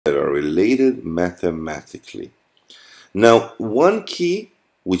related mathematically. Now, one key,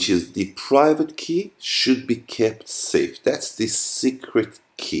 which is the private key, should be kept safe. That's the secret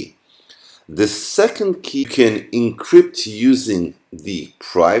key. The second key you can encrypt using the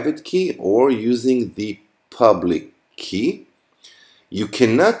private key or using the public key. You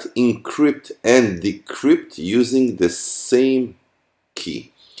cannot encrypt and decrypt using the same key.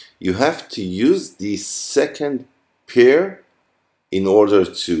 You have to use the second pair in order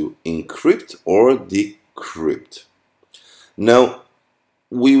to encrypt or decrypt. Now,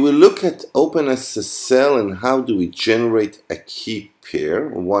 we will look at OpenSSL and how do we generate a key pair.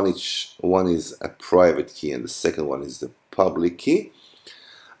 One is a private key and the second one is the public key.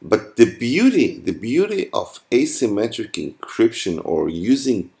 But the beauty of asymmetric encryption or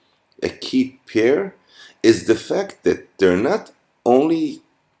using a key pair is the fact that they're not only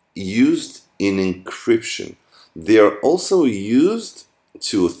used in encryption, they are also used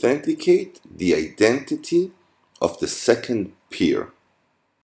to authenticate the identity of the second pair.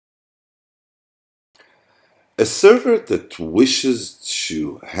 A server that wishes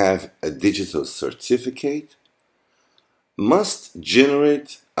to have a digital certificate must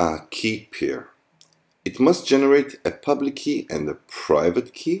generate a key pair. It must generate a public key and a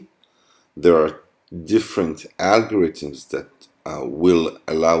private key. There are different algorithms that will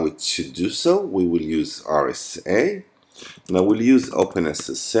allow it to do so. We will use RSA. Now we'll use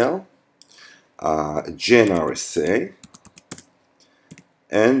OpenSSL, GenRSA,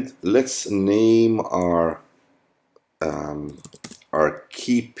 and let's name our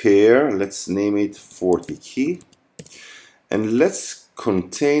key pair. Let's name it Fortigate, and let's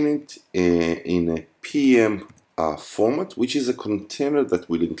contain it in a PM format, which is a container that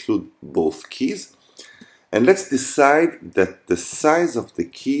will include both keys. And let's decide that the size of the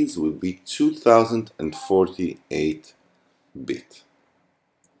keys will be 2048 bit.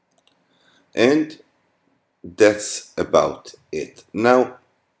 And that's about it. Now,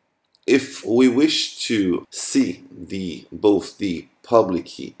 if we wish to see both the public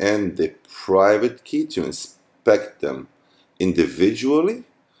key and the private key, to inspect them individually,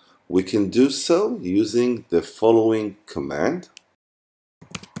 we can do so using the following command: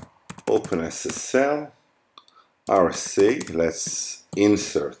 OpenSSL RSA. Let's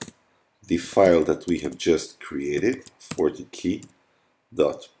insert the file that we have just created,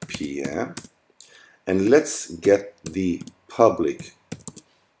 fortigate.pm, and let's get the public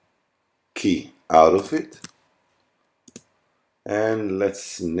key out of it, and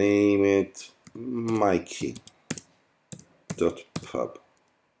let's name it mykey.pub.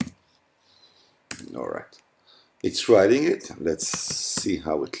 Alright, it's writing it. Let's see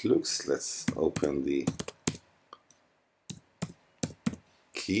how it looks. Let's open the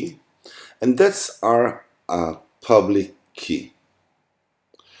key, and that's our public key.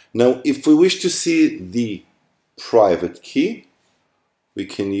 Now, if we wish to see the private key, we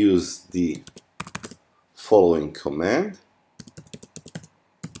can use the following command: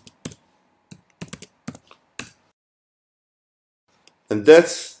 and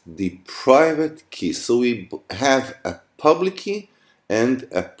that's the private key. So we have a public key and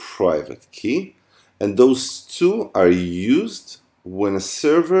a private key, and those two are used when a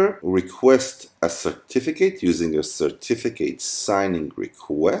server requests a certificate using a certificate signing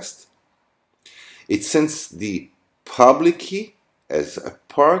request. It sends the public key as a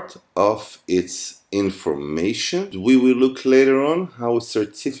part of its information. We will look later on how a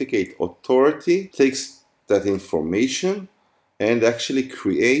certificate authority takes that information and actually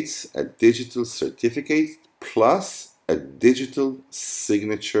creates a digital certificate plus a digital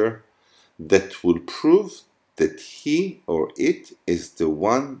signature that will prove that he or it is the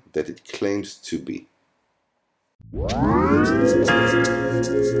one that it claims to be.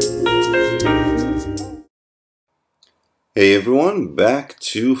 Hey everyone, back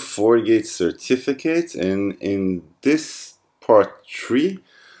to Fortigate certificate, and in this part 3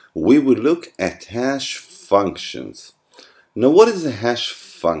 we will look at hash functions. Now, what is a hash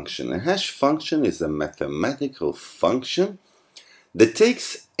function? A hash function is a mathematical function that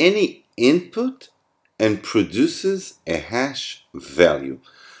takes any input and produces a hash value.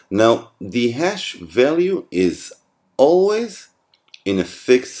 Now, the hash value is always in a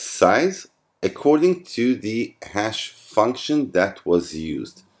fixed size according to the hash function that was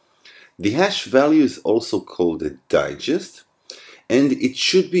used. The hash value is also called a digest, and it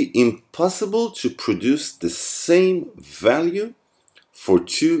should be impossible to produce the same value for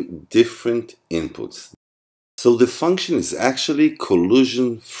two different inputs. So the function is actually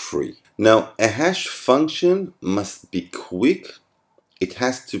collision free. Now, a hash function must be quick. It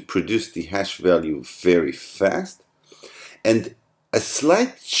has to produce the hash value very fast, and a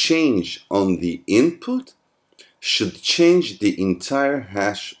slight change on the input should change the entire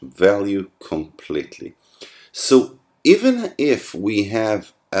hash value completely. So even if we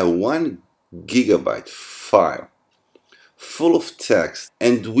have a 1 GB file full of text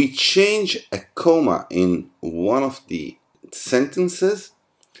and we change a comma in one of the sentences,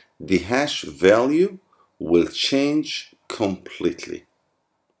 the hash value will change completely.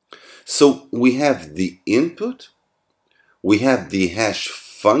 So we have the input, we have the hash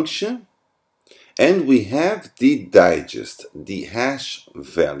function, and we have the digest, the hash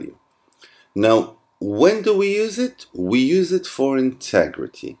value. Now, when do we use it? We use it for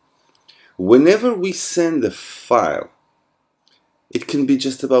integrity. Whenever we send a file, it can be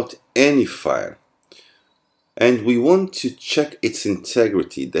just about any file, and we want to check its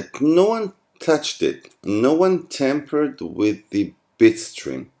integrity, that no one touched it, no one tampered with the bit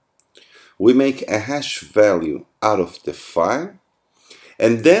stream. We make a hash value out of the file,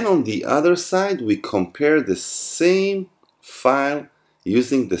 and then on the other side we compare the same file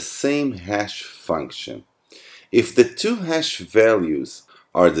using the same hash function. If the two hash values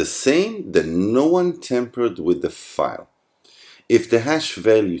are the same, then no one tampered with the file. If the hash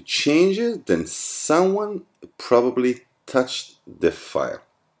value changes, then someone probably touched the file.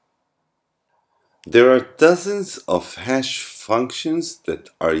 There are dozens of hash functions that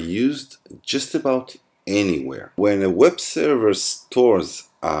are used just about anywhere. When a web server stores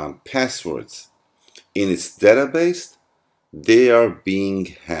passwords in its database, they are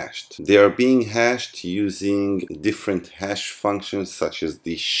being hashed. They are being hashed using different hash functions such as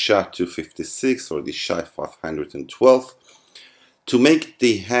the SHA-256 or the SHA-512. To make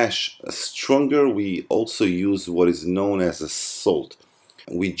the hash stronger, we also use what is known as a salt.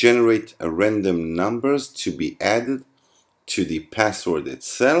 We generate random numbers to be added to the password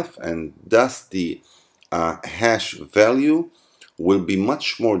itself, and thus the hash value will be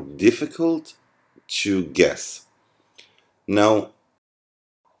much more difficult to guess. Now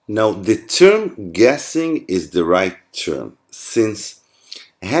the term guessing is the right term, since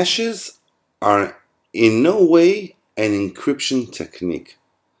hashes are in no way an encryption technique.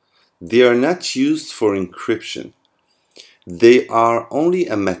 They are not used for encryption. They are only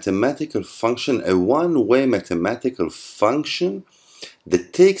a mathematical function, a one-way mathematical function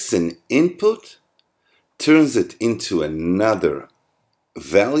that takes an input, turns it into another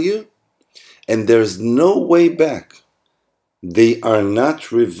value, and there's no way back. They are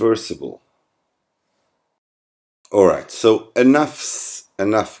not reversible. Alright, so enough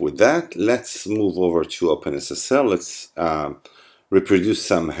with that. Let's move over to OpenSSL. Let's reproduce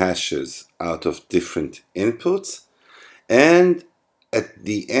some hashes out of different inputs. And at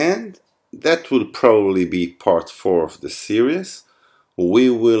the end, that will probably be part 4 of the series. We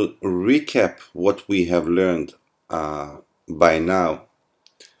will recap what we have learned by now.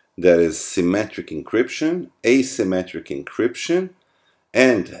 That is symmetric encryption, asymmetric encryption,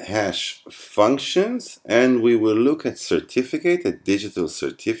 and hash functions. And we will look at certificate, a digital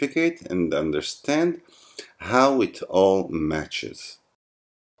certificate, and understand how it all matches.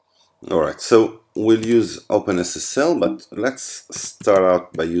 Alright, so we'll use OpenSSL, but let's start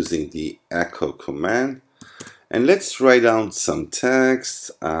out by using the echo command. And let's write down some text.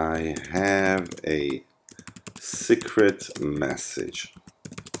 I have a secret message.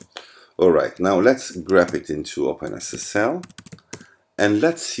 Alright, now let's grab it into OpenSSL. And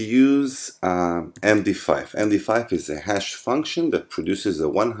let's use MD5. MD5 is a hash function that produces a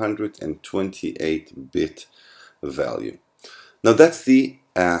 128-bit value. Now that's the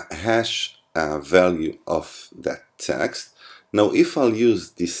hash value of that text. Now if I'll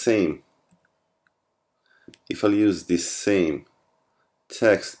use the same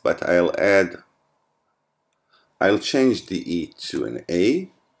text, but I'll change the E to an A,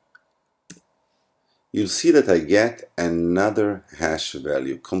 you'll see that I get another hash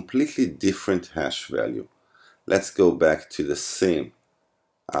value, completely different hash value. Let's go back to the same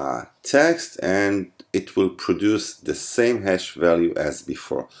text, and it will produce the same hash value as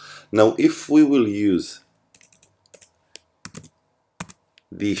before. Now if we will use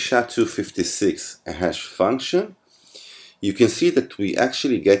the SHA-256 hash function, you can see that we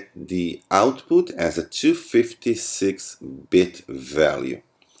actually get the output as a 256-bit value.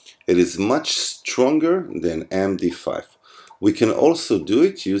 It is much stronger than MD5. We can also do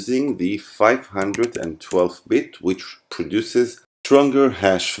it using the 512-bit, which produces stronger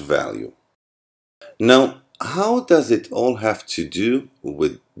hash value. Now, how does it all have to do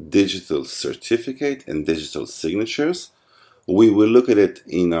with digital certificate and digital signatures? We will look at it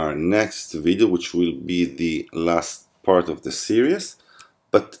in our next video, which will be the last part of the series.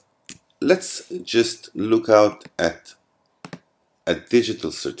 But let's just look out at a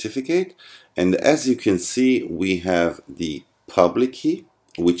digital certificate, and as you can see, we have the public key,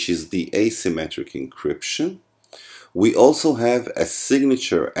 which is the asymmetric encryption. We also have a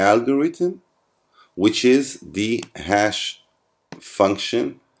signature algorithm, which is the hash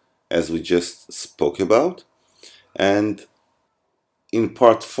function, as we just spoke about. And in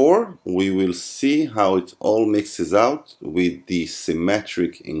part 4, we will see how it all mixes out with the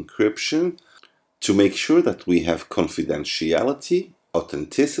symmetric encryption to make sure that we have confidentiality,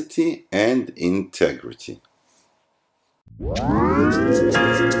 authenticity, and integrity.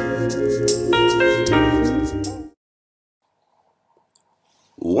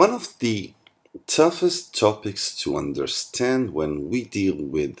 One of the toughest topics to understand when we deal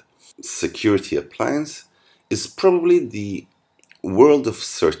with security appliance is probably the world of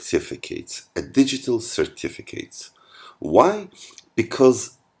certificates, digital certificates. Why?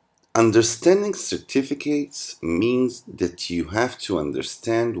 Because understanding certificates means that you have to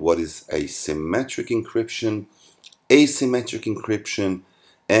understand what is asymmetric encryption, asymmetric encryption,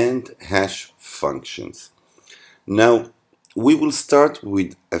 and hash functions. Now, we will start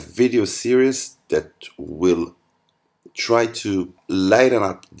with a video series that will try to lighten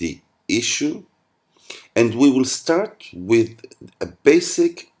up the issue, and we will start with a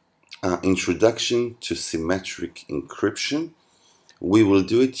basic introduction to symmetric encryption. We will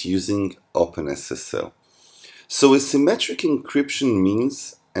do it using OpenSSL. So a symmetric encryption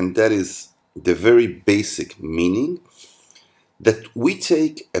means, and that is the very basic meaning, that we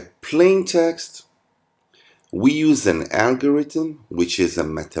take a plain text, we use an algorithm, which is a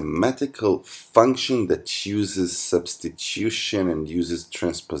mathematical function that uses substitution and uses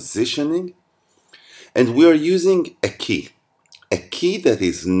transpositioning, and we are using a key that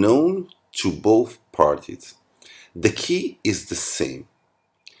is known to both parties. The key is the same.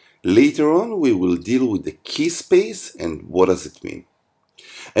 Later on, we will deal with the key space and what does it mean.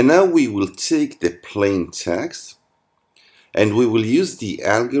 And now we will take the plain text and we will use the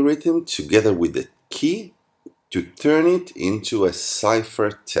algorithm together with the key to turn it into a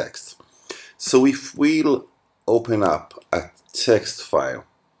cipher text. So if we'll open up a text file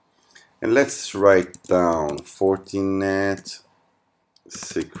and let's write down Fortinet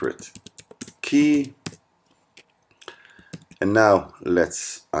secret key, and now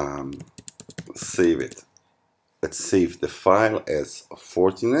let's save it. Let's save the file as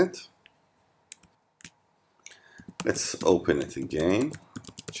Fortinet. Let's open it again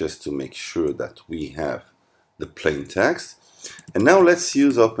just to make sure that we have the plain text. And now let's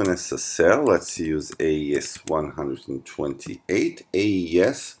use OpenSSL. Let's use AES 128.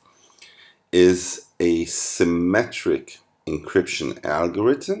 AES is a symmetric encryption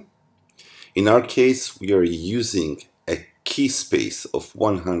algorithm. In our case, we are using a key space of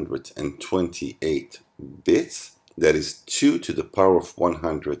 128 bits. That is 2 to the power of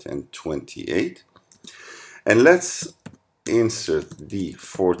 128. And let's insert the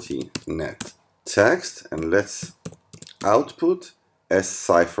Fortinet text and let's output as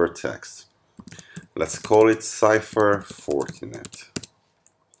cipher text. Let's call it cipher Fortinet.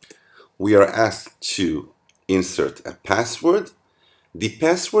 We are asked to insert a password. The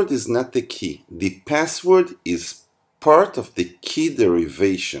password is not the key. The password is part of the key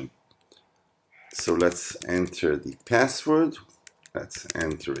derivation. So let's enter the password. Let's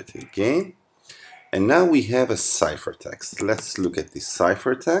enter it again. And now we have a ciphertext. Let's look at the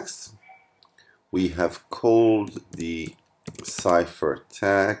ciphertext. We have called the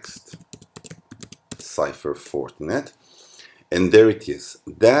ciphertext cipher Fortinet. And there it is.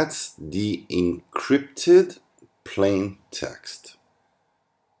 That's the encrypted plain text.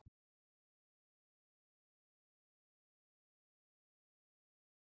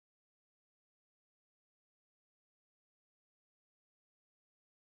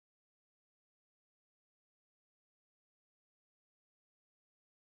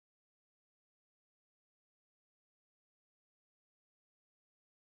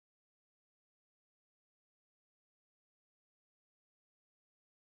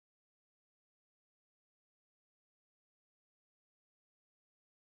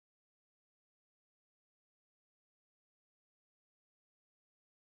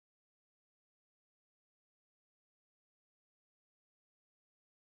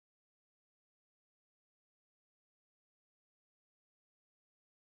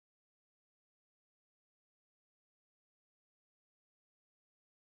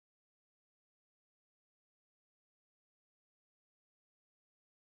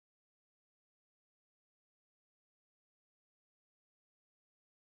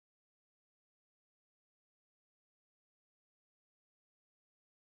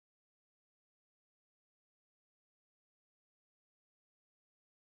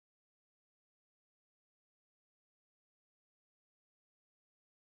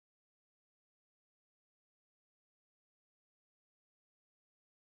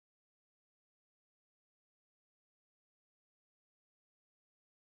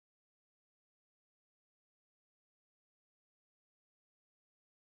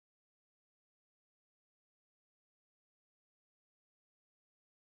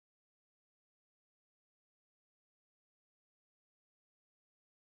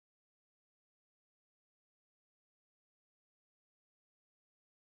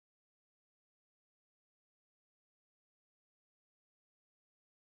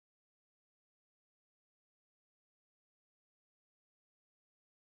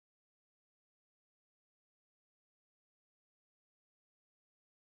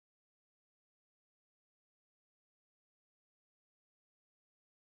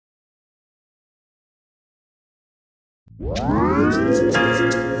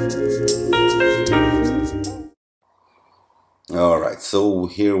 Alright, so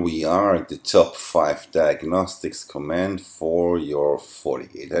here we are at the top 5 diagnostics command for your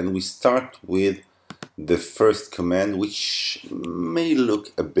Fortigate, and we start with the first command, which may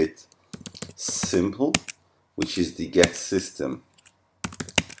look a bit simple, which is the get system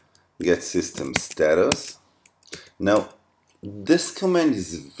status. Now this command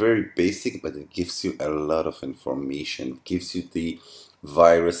is very basic, but it gives you a lot of information. It gives you the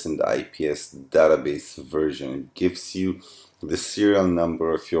virus and the IPS database version. It gives you the serial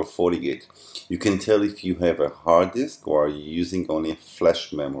number of your Fortigate. You can tell if you have a hard disk or are you using only a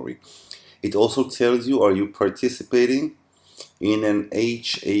flash memory. It also tells you, are you participating in an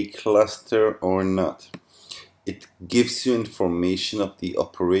HA cluster or not. It gives you information of the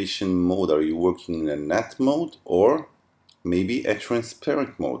operation mode. Are you working in a NAT mode or maybe a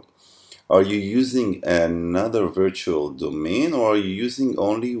transparent mode? Are you using another virtual domain or are you using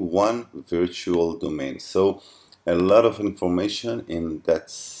only one virtual domain? So a lot of information in that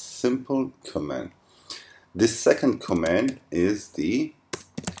simple command. This second command is the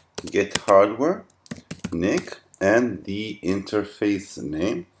get hardware NIC and the interface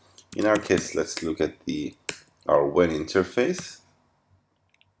name. In our case, let's look at our WAN interface.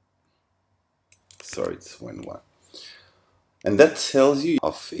 Sorry, it's WAN1. And that tells you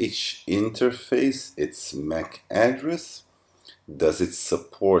of each interface its MAC address. Does it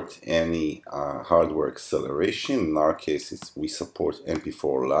support any hardware acceleration? In our case, we support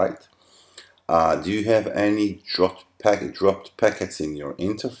MP4 Lite. Do you have any dropped packets in your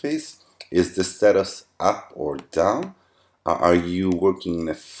interface? Is the status up or down? Are you working in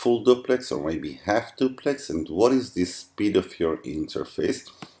a full duplex or maybe half duplex? And what is the speed of your interface?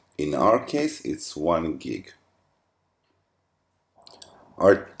 In our case, it's 1 gig.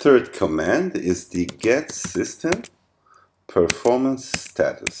 Our third command is the get system performance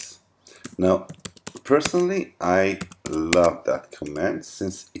status. Now, personally, I love that command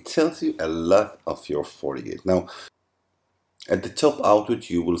since it tells you a lot of your Fortigate. Now, at the top output,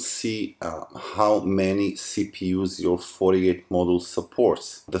 you will see how many CPUs your Fortigate module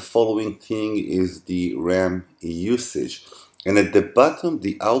supports. The following thing is the RAM usage. And at the bottom,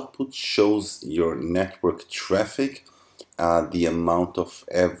 the output shows your network traffic, the amount of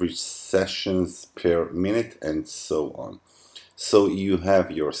average sessions per minute, and so on. So you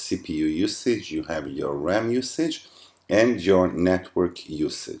have your CPU usage, you have your RAM usage, and your network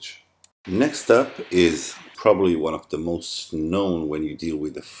usage. Next up is probably one of the most known when you deal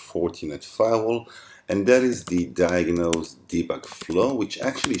with the Fortinet firewall, and that is the diagnose debug flow, which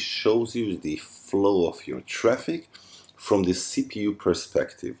actually shows you the flow of your traffic from the CPU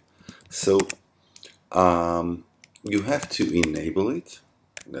perspective. So you have to enable it.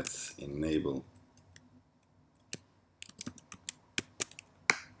 Let's enable.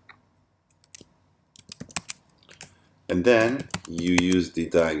 And then you use the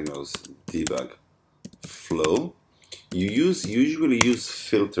diagnose debug flow. You usually use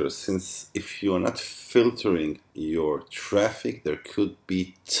filters, since if you are not filtering your traffic, there could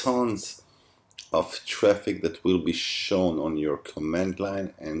be tons of traffic that will be shown on your command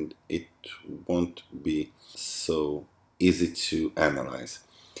line and it won't be so easy to analyze.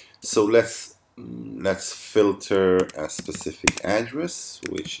 So let's filter a specific address,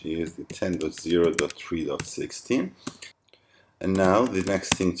 which is the 10.0.3.16. And now the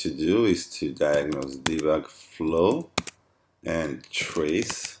next thing to do is to diagnose debug flow and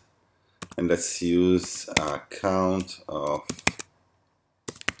trace. And let's use a count of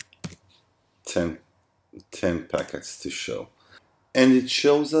 10 packets to show. And it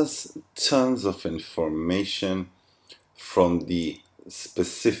shows us tons of information from the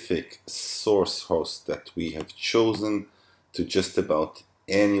specific source host that we have chosen to just about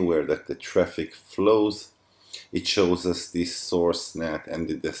anywhere that the traffic flows. It shows us the source NAT and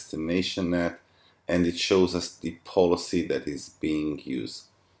the destination NAT, and it shows us the policy that is being used.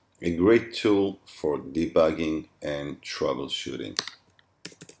 A great tool for debugging and troubleshooting.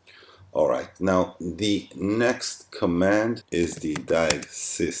 Alright, now the next command is the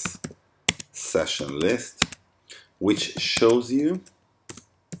diagsys session list, which shows you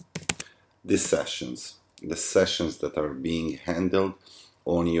the sessions that are being handled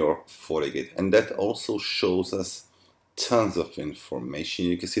on your Fortigate, and that also shows us tons of information.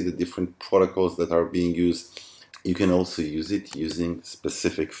 You can see the different protocols that are being used. You can also use it using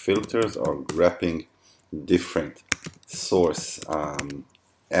specific filters or grabbing different source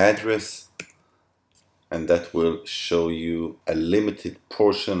address, and that will show you a limited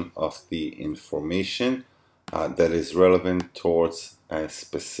portion of the information that is relevant towards a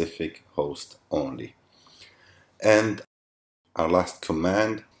specific host only. And Our last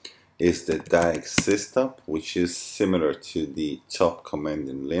command is the diag systop, which is similar to the top command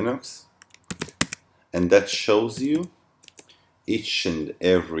in Linux, and that shows you each and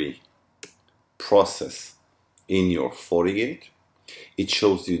every process in your Fortigate. It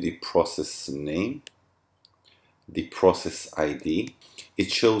shows you the process name, the process ID. It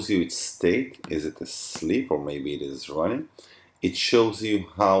shows you its state. Is it asleep or maybe it is running? It shows you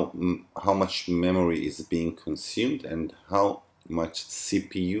how much memory is being consumed and how much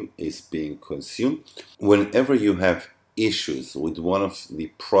CPU is being consumed. Whenever you have issues with one of the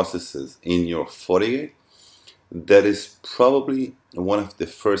processes in your Fortigate, that is probably one of the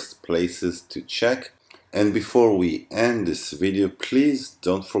first places to check. And before we end this video, please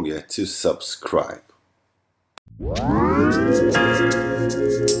don't forget to subscribe.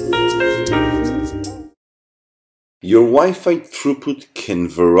 Your Wi-Fi throughput can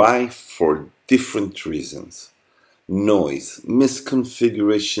vary for different reasons. Noise,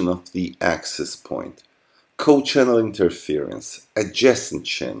 misconfiguration of the access point, co-channel interference, adjacent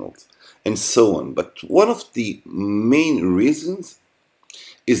channels, and so on. But one of the main reasons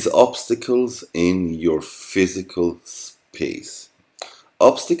is obstacles in your physical space.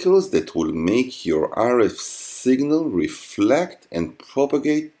 Obstacles that will make your RF signal reflect and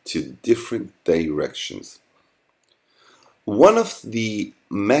propagate to different directions. One of the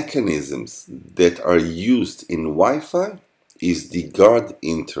mechanisms that are used in Wi-Fi is the guard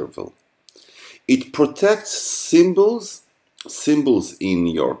interval. It protects symbols in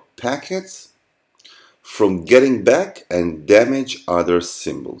your packets from getting back and damage other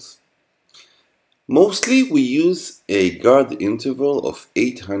symbols. Mostly we use a guard interval of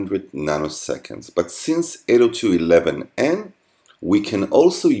 800 nanoseconds, but since 802.11n we can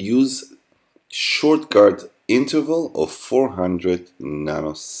also use short guard interval of 400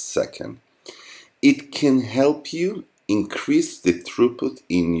 nanosecond. It can help you increase the throughput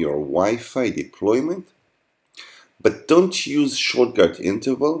in your Wi-Fi deployment, but don't use short guard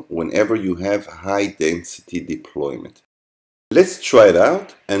interval whenever you have high density deployment. Let's try it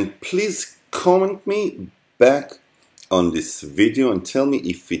out, and please comment me back on this video and tell me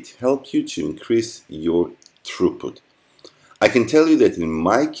if it helped you to increase your throughput. I can tell you that in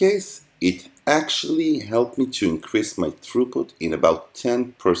my case, it actually helped me to increase my throughput in about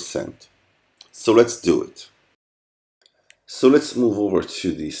 10%. So let's do it. So let's move over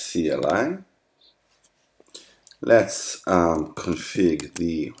to the CLI. Let's configure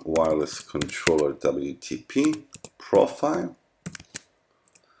the wireless controller WTP profile.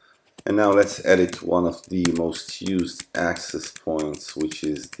 And now let's edit one of the most used access points, which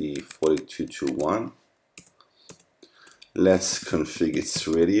is the 4221. Let's configure its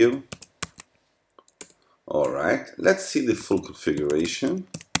radio. Alright, let's see the full configuration.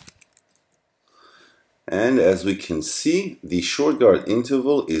 And as we can see, the short guard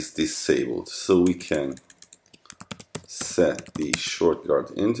interval is disabled. So we can set the short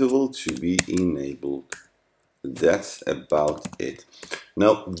guard interval to be enabled. That's about it.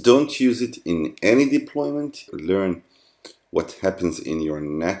 Now, don't use it in any deployment. Learn what happens in your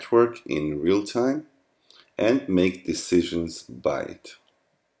network in real time and make decisions by it.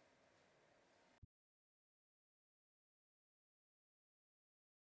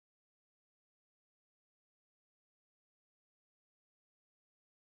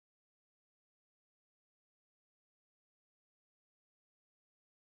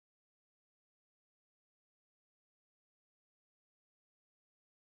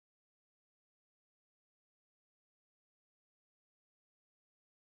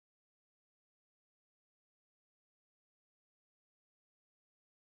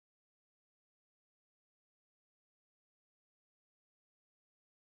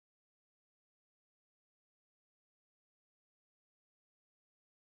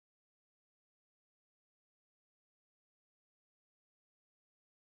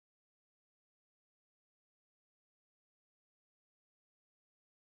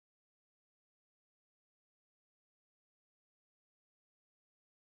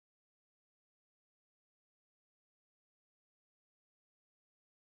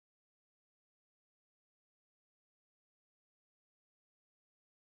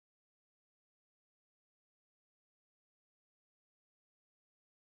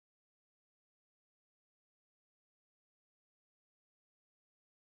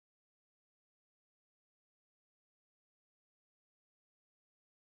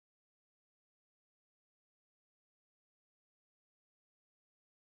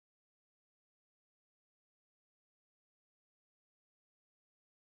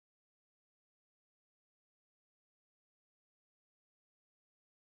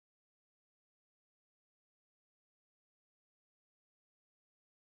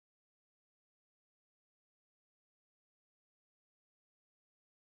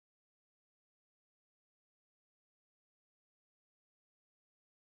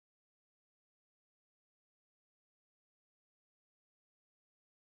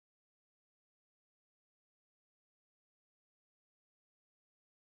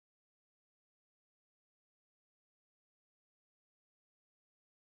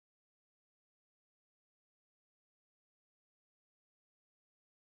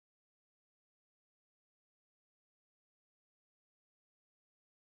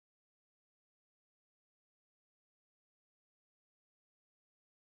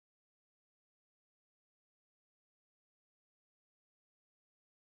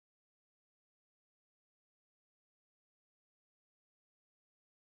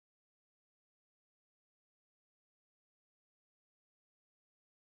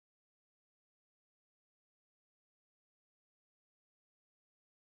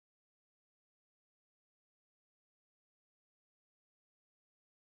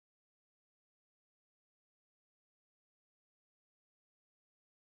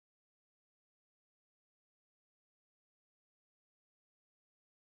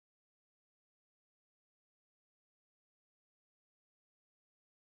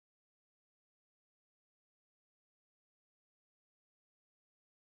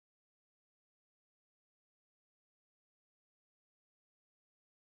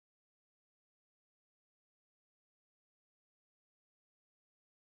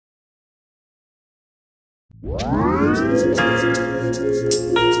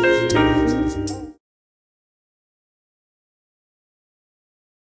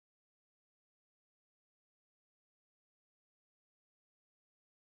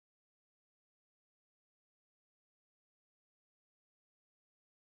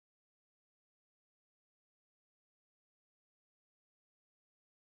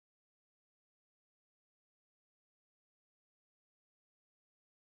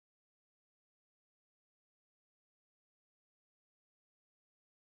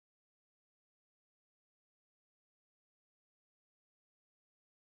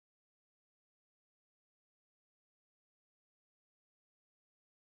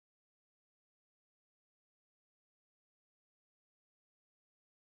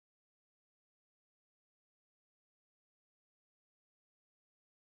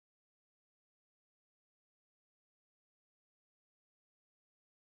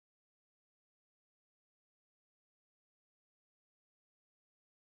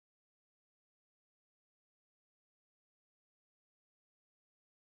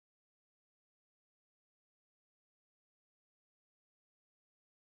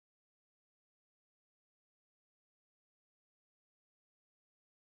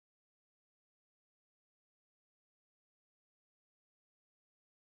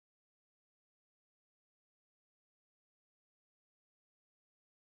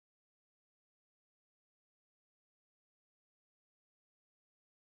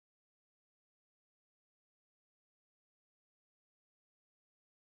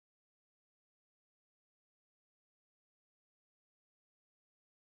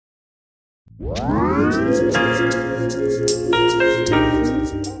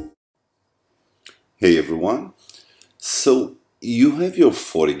 Hey everyone, so you have your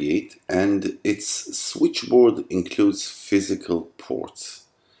Fortigate and its switchboard includes physical ports.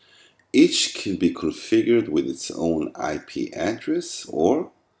 Each can be configured with its own IP address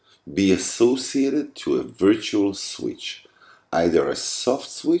or be associated to a virtual switch, either a soft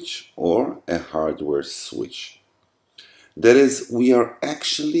switch or a hardware switch. That is, we are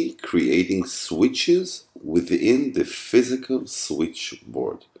actually creating switches within the physical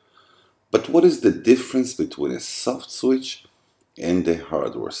switchboard. But what is the difference between a soft switch and a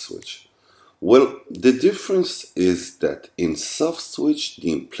hardware switch? Well, the difference is that in soft switch,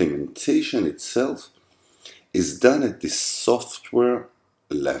 the implementation itself is done at the software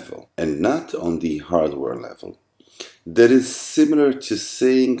level and not on the hardware level. That is similar to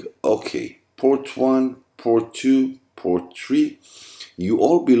saying, okay, port 1, port 2, port 3, you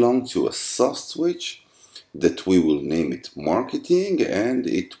all belong to a soft switch that we will name it marketing, and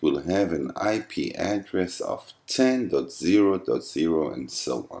it will have an IP address of 10.0.0 and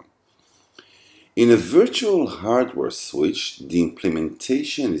so on. In a virtual hardware switch, the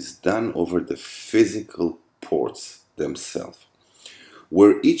implementation is done over the physical ports themselves,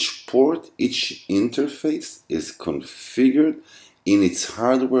 where each port, each interface is configured in its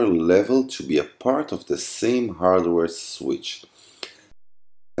hardware level to be a part of the same hardware switch.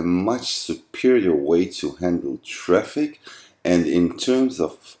 A much superior way to handle traffic, and in terms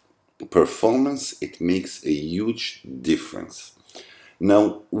of performance, it makes a huge difference.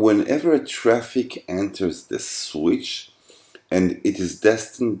 Now, whenever traffic enters the switch and it is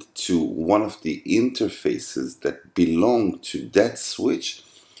destined to one of the interfaces that belong to that switch,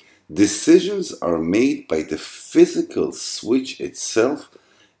 decisions are made by the physical switch itself,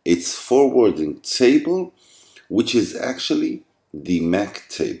 its forwarding table, which is actually the MAC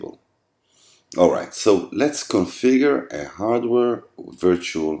table. Alright, so let's configure a hardware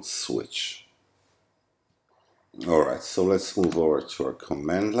virtual switch. Alright, so let's move over to our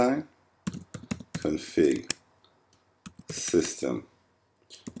command line, config system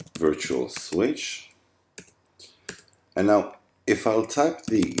virtual switch. And now if I'll type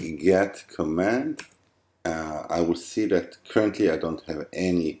the get command, I will see that currently I don't have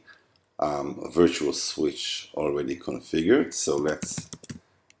any virtual switch already configured. So let's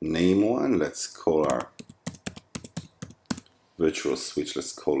name one. Let's call our virtual switch,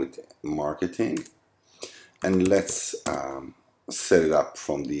 let's call it marketing. And let's set it up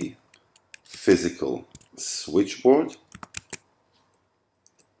from the physical switchboard.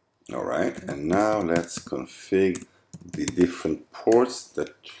 Alright, and now let's configure the different ports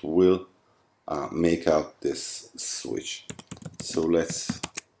that will make out this switch. So let's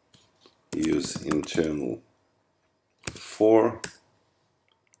use internal 4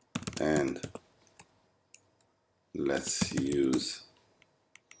 and let's use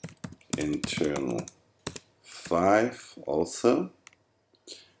internal 5 also,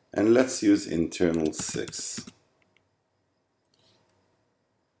 and let's use internal 6.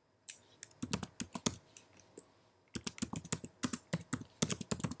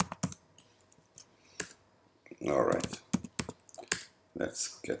 All right,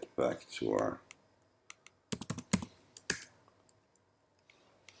 let's get back to our.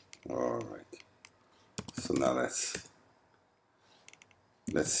 All right, so now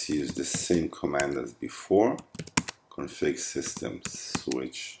let's use the same command as before. Config system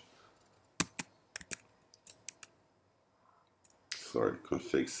switch. Sorry,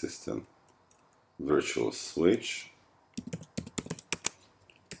 config system virtual switch.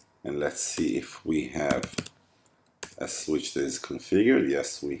 And let's see if we have a switch that is configured.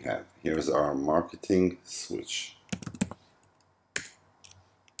 Yes, we have. Here's our marketing switch.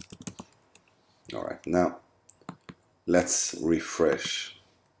 All right, now let's refresh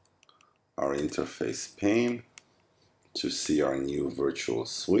our interface pane to see our new virtual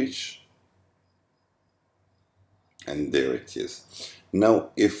switch. And there it is. Now,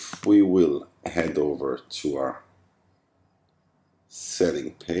 if we will head over to our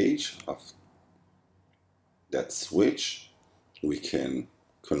setting page of that switch, we can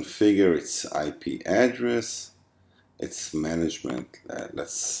configure its IP address, its management.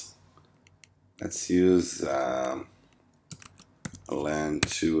 Let's use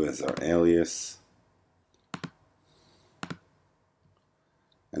LAN2 as our alias,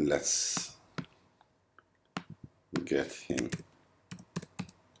 and let's get him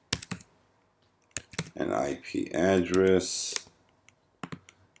an IP address,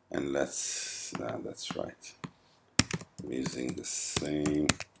 and that's right. I'm using the same.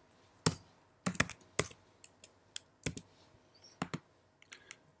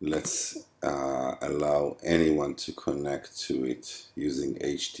 Let's allow anyone to connect to it using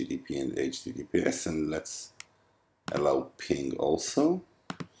HTTP and HTTPS, and let's allow ping also.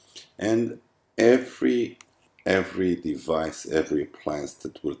 And every device, every appliance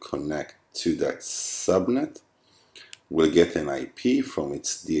that will connect to that subnet will get an IP from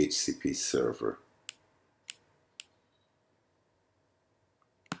its DHCP server.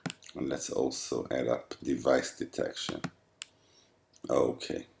 And let's also add up device detection.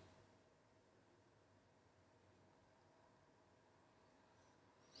 Okay.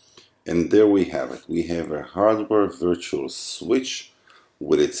 And there we have it. We have a hardware virtual switch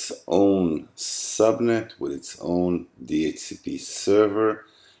with its own subnet, with its own DHCP server.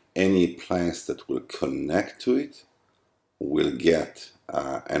 Any appliance that will connect to it will get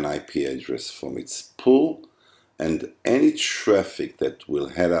an IP address from its pool, and any traffic that will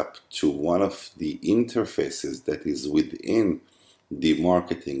head up to one of the interfaces that is within the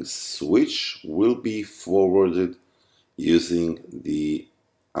marketing switch will be forwarded using the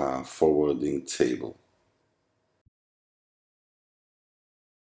forwarding table.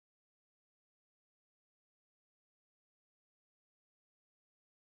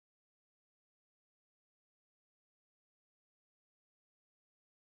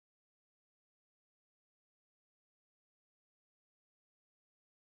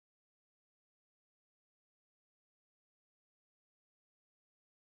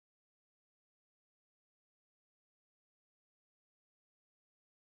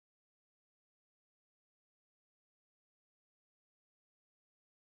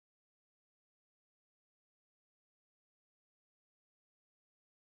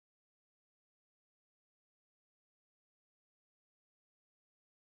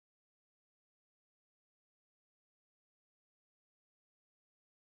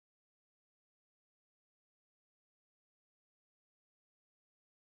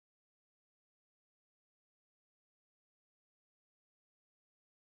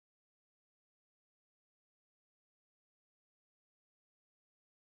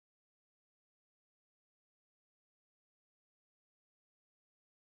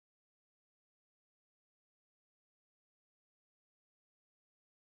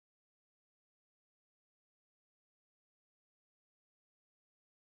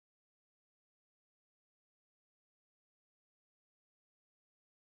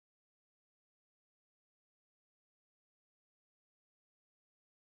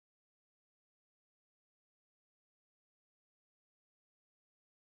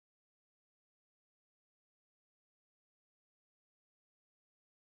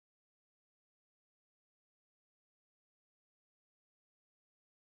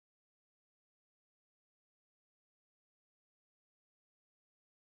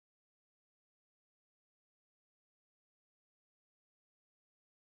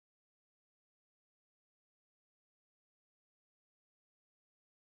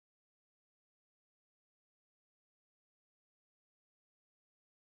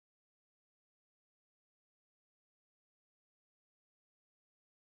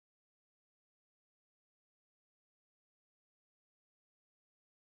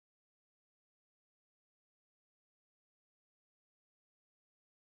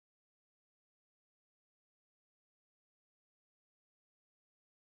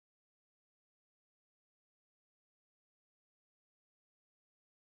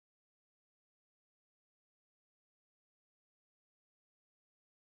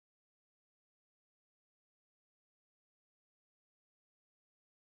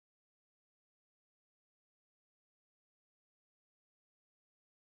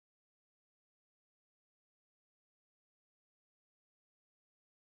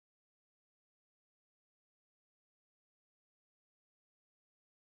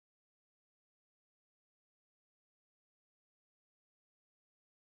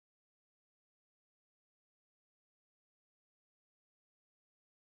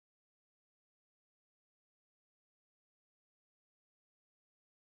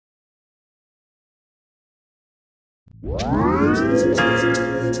 One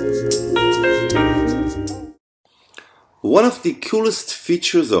of the coolest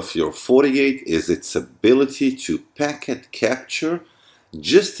features of your Fortigate is its ability to packet capture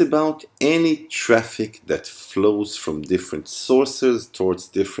just about any traffic that flows from different sources towards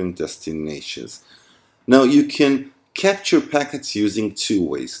different destinations. Now you can capture packets using two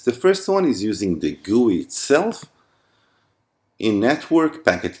ways. The first one is using the GUI itself in network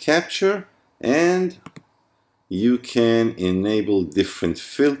packet capture, and you can enable different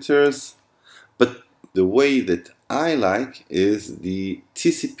filters, but the way that I like is the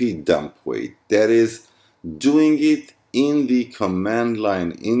TCP dump way. That is doing it in the command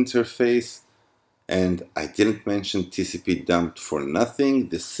line interface. And I didn't mention TCP dump for nothing.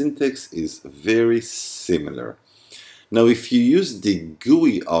 The syntax is very similar. Now, if you use the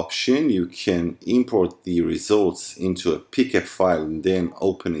GUI option, you can import the results into a pkf file and then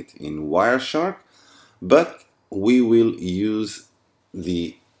open it in Wireshark. But we will use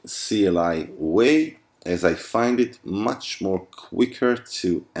the CLI way, as I find it much more quicker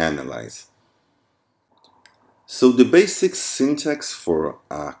to analyze. So the basic syntax for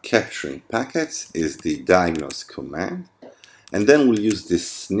capturing packets is the diagnose command, and then we'll use this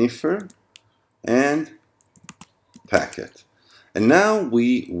sniffer and packet. And now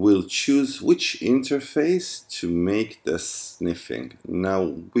we will choose which interface to make the sniffing.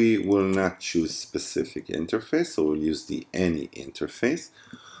 Now we will not choose specific interface, so we'll use the any interface.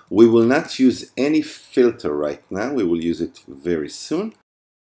 We will not use any filter right now, we will use it very soon.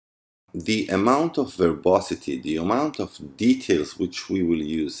 The amount of verbosity, the amount of details which we will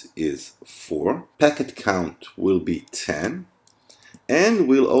use is 4. Packet count will be 10. And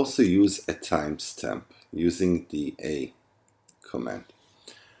we'll also use a timestamp using the A command.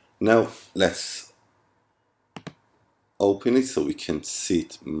 Now let's open it so we can see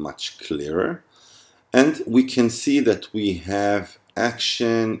it much clearer. And we can see that we have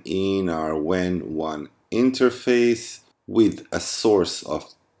action in our when1 interface with a source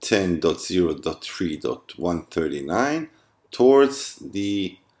of 10.0.3.139 towards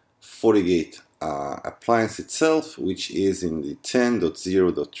the Fortigate appliance itself, which is in the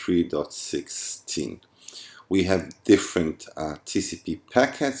 10.0.3.16. We have different TCP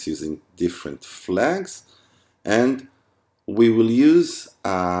packets using different flags, and we will use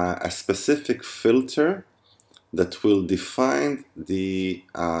a specific filter that will define the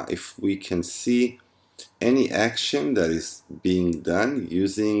if we can see any action that is being done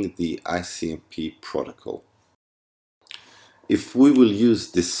using the ICMP protocol. If we will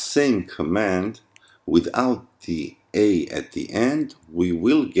use the same command without the A at the end, we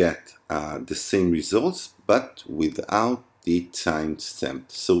will get the same results, but without the timestamp.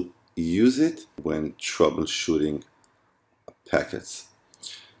 So use it when troubleshooting packets.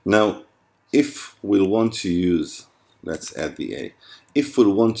 Now, if we'll want to use, let's add the A. If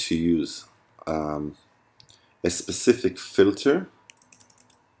we'll want to use a specific filter,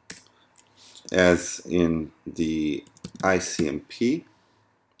 as in the ICMP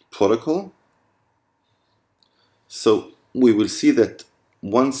protocol, so we will see that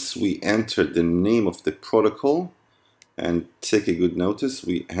once we enter the name of the protocol, and take a good notice,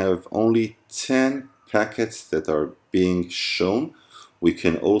 we have only 10 packets that are being shown. We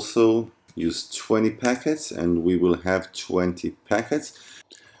can also use 20 packets and we will have 20 packets.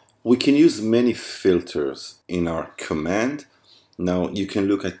 We can use many filters in our command. Now you can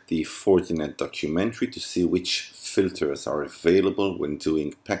look at the Fortinet documentary to see which filters are available when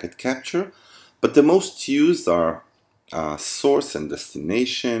doing packet capture, but the most used are source and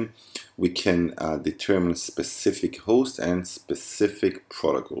destination. We can determine specific host and specific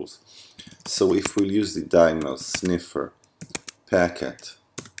protocols. So if we'll use the diagnose sniffer packet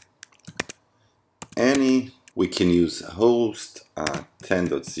any, we can use host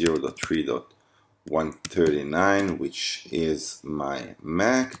 10.0.3.139, which is my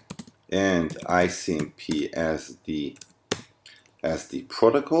Mac, and ICMP as the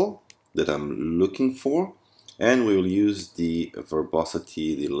protocol that I'm looking for. And we will use the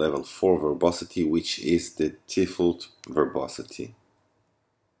verbosity, the level 4 verbosity, which is the default verbosity.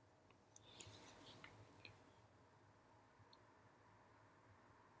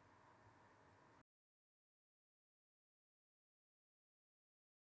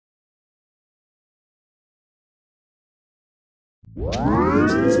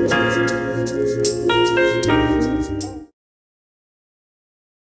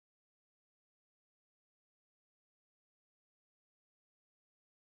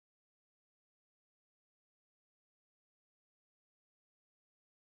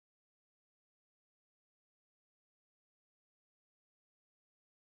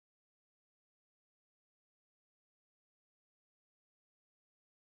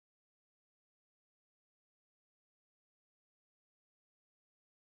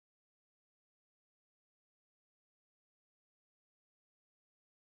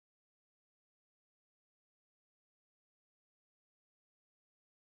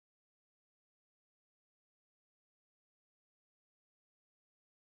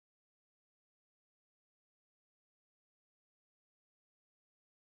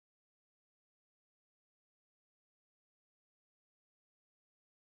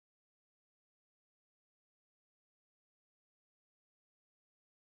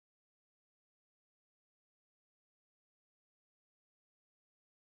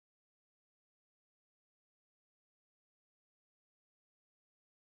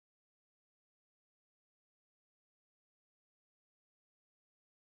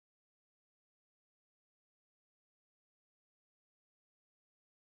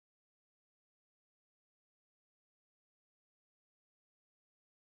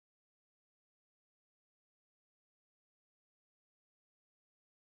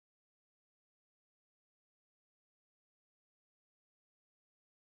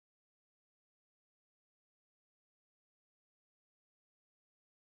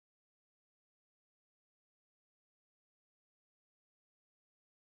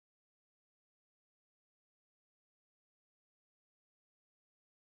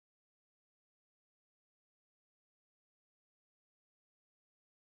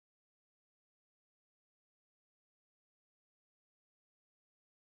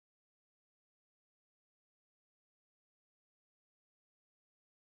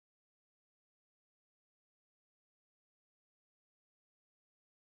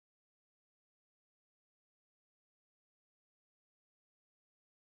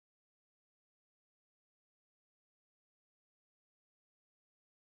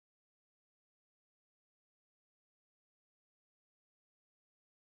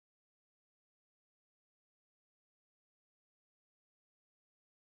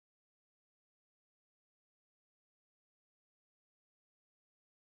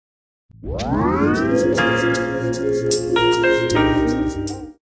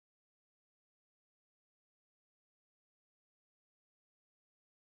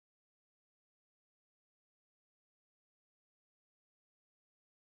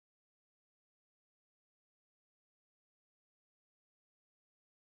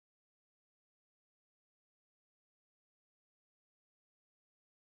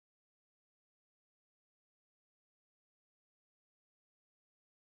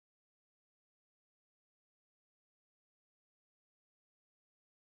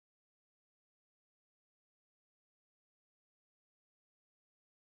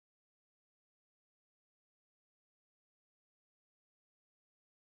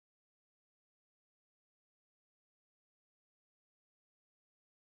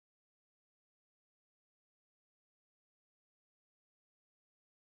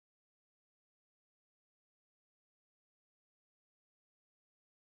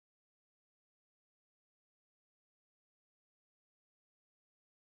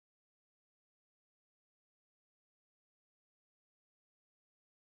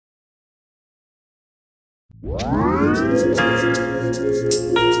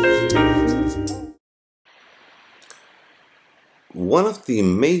 One of the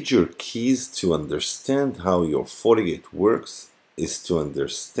major keys to understand how your Fortigate works is to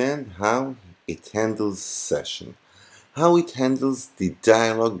understand how it handles session, how it handles the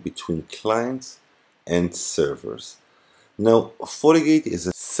dialogue between clients and servers. Now, Fortigate is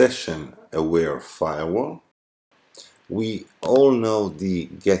a session-aware firewall. We all know the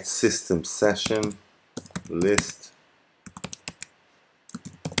get system session list,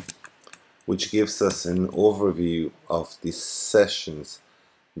 which gives us an overview of the sessions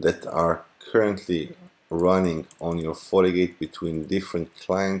that are currently running on your Fortigate between different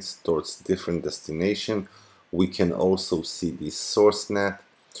clients towards different destination. We can also see the source net.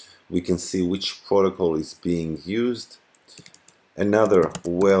 We can see which protocol is being used. Another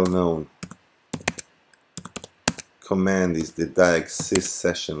well-known command is the diagsys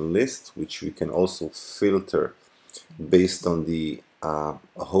session list, which we can also filter based on the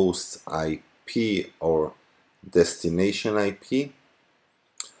host IP or destination IP.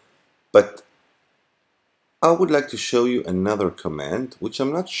 But I would like to show you another command, which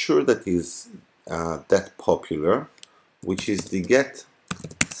I'm not sure that is that popular, which is the get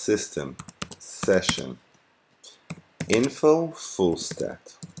system session info full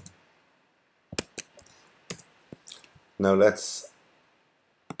stat. Now let's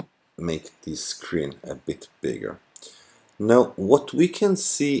make this screen a bit bigger. Now what we can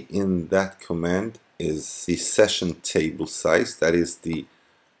see in that command is the session table size, that is the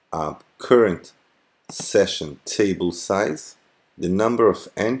current session table size, the number of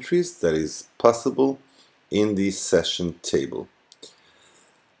entries that is possible in the session table.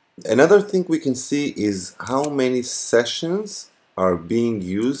 Another thing we can see is how many sessions are being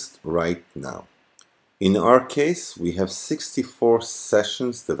used right now. In our case, we have 64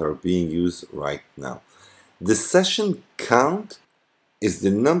 sessions that are being used right now. The session count is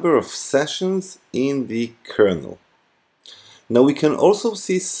the number of sessions in the kernel. Now we can also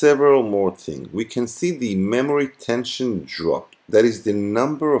see several more things. We can see the memory tension drop. That is the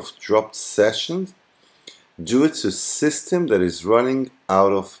number of dropped sessions due to a system that is running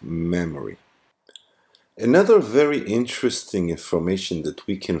out of memory. Another very interesting information that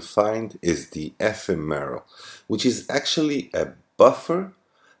we can find is the ephemeral, which is actually a buffer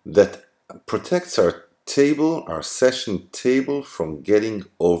that protects our table, our session table, from getting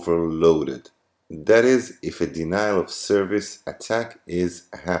overloaded. That is, if a denial of service attack is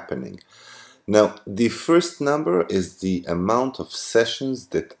happening. Now, the first number is the amount of sessions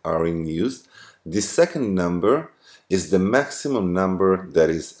that are in use. The second number is the maximum number that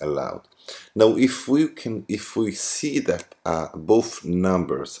is allowed. Now, if we see that both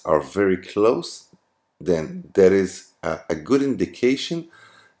numbers are very close, then there is a good indication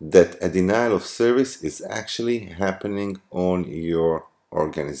that a denial of service is actually happening on your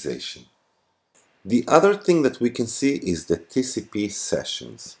organization. The other thing that we can see is the TCP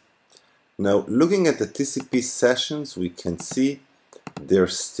sessions. Now, looking at the TCP sessions, we can see their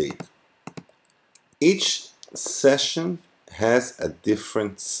state. Each session has a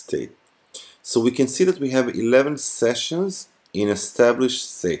different state. So we can see that we have 11 sessions in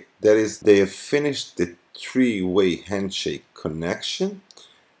established state. That is, they have finished the three-way handshake connection.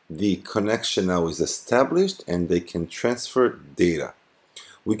 The connection now is established and they can transfer data.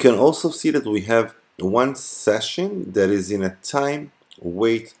 We can also see that we have one session that is in a time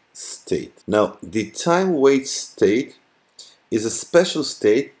wait state. Now, the time wait state is a special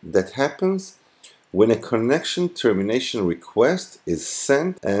state that happens when a connection termination request is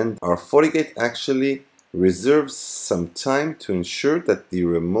sent, and our Fortigate actually reserves some time to ensure that the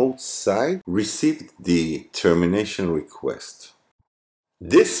remote side received the termination request.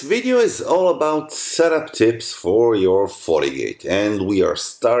 This video is all about setup tips for your Fortigate, and we are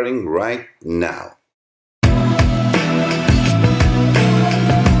starting right now.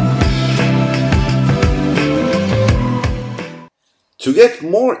 To get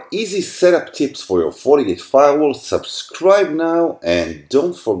more easy setup tips for your Fortigate firewall, subscribe now and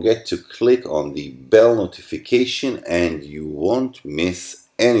don't forget to click on the bell notification and you won't miss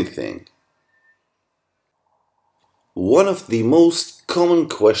anything. One of the most common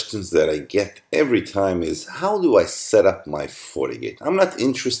questions that I get every time is, how do I set up my Fortigate? I'm not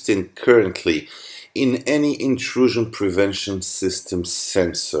interested currently in any intrusion prevention system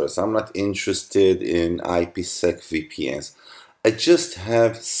sensors. I'm not interested in IPsec VPNs. I just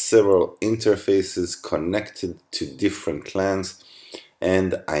have several interfaces connected to different clans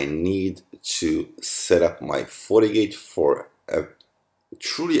and I need to set up my Fortigate for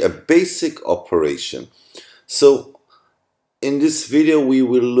truly a basic operation. So in this video we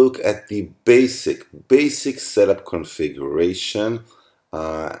will look at the basic setup configuration.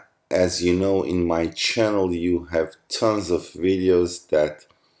 As you know, in my channel you have tons of videos that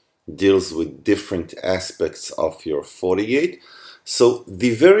deals with different aspects of your Fortigate. So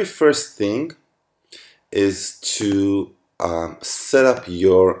the very first thing is to set up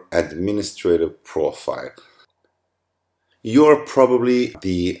your administrator profile. You're probably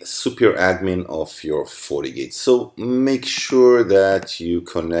the super admin of your Fortigate, so make sure that you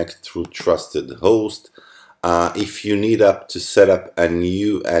connect through trusted host. If you need to set up a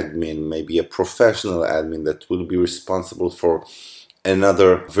new admin, maybe a professional admin that will be responsible for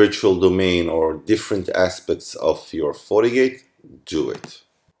another virtual domain or different aspects of your Fortigate, do it.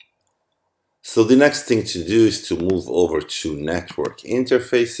 So the next thing to do is to move over to network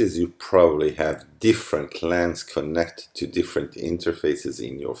interfaces. You probably have different LANs connected to different interfaces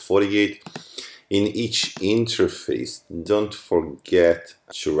in your Fortigate. In each interface, don't forget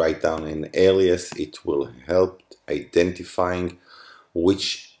to write down an alias. It will help identifying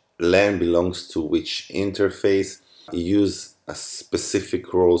which LAN belongs to which interface. Use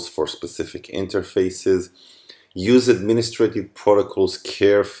specific roles for specific interfaces. Use administrative protocols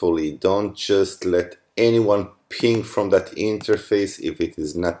carefully. Don't just let anyone ping from that interface if it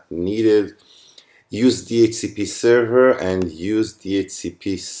is not needed. Use DHCP server and use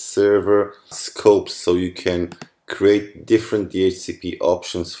DHCP server scopes so you can create different DHCP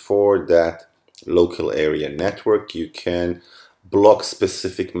options for that local area network. You can block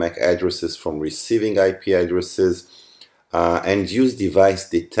specific MAC addresses from receiving IP addresses. And use device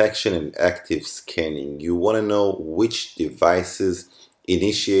detection and active scanning. You want to know which devices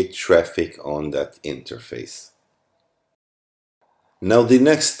initiate traffic on that interface. Now the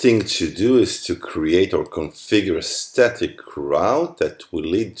next thing to do is to create or configure a static route that will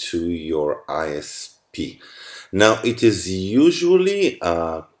lead to your ISP. Now it is usually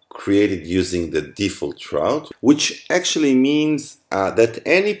created using the default route, which actually means that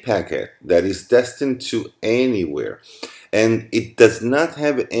any packet that is destined to anywhere and it does not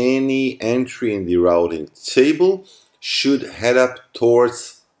have any entry in the routing table should head up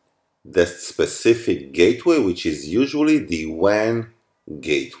towards the specific gateway, which is usually the WAN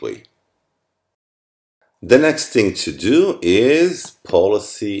gateway. The next thing to do is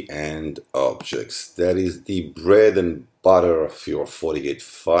policy and objects. That is the bread and butter of your Fortigate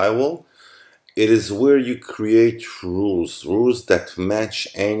firewall. It is where you create rules that match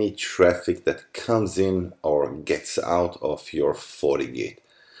any traffic that comes in or gets out of your Fortigate.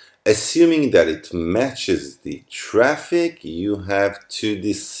 Assuming that it matches the traffic, you have two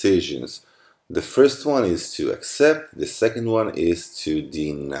decisions. The first one is to accept, the second one is to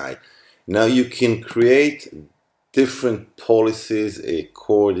deny. Now you can create different policies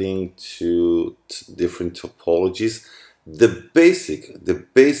according to different topologies. The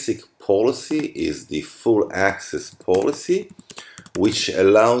basic policy is the full access policy, which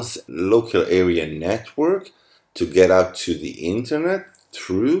allows local area network to get out to the internet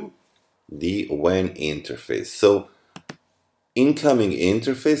through the WAN interface. So incoming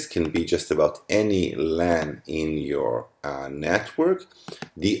interface can be just about any LAN in your network.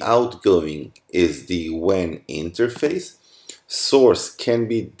 The outgoing is the WAN interface. Source can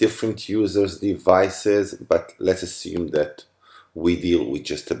be different users' devices, but let's assume that we deal with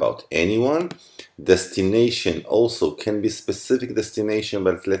just about anyone. Destination also can be specific destination,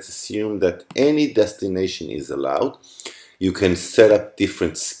 but let's assume that any destination is allowed. You can set up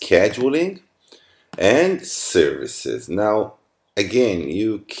different scheduling and services. Now, Again,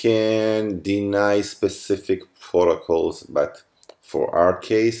 you can deny specific protocols, but for our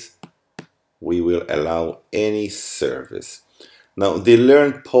case, we will allow any service. Now, the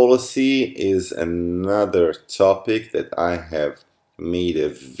learn policy is another topic that I have made a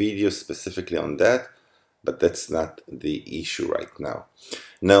video specifically on that, but that's not the issue right now.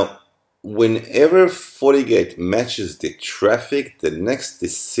 Now, whenever Fortigate matches the traffic, the next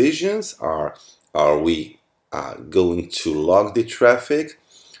decisions are we going to log the traffic?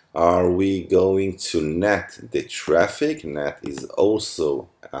 Are we going to net the traffic? Net is also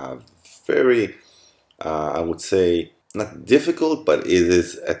very, I would say, not difficult, but it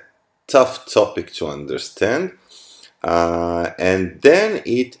is a tough topic to understand. And then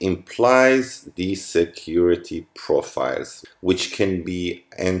it implies the security profiles, which can be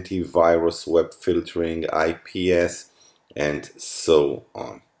antivirus, web filtering, IPS, and so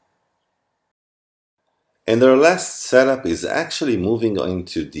on. And our last setup is actually moving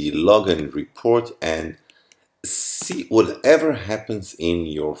into the log and report and see whatever happens in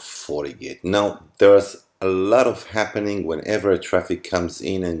your Fortigate. Now, there's a lot of happening whenever traffic comes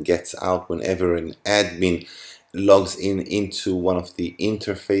in and gets out, whenever an admin logs in into one of the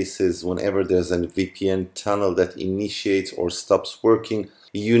interfaces, whenever there's a VPN tunnel that initiates or stops working.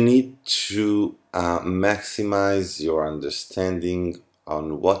 You need to maximize your understanding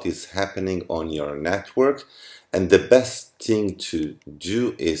on what is happening on your network, and the best thing to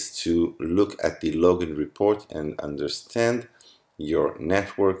do is to look at the login report and understand your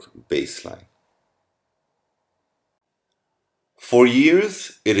network baseline. For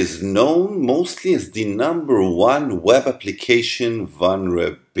years, it is known mostly as the #1 web application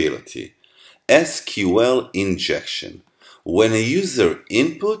vulnerability, SQL injection, when a user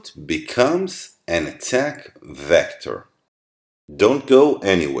input becomes an attack vector. Don't go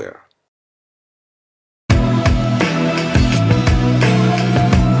anywhere.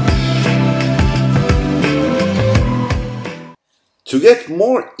 To get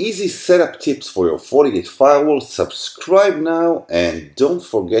more easy setup tips for your Fortigate firewall, subscribe now and don't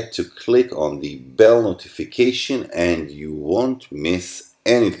forget to click on the bell notification and you won't miss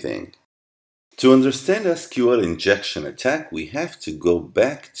anything. To understand SQL injection attack, we have to go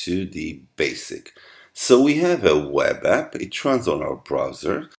back to the basic. So we have a web app, it runs on our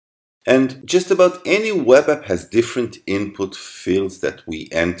browser, and just about any web app has different input fields that we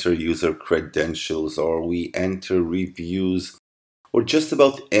enter user credentials or we enter reviews, or just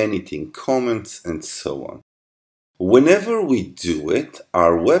about anything, comments and so on. Whenever we do it,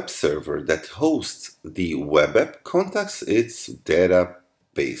 our web server that hosts the web app contacts its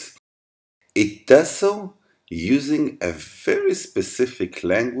database. It does so using a very specific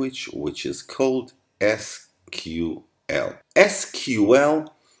language which is called SQL. SQL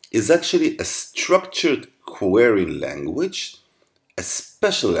is actually a structured query language, a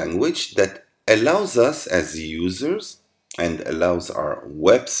special language that allows us as users and allows our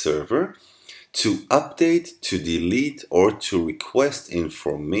web server to update, to delete, or to request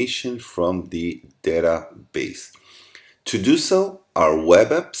information from the database. To do so, our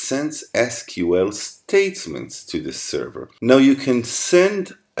web app sends SQL statements to the server. Now you can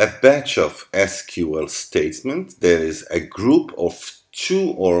send a batch of SQL statements. There is a group of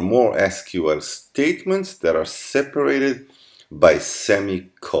 2 or more SQL statements that are separated by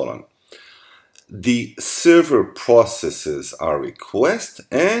semicolon. The server processes our request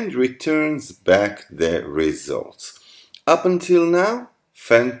and returns back the results. Up until now,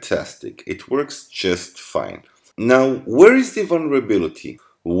 fantastic. It works just fine. Now, where is the vulnerability?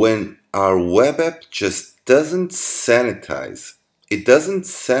 When our web app just doesn't sanitize. It doesn't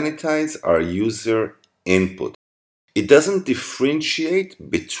sanitize our user input. It doesn't differentiate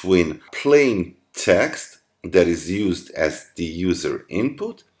between plain text that is used as the user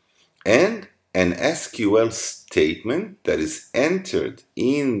input and an SQL statement that is entered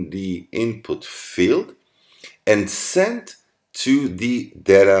in the input field and sent to the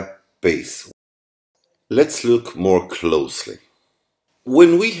database. Let's look more closely.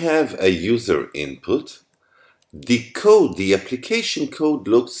 When we have a user input, the code, the application code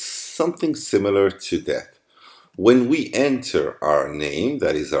looks something similar to that. When we enter our name,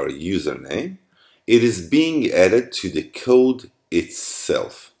 that is our username, it is being added to the code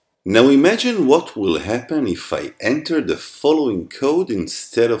itself. Now imagine what will happen if I enter the following code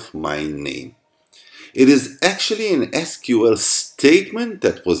instead of my name. It is actually an SQL statement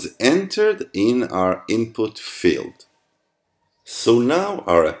that was entered in our input field. So now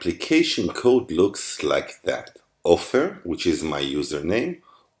our application code looks like that. Offer, which is my username,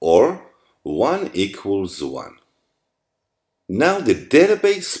 or 1 equals 1. Now the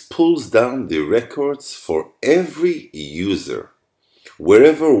database pulls down the records for every user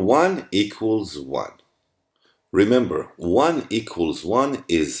wherever 1 equals 1. Remember, 1 equals 1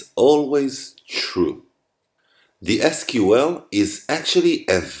 is always true. The SQL is actually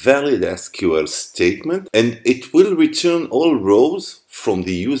a valid SQL statement, and it will return all rows from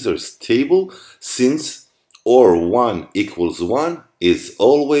the user's table since or 1 equals 1 is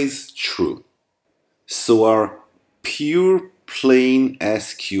always true. So our pure plain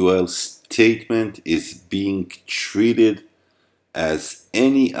SQL statement is being treated as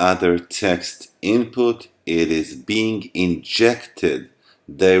any other text input. It is being injected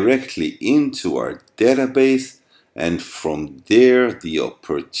directly into our database, and from there the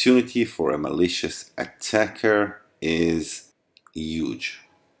opportunity for a malicious attacker is huge.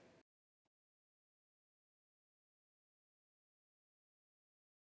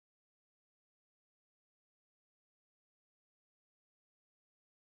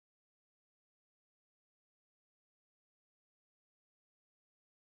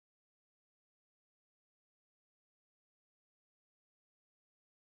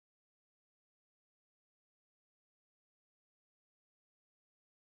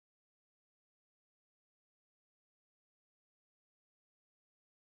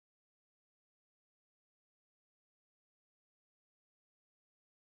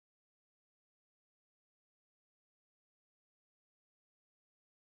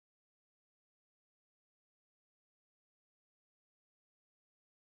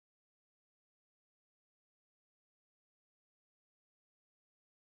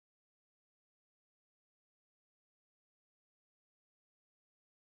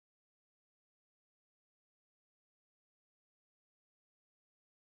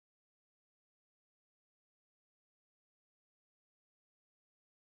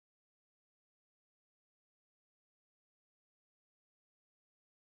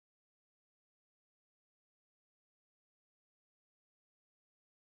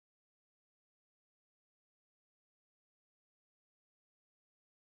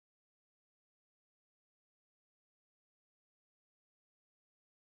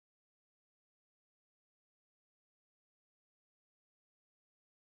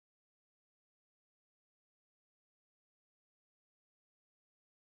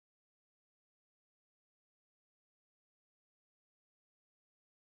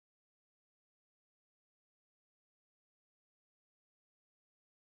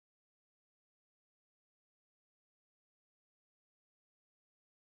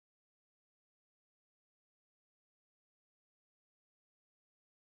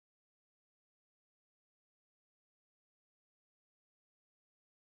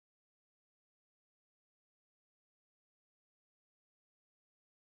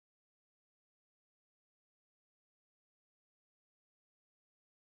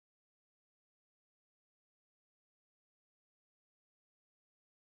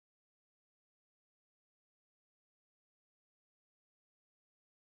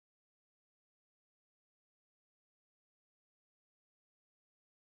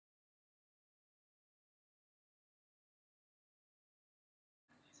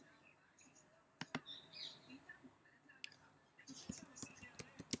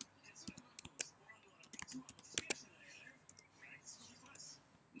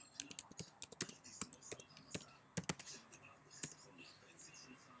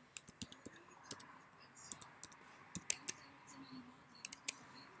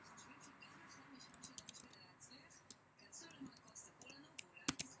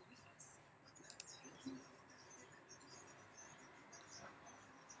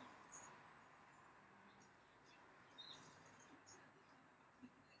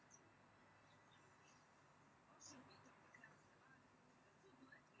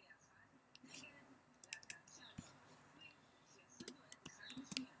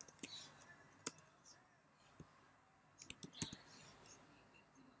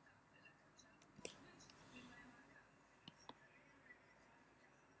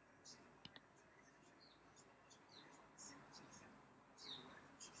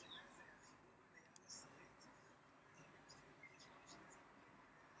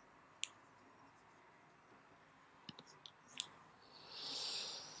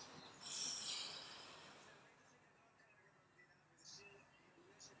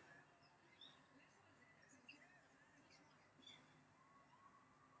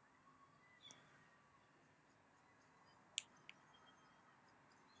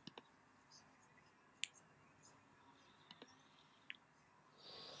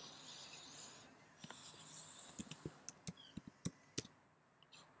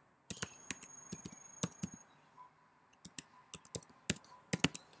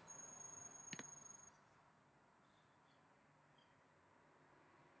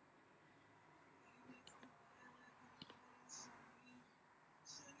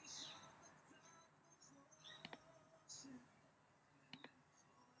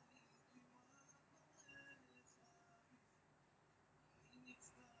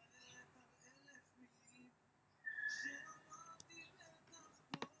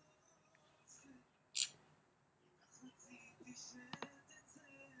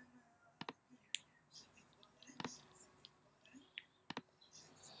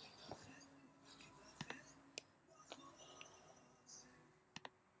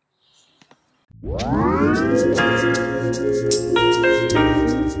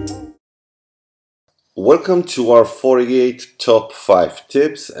 Welcome to our Fortigate top 5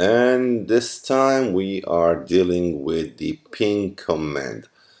 tips, and this time we are dealing with the ping command.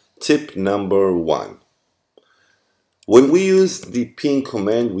 Tip number 1. When we use the ping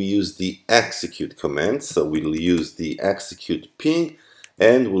command, we use the execute command. So we'll use the execute ping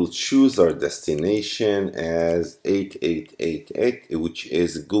and we'll choose our destination as 8888, which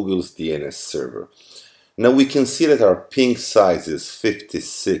is Google's DNS server. Now we can see that our ping size is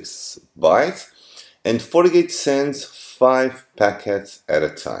 56 bytes and Fortigate sends 5 packets at a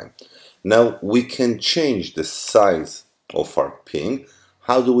time. Now we can change the size of our ping.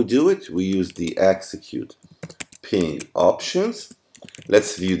 How do we do it? We use the execute ping options.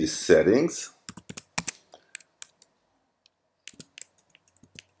 Let's view the settings.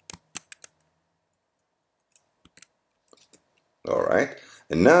 All right,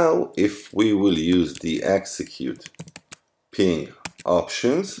 and now if we will use the execute ping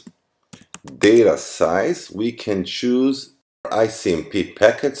options, data size, we can choose ICMP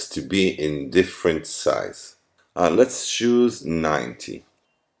packets to be in different size. Let's choose 90.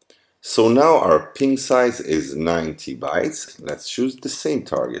 So now our ping size is 90 bytes. Let's choose the same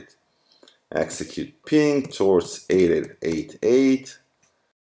target. Execute ping towards 8888.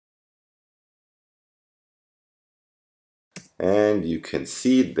 And you can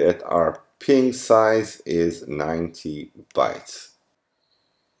see that our ping size is 90 bytes.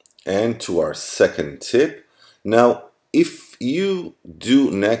 And to our second tip. Now, if you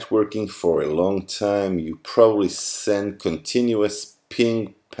do networking for a long time, you probably send continuous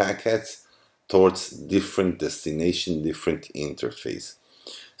ping packets towards different destination, different interface.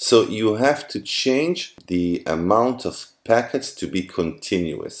 So you have to change the amount of packets to be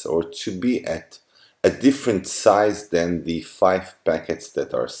continuous or to be at a different size than the 5 packets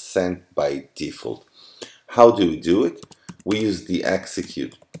that are sent by default. How do we do it? We use the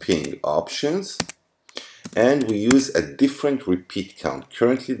execute ping options and we use a different repeat count.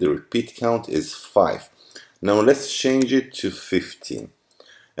 Currently the repeat count is 5. Now let's change it to 15.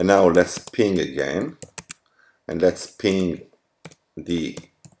 And now let's ping again and let's ping the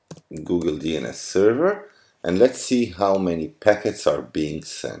Google DNS server and let's see how many packets are being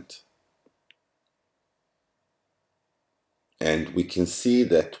sent. And we can see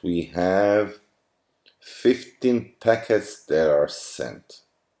that we have 15 packets that are sent.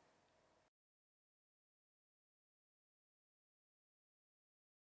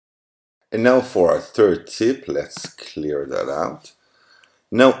 And now for our third tip, let's clear that out.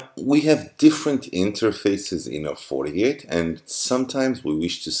 Now we have different interfaces in our Fortigate and sometimes we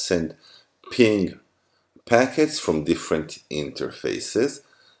wish to send ping packets from different interfaces.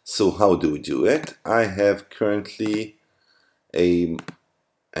 So how do we do it? I have currently an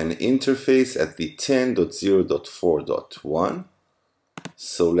interface at the 10.0.4.1.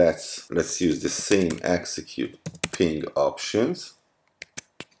 So let's use the same execute ping options.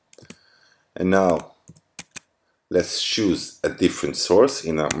 And now let's choose a different source.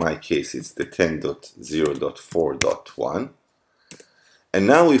 In my case, it's the 10.0.4.1. And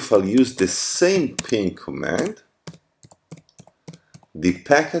now if I'll use the same ping command, the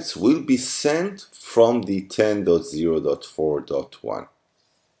packets will be sent from the 10.0.4.1.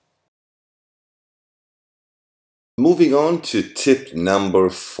 Moving on to tip number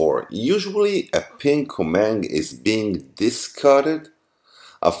 4. Usually a ping command is being discarded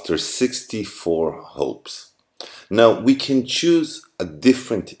after 64 hops. Now we can choose a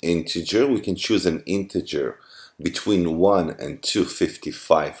different integer. We can choose an integer between 1 and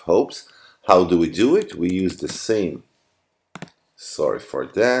 255 hops. How do we do it? We use the same, sorry for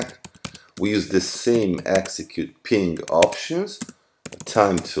that, we use the same execute ping options,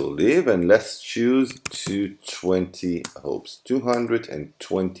 time to live, and let's choose 220 hops,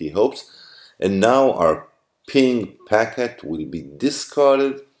 220 hops, and now our ping packet will be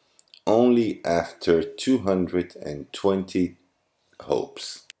discarded only after 220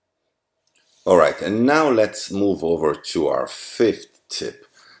 hops. Alright, and now let's move over to our fifth tip.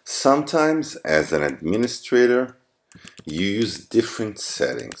 Sometimes as an administrator, you use different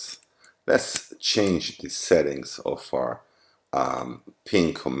settings. Let's change the settings of our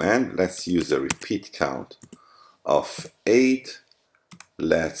ping command. Let's use a repeat count of 8.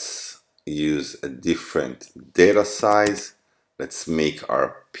 Let's use a different data size. Let's make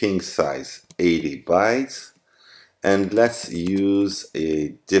our ping size 80 bytes. And let's use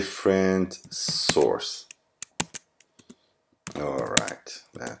a different source. Alright,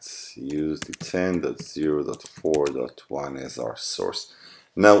 let's use the 10.0.4.1 as our source.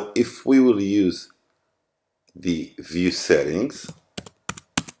 Now, if we will use the view settings,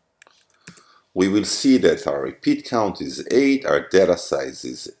 we will see that our repeat count is 8, our data size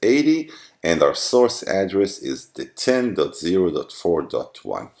is 80, and our source address is the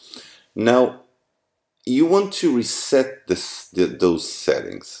 10.0.4.1. Now, you want to reset those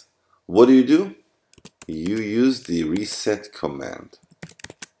settings. What do? You use the reset command.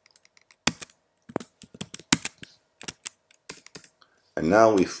 And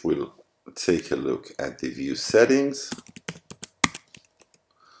now if we'll take a look at the view settings,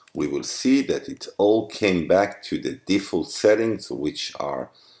 we will see that it all came back to the default settings, which are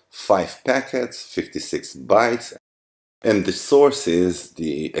 5 packets, 56 bytes, and the source is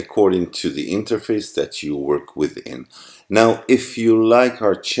according to the interface that you work within. Now, if you like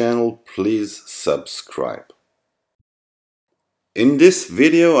our channel, please subscribe. In this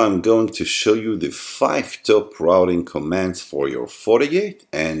video, I'm going to show you the 5 top routing commands for your Fortigate,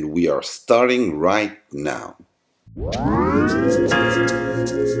 and we are starting right now.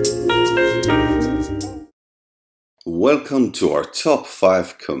 Welcome to our top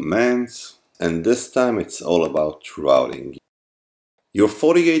 5 commands, and this time it's all about routing. Your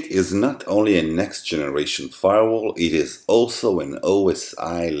Fortigate is not only a next generation firewall, it is also an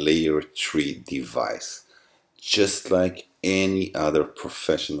OSI layer 3 device, just like any other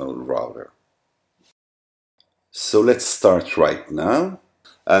professional router. So let's start right now.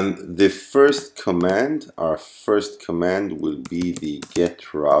 And the first command, our first command will be the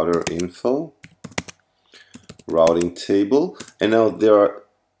get router info routing table. And now there are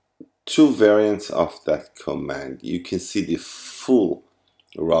 2 variants of that command. You can see the full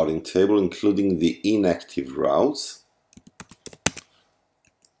routing table, including the inactive routes.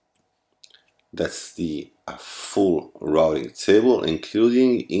 That's the full routing table,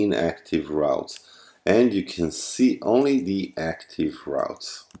 including inactive routes. And you can see only the active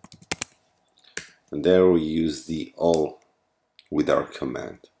routes. And there we use the all with our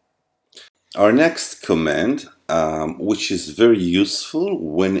command. Our next command, which is very useful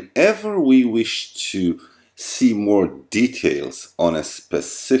whenever we wish to see more details on a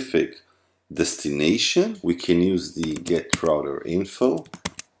specific destination, we can use the get router info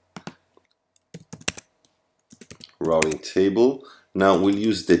routing table. Now we'll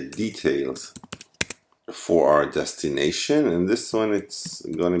use the details for our destination, and this one it's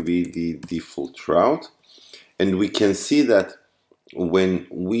going to be the default route. And we can see that when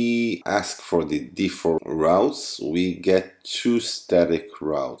we ask for the default routes, we get 2 static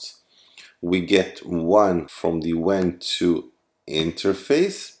routes. We get one from the WAN to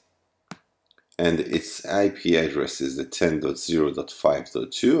interface, and its IP address is the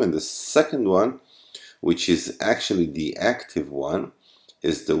 10.0.5.2, and the second one, which is actually the active one,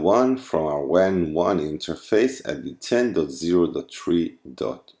 is the one from our WAN 1 interface at the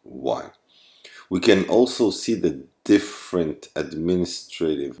 10.0.3.1. We can also see the different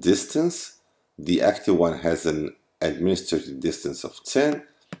administrative distance. The active one has an administrative distance of 10.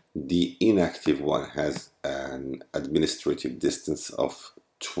 The inactive one has an administrative distance of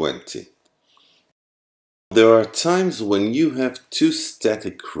 20. There are times when you have 2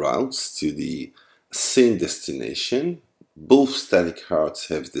 static routes to the same destination. Both static routes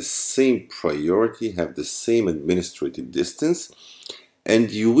have the same priority, have the same administrative distance,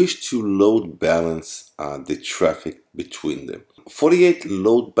 and you wish to load balance the traffic between them. Fortigate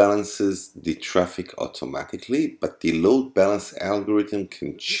load balances the traffic automatically, but the load balance algorithm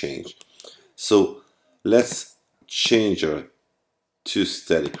can change. So let's change our 2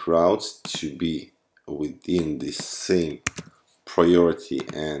 static routes to be within the same priority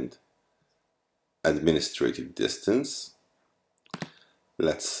and administrative distance.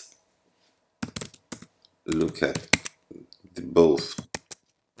 Let's look at both.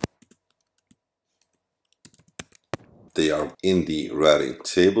 They are in the routing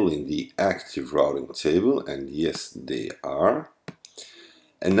table, in the active routing table, and yes, they are.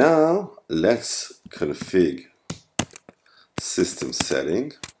 And now let's configure system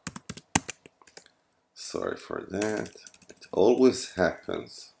setting. Sorry for that. It always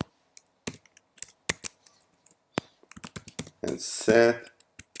happens. And set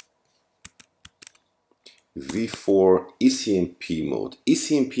v4 ECMP mode.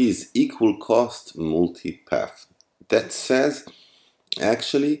 ECMP is equal cost multipath. That says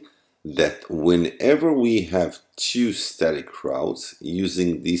actually that whenever we have 2 static routes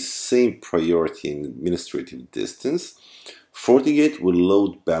using the same priority and administrative distance, Fortigate will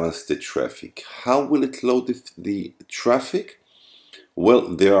load balance the traffic. How will it load the traffic?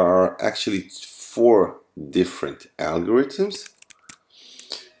 Well, there are actually 4 different algorithms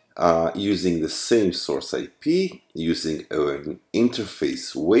using the same source IP, using an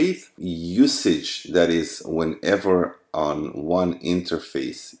interface weight, usage, that is whenever on one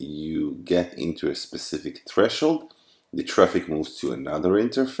interface you get into a specific threshold, the traffic moves to another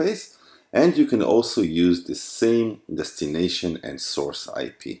interface, and you can also use the same destination and source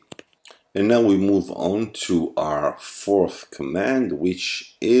IP. And now we move on to our fourth command,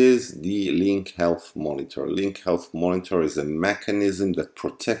 which is the link health monitor. Link health monitor is a mechanism that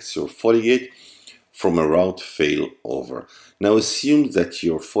protects your Fortigate from a route failover. Now assume that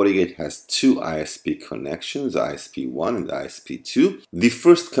your Fortigate has two ISP connections, ISP1 and ISP2. The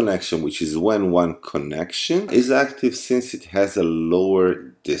first connection, which is WAN1 connection, is active since it has a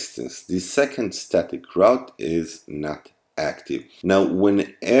lower distance. The second static route is not active. Now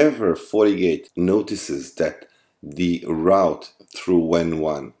whenever Fortigate notices that the route through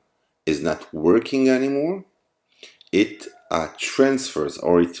WAN1 is not working anymore, it transfers,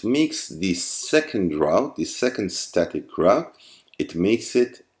 or it makes the second route, the second static route, it makes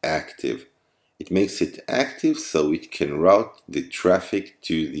it active. It makes it active so it can route the traffic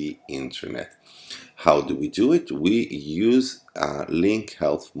to the internet. How do we do it? We use link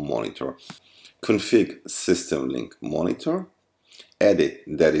health monitor. Config system link monitor. Edit,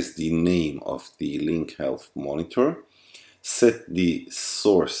 that is the name of the link health monitor. Set the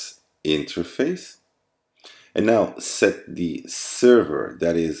source interface. And now set the server,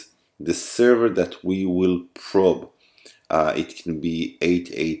 that is the server that we will probe. It can be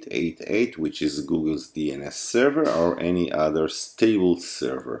 8888, which is Google's DNS server, or any other stable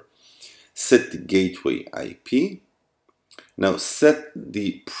server. Set the gateway IP. Now set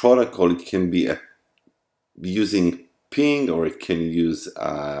the protocol. It can be using ping, or it can use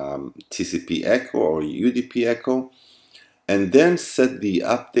TCP echo or UDP echo. And then set the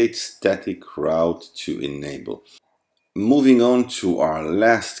update static route to enable. Moving on to our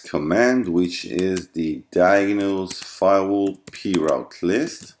last command, which is the diagnose firewall proute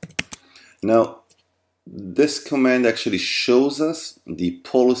list. Now, this command actually shows us the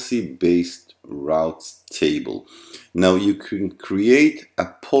policy-based routes table. Now, you can create a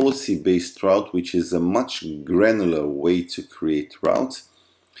policy-based route, which is a much granular way to create routes,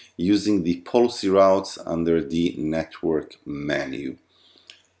 using the policy routes under the network menu.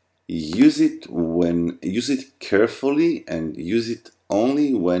 Use it carefully, and use it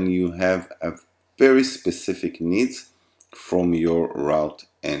only when you have a very specific needs from your route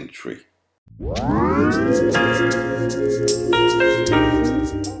entry.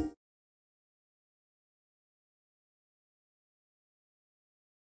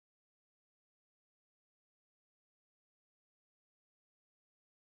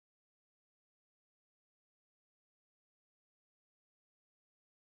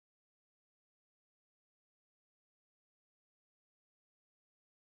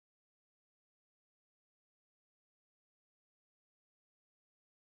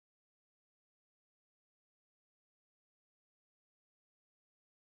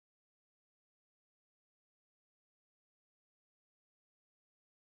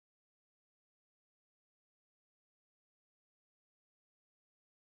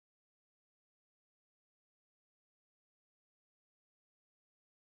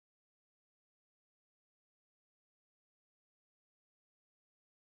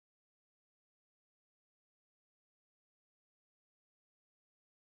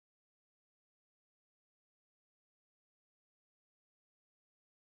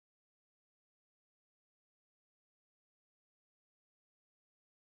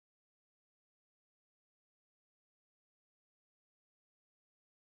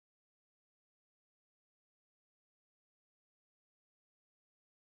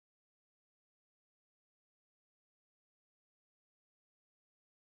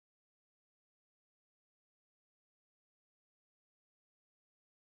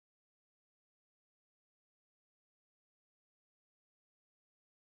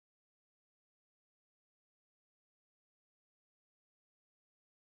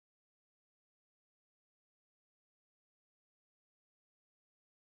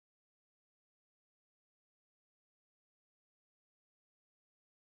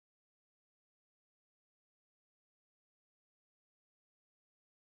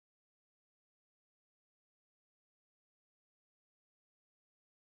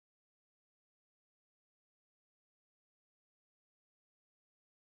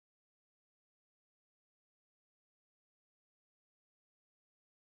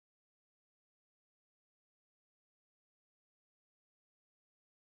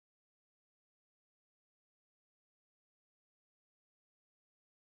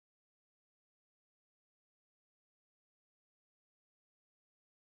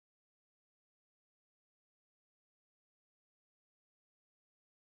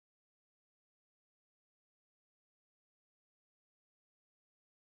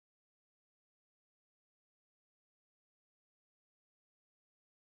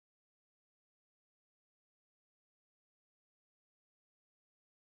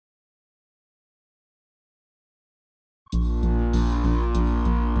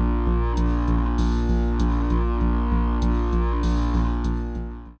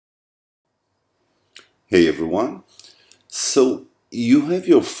 Hey everyone. So you have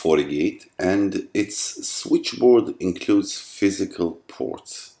your Fortigate and its switchboard includes physical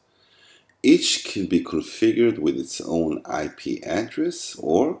ports. Each can be configured with its own IP address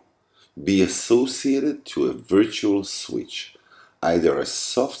or be associated to a virtual switch, either a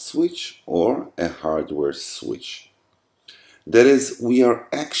soft switch or a hardware switch. That is, we are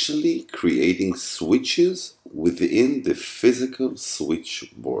actually creating switches within the physical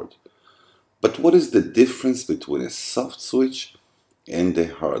switchboard. But what is the difference between a soft switch and a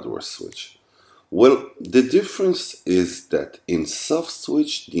hardware switch? Well, the difference is that in soft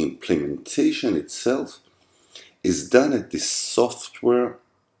switch, the implementation itself is done at the software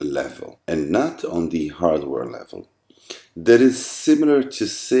level and not on the hardware level. That is similar to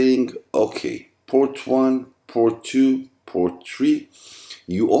saying, okay, port 1, port 2, port 3,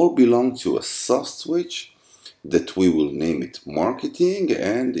 you all belong to a soft switch that we will name it marketing,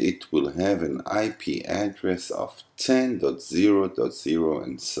 and it will have an IP address of 10.0.0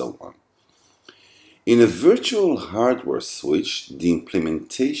 and so on. In a virtual hardware switch, the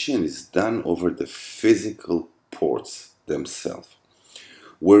implementation is done over the physical ports themselves,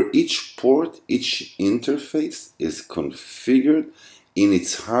 where each port, each interface is configured in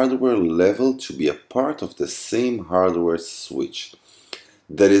its hardware level to be a part of the same hardware switch.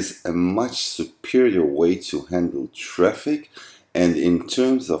 That is a much superior way to handle traffic, and in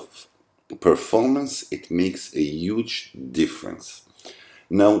terms of performance, it makes a huge difference.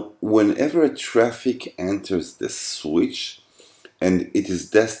 Now, whenever traffic enters the switch and it is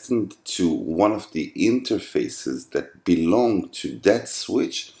destined to one of the interfaces that belong to that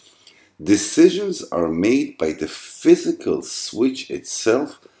switch, decisions are made by the physical switch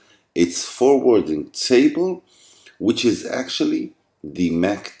itself, its forwarding table, which is actually the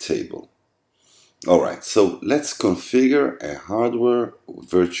MAC table. Alright, so let's configure a hardware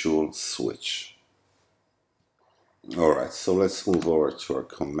virtual switch. Alright, so let's move over to our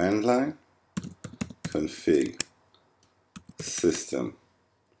command line, config system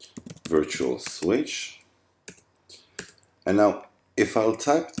virtual switch. And now if I'll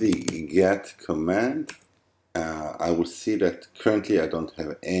type the get command, I will see that currently I don't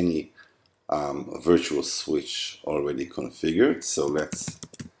have any virtual switch already configured. So let's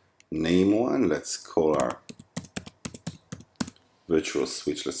name one. Let's call our virtual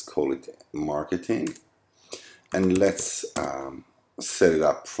switch, let's call it marketing. And let's set it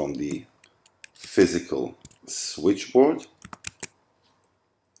up from the physical switchboard.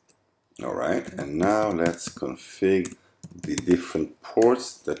 Alright, and now let's configure the different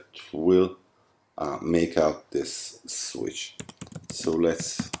ports that will make out this switch. So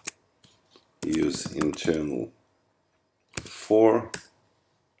let's use internal 4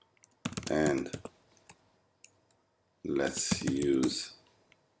 and let's use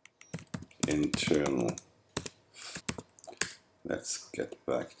internal. Let's get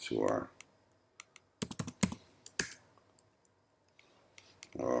back to our.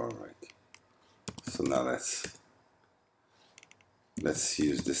 Alright, so now let's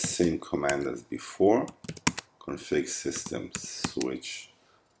use the same command as before, config system switch,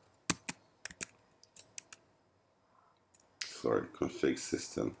 config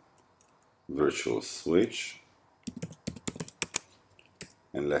system virtual switch,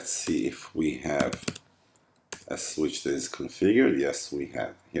 and let's see if we have a switch that is configured. Yes, we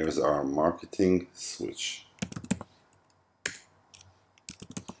have. Here's our marketing switch.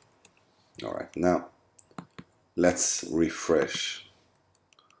 Alright, now let's refresh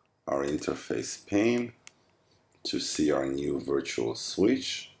our interface pane to see our new virtual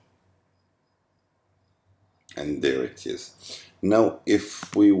switch. And there it is. Now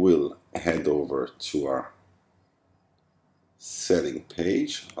if we will head over to our setting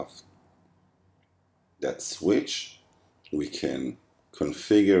page of that switch, we can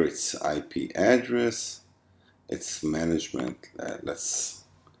configure its IP address, its management. Let's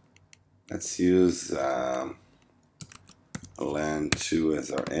use LAN2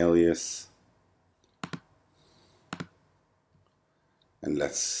 as our alias, and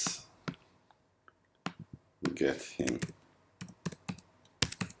let's get him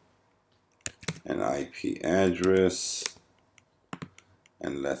an IP address,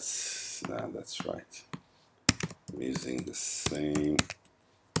 and that's right, I'm using the same.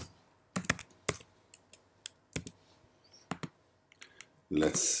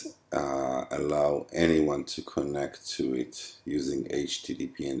 Let's allow anyone to connect to it using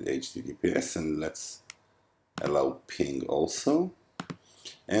HTTP and HTTPS, and let's allow ping also.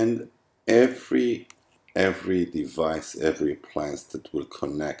 And every device, every appliance that will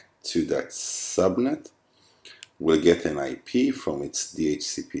connect to that subnet will get an IP from its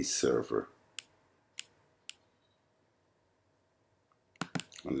DHCP server.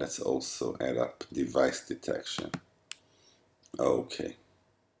 And let's also add up device detection. Okay.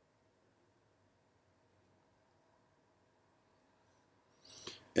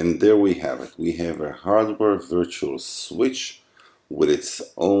 And there we have it. We have a hardware virtual switch with its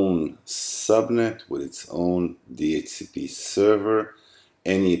own subnet, with its own DHCP server.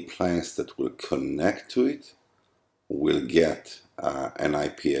 Any appliance that will connect to it will get an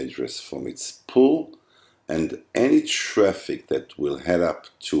IP address from its pool, and any traffic that will head up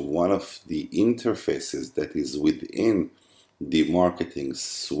to one of the interfaces that is within the marketing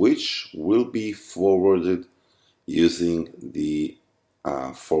switch will be forwarded using the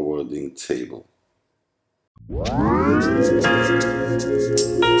forwarding table.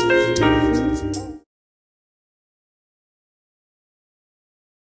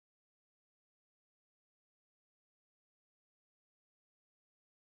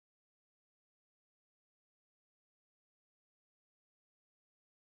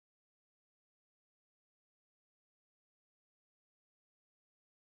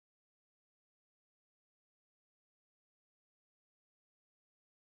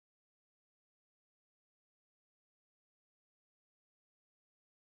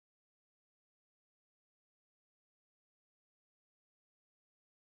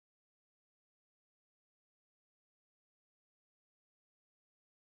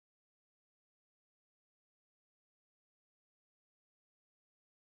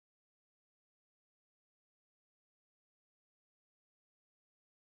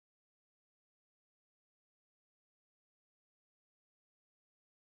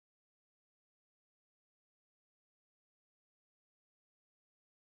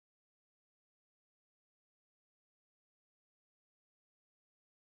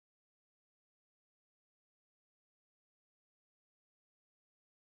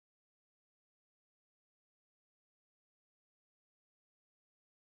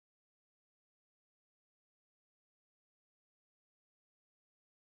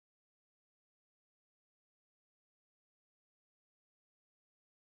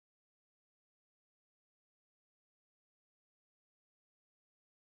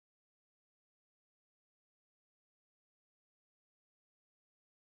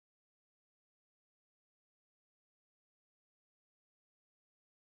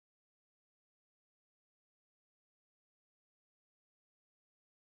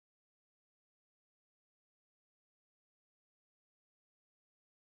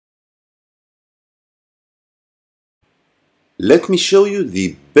 Let me show you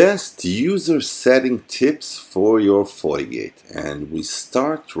the best user setting tips for your Fortigate, and we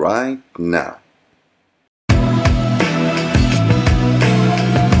start right now.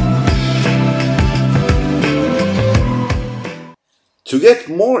 To get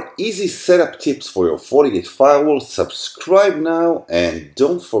more easy setup tips for your Fortigate firewall, subscribe now and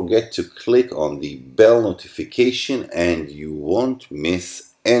don't forget to click on the bell notification and you won't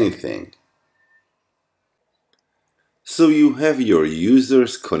miss anything. So you have your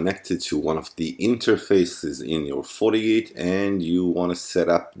users connected to one of the interfaces in your Fortigate and you want to set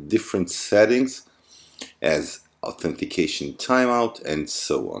up different settings as authentication timeout and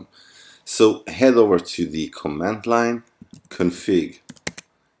so on. So head over to the command line, config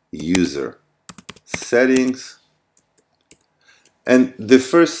user settings, and the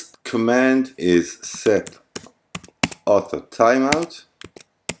first command is set auto timeout.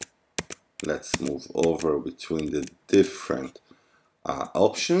 Let's move over between the different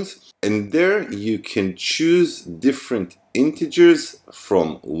options, and there you can choose different integers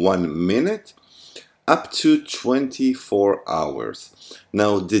from 1 minute up to 24 hours.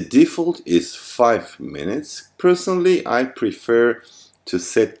 Now the default is 5 minutes. Personally, I prefer to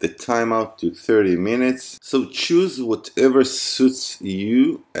set the timeout to 30 minutes. So choose whatever suits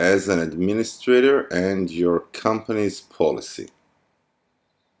you as an administrator and your company's policy.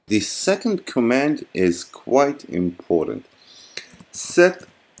 The second command is quite important. Set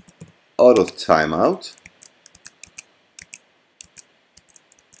auto timeout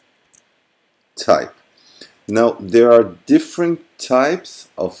type. Now there are different types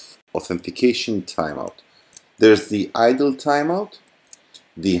of authentication timeout. There's the idle timeout,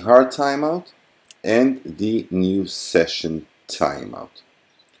 the hard timeout, and the new session timeout.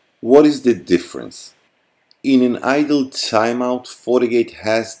 What is the difference? In an idle timeout, Fortigate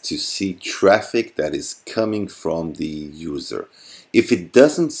has to see traffic that is coming from the user. If it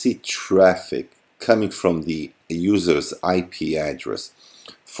doesn't see traffic coming from the user's IP address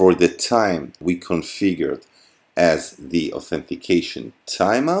for the time we configured as the authentication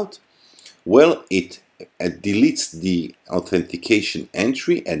timeout, well, it deletes the authentication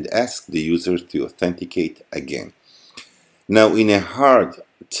entry and asks the user to authenticate again. Now, in a hard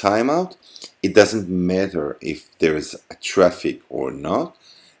timeout, it doesn't matter if there is a traffic or not.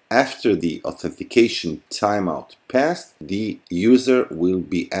 After the authentication timeout passed, the user will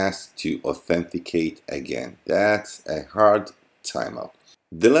be asked to authenticate again. That's a hard timeout.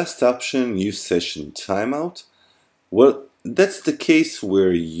 The last option, new session timeout. Well, that's the case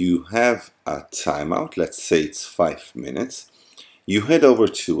where you have a timeout. Let's say it's 5 minutes. You head over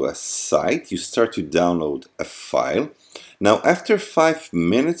to a site, you start to download a file. Now, after 5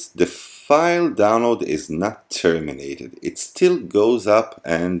 minutes, the file download is not terminated. It still goes up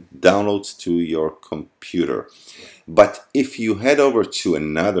and downloads to your computer. But if you head over to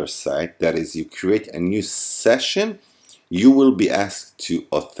another site, that is, you create a new session, you will be asked to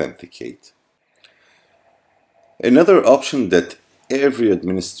authenticate. Another option that every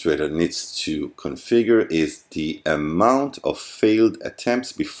administrator needs to configure is the amount of failed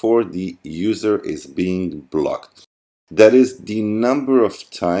attempts before the user is being blocked. That is the number of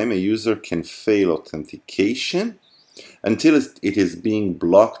time a user can fail authentication until it is being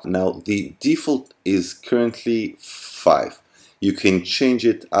blocked. Now, the default is currently 5. You can change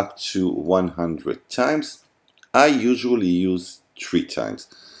it up to 100 times. I usually use 3 times.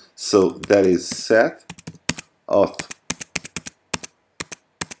 So that is set auth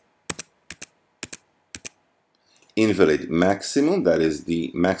invalid maximum, that is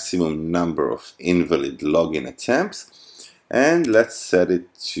the maximum number of invalid login attempts, and let's set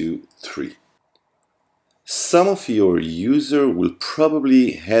it to 3. Some of your user will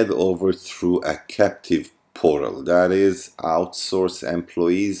probably head over through a captive portal, that is outsource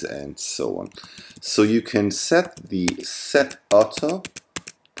employees and so on. So you can set the set auto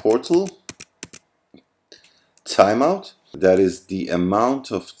portal timeout, that is the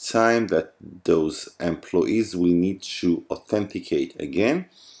amount of time that those employees will need to authenticate again,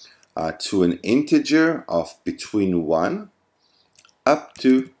 to an integer of between 1 up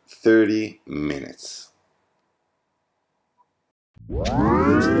to 30 minutes.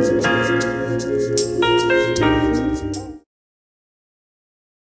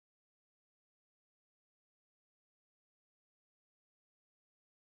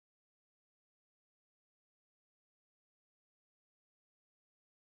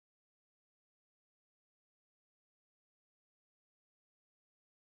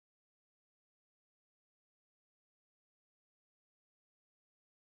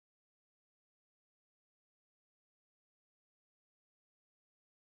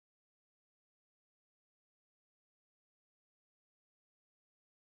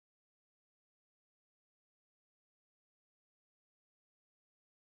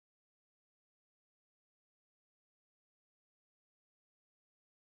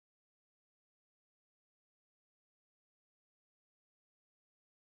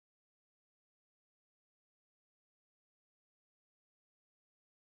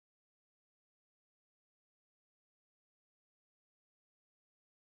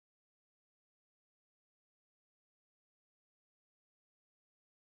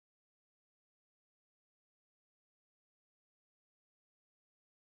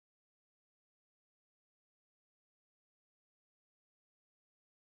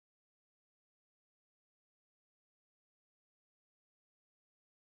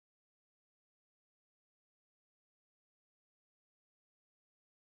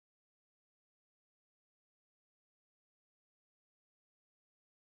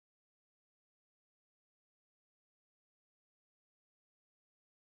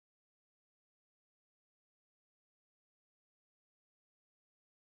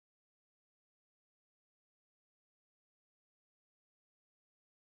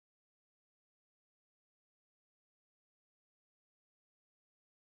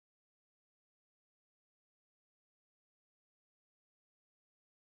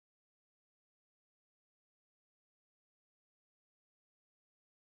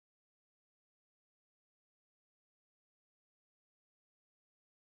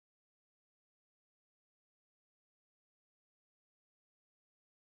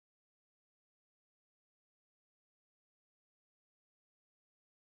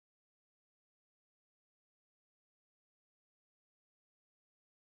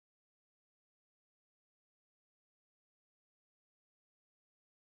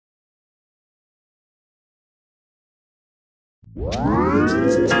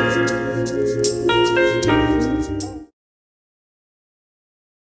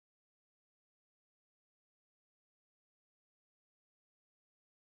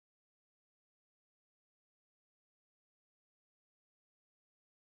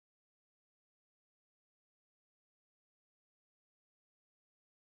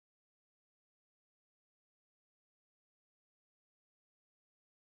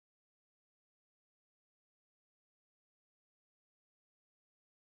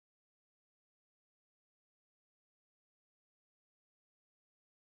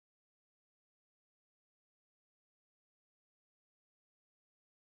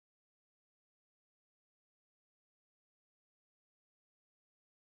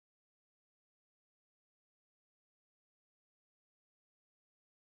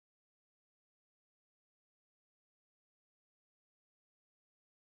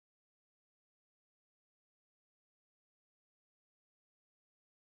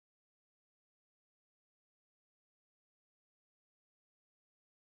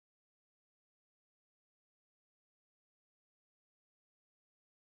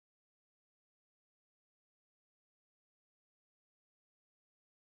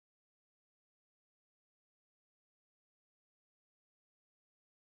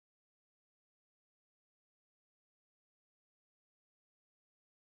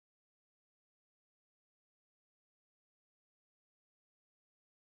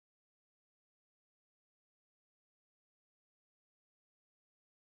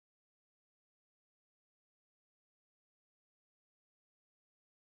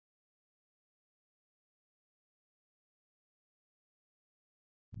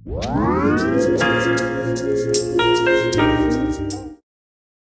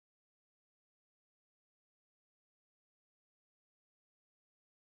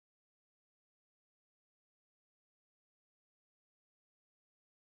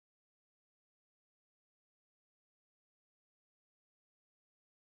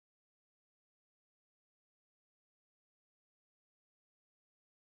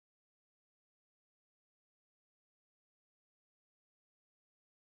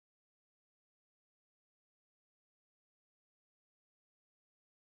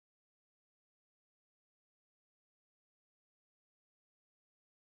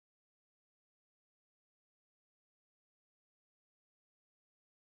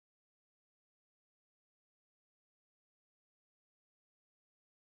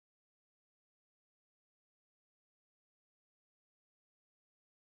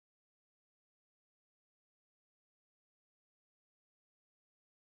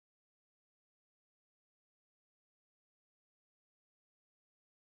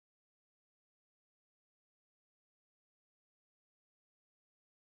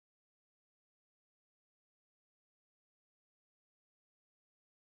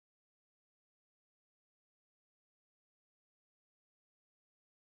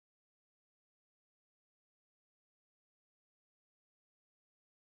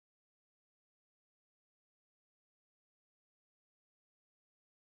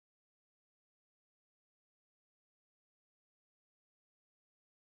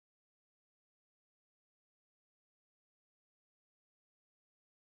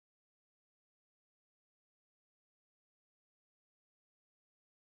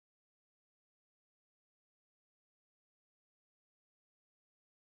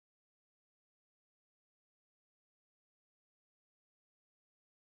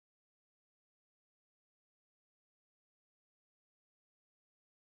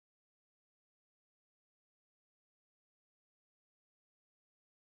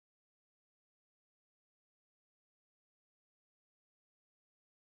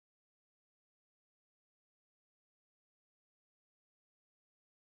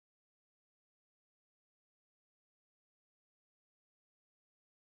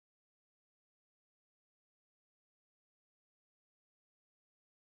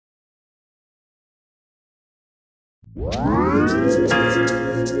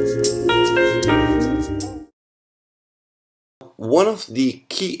 One of the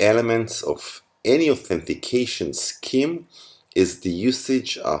key elements of any authentication scheme is the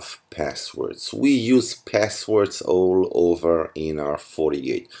usage of passwords. We use passwords all over in our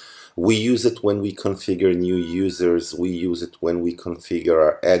Fortigate. We use it when we configure new users. We use it when we configure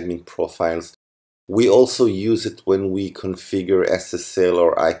our admin profiles. We also use it when we configure SSL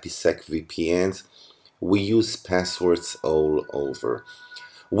or IPsec VPNs. We use passwords all over.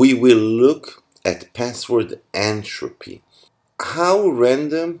 We will look at password entropy, how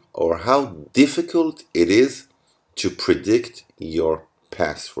random or how difficult it is to predict your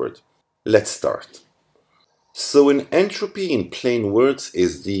password. Let's start. So an entropy in plain words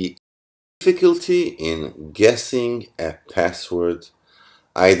is the difficulty in guessing a password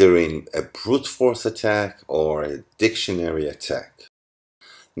either in a brute force attack or a dictionary attack.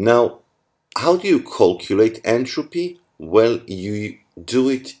 Now, how do you calculate entropy? Well, you do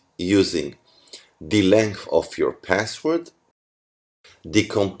it using the length of your password, the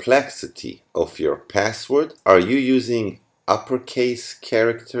complexity of your password. Are you using uppercase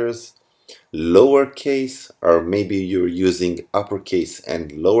characters, lowercase, or maybe you're using uppercase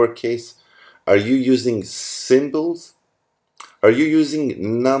and lowercase? Are you using symbols? Are you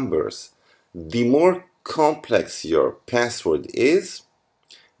using numbers? The more complex your password is,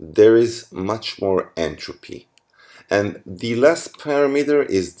 there is much more entropy. And the last parameter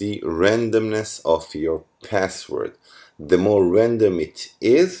is the randomness of your password. The more random it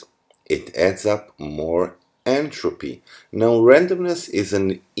is, it adds up more entropy. Now, randomness is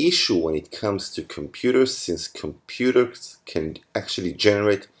an issue when it comes to computers, since computers can actually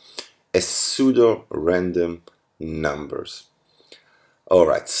generate a pseudo-random numbers.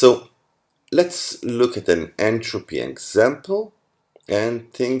 Alright, so let's look at an entropy example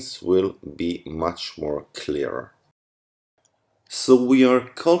and things will be much more clearer. So we are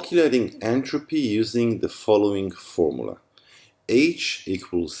calculating entropy using the following formula. H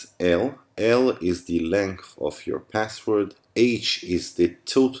equals L. L is the length of your password. H is the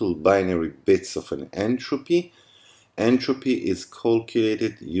total binary bits of an entropy. Entropy is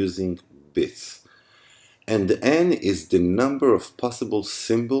calculated using bits. And N is the number of possible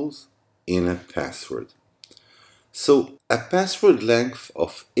symbols in a password. So a password length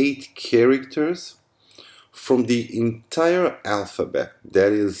of 8 characters From the entire alphabet,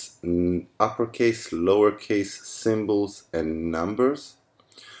 that is uppercase, lowercase, symbols, and numbers,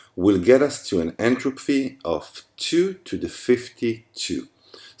 will get us to an entropy of 2 to the 52.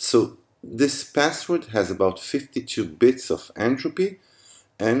 So this password has about 52 bits of entropy,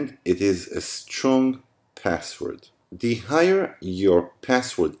 and it is a strong password. The higher your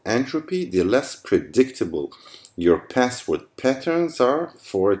password entropy, the less predictable your password patterns are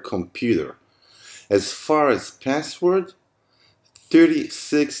for a computer. As far as password,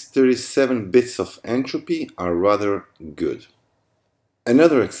 36, 37 bits of entropy are rather good.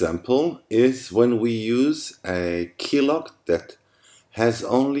 Another example is when we use a keylog that has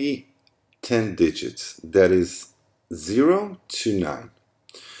only 10 digits, that is 0 to 9.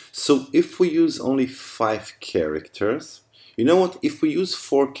 So if we use only 5 characters, you know what, if we use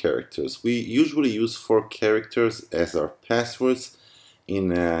 4 characters, we usually use 4 characters as our passwords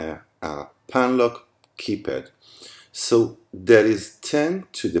in a panlock keypad. So that is 10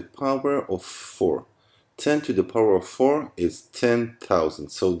 to the power of 4. 10 to the power of 4 is 10,000.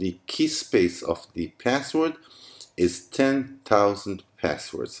 So the key space of the password is 10,000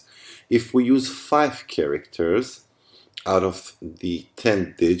 passwords. If we use 5 characters out of the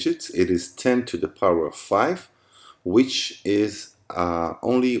 10 digits, it is 10 to the power of 5, which is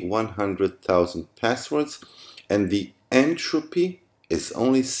only 100,000 passwords, and the entropy is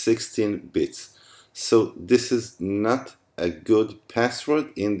only 16 bits. So this is not a good password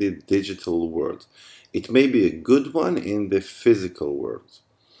in the digital world. It may be a good one in the physical world.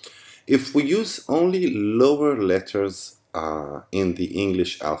 If we use only lower letters in the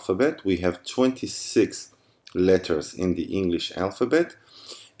English alphabet, we have 26 letters in the English alphabet,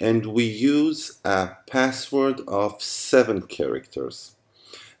 and we use a password of 7 characters.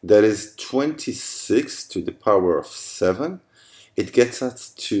 That is 26 to the power of 7. It gets us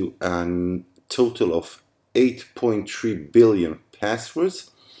to a total of 8.3 billion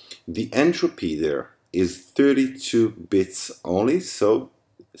passwords. The entropy there is 32 bits only, so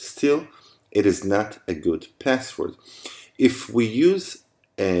still it is not a good password. If we use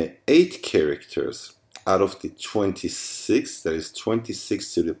 8 characters out of the 26, that is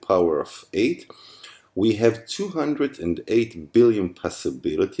 26 to the power of 8, we have 208 billion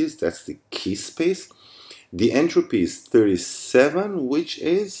possibilities. That's the key space. The entropy is 37, which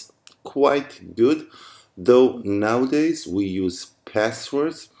is quite good, though nowadays we use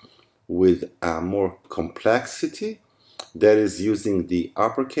passwords with more complexity, that is using the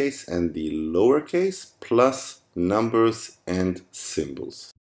uppercase and the lowercase plus numbers and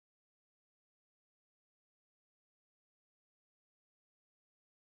symbols.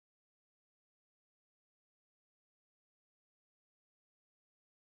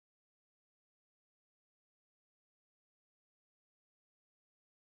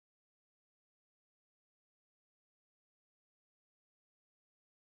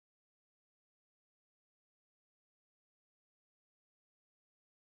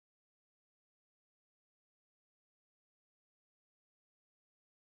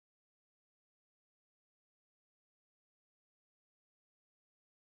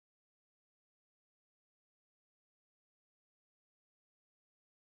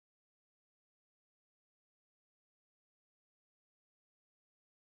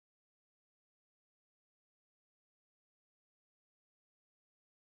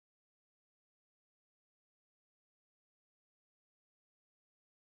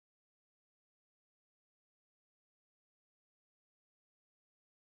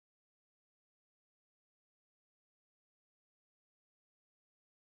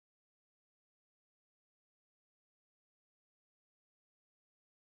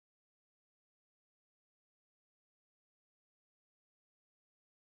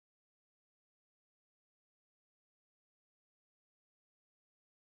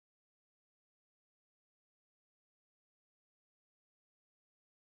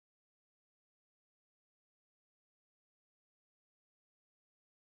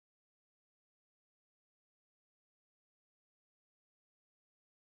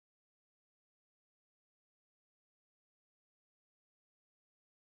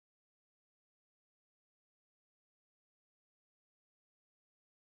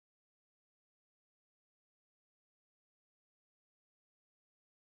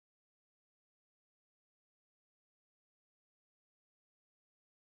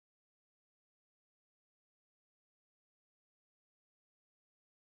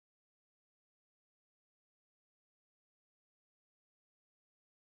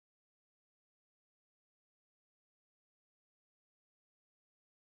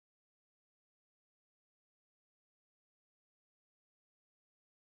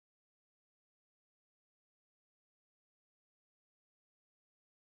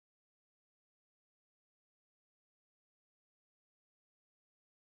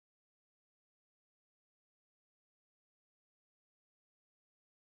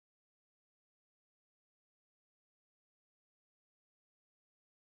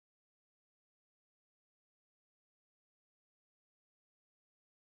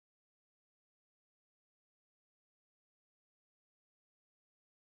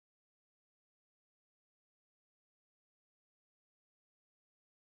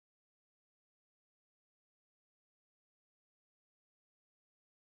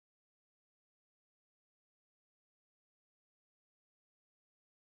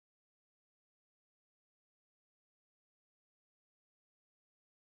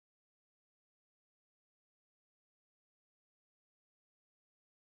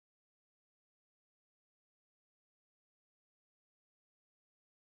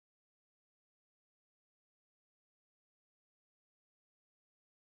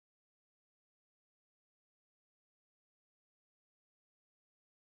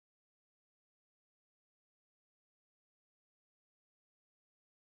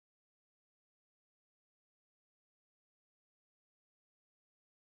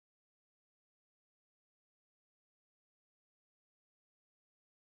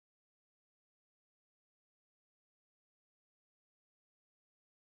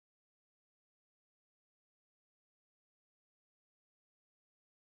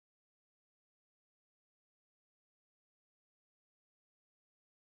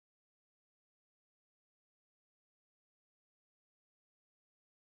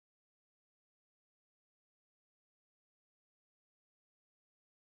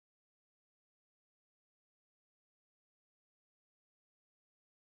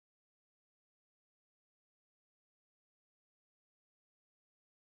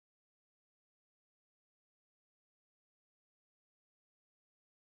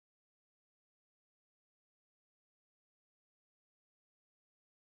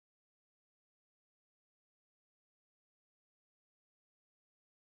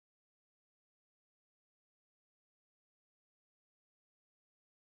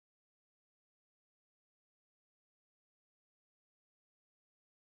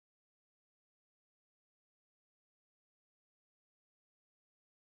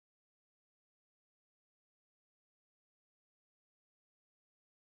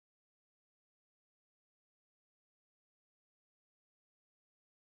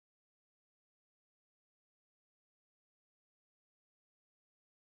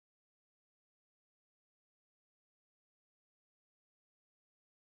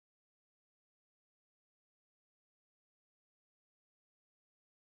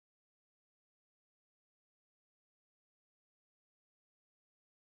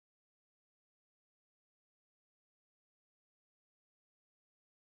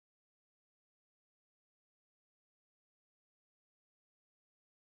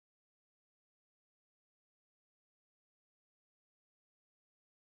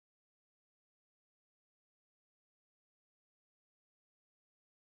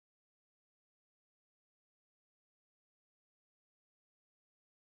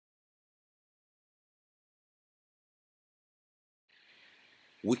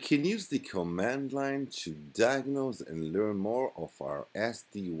 We can use the command line to diagnose and learn more of our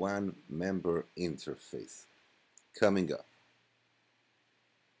SD-WAN member interface. Coming up.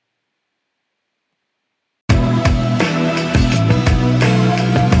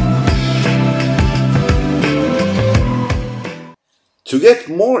 To get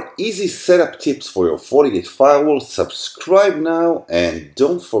more easy setup tips for your Fortigate firewall, subscribe now and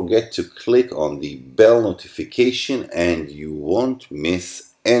don't forget to click on the bell notification and you won't miss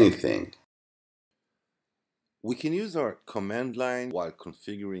anything. We can use our command line while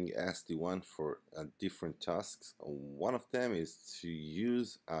configuring SD-WAN for different tasks. One of them is to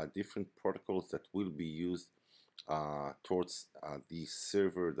use different protocols that will be used towards the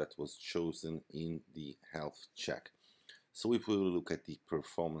server that was chosen in the health check. So if we look at the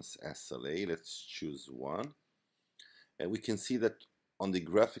performance SLA, let's choose one. And we can see that on the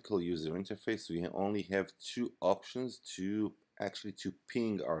graphical user interface, we only have two options to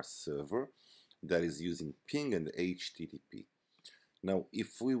ping our server, that is using ping and HTTP. Now,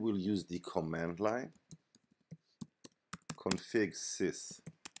 if we will use the command line, config sys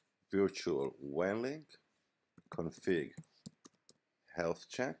virtual WAN link, config health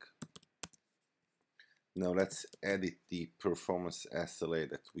check. Now let's edit the performance SLA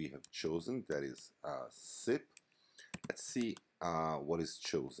that we have chosen, that is SIP. Let's see what is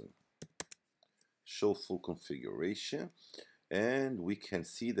chosen. Show full configuration, and we can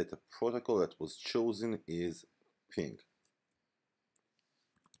see that the protocol that was chosen is ping.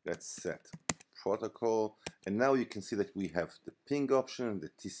 Let's set protocol, and now you can see that we have the ping option, the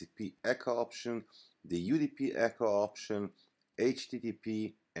TCP echo option, the UDP echo option,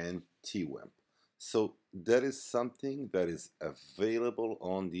 HTTP, and TWAMP. So that is something that is available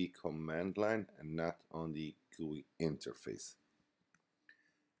on the command line and not on the GUI interface.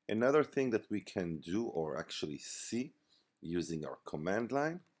 Another thing that we can do or actually see using our command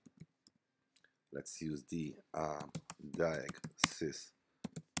line, let's use the diag sys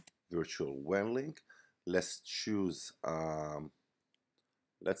virtual WAN link. Let's choose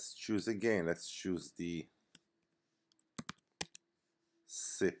the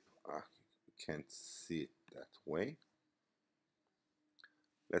SIP. Can't see it that way.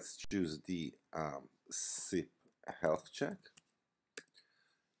 Let's choose the SIP health check.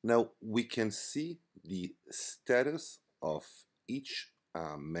 Now we can see the status of each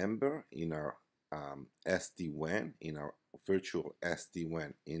member in our SD-WAN, in our virtual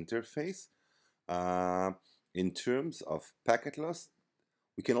SD-WAN interface. In terms of packet loss,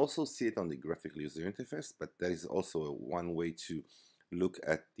 we can also see it on the graphical user interface, but that is also one way to look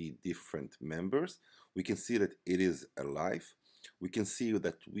at the different members. We can see that it is alive. We can see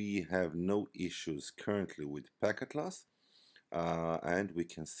that we have no issues currently with packet loss, and we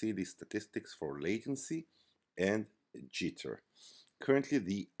can see the statistics for latency and jitter. Currently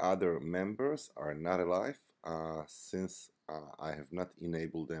the other members are not alive since I have not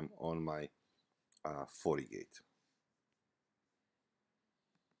enabled them on my Fortigate.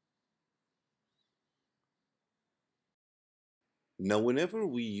 Now, whenever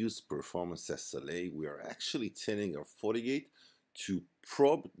we use performance SLA, we are actually telling our Fortigate to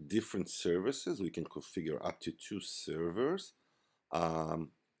probe different services. We can configure up to 2 servers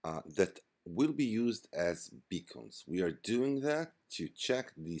that will be used as beacons. We are doing that to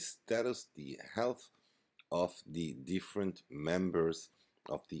check the status, the health of the different members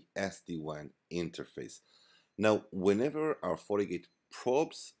of the SD-WAN interface. Now, whenever our Fortigate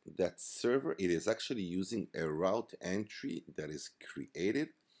probes that server, it is actually using a route entry that is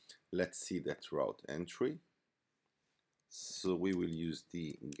created. Let's see that route entry. So we will use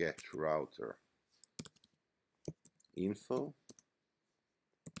the get router info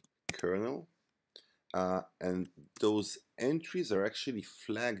kernel, and those entries are actually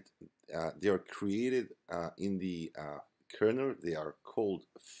flagged. They are created in the kernel. They are called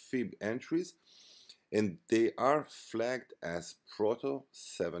fib entries, and they are flagged as proto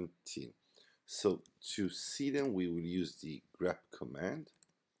 17. So to see them, we will use the grep command,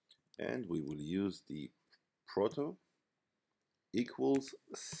 and we will use the proto equals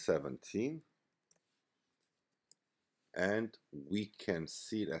 17, and we can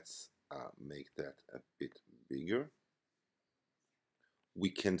see, let's make that a bit bigger. We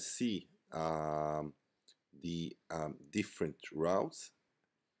can see the different routes.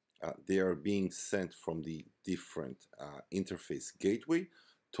 They are being sent from the different interface gateway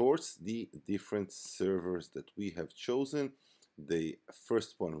towards the different servers that we have chosen. The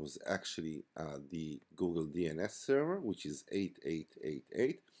first one was actually the Google DNS server, which is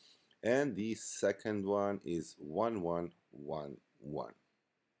 8888, and the second one is 1111.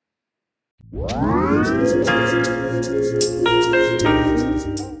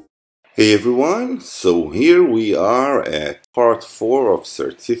 Hey everyone, so here we are at part 4 of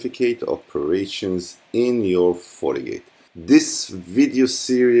certificate operations in your Fortigate. This video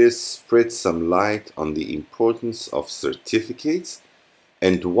series spreads some light on the importance of certificates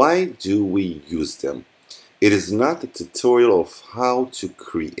and why do we use them. It is not a tutorial of how to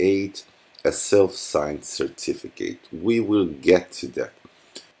create a self-signed certificate. We will get to that.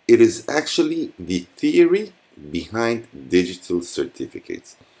 It is actually the theory behind digital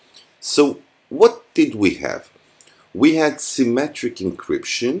certificates. So what did we have? We had symmetric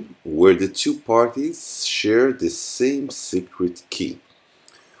encryption, where the two parties share the same secret key.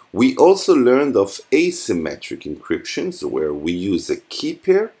 We also learned of asymmetric encryptions, where we use a key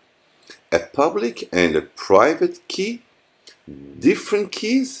pair, a public and a private key, different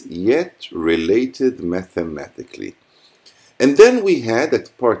keys yet related mathematically. And then we had,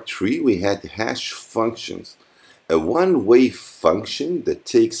 at part 3, we had hash functions, a one-way function that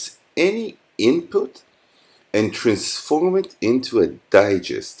takes any input and transform it into a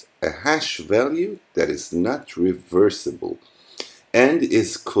digest, a hash value that is not reversible and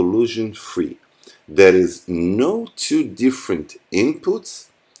is collision free. That is, no two different inputs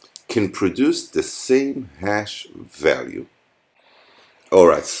can produce the same hash value.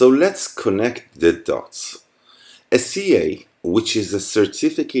 Alright, so let's connect the dots. A CA, which is a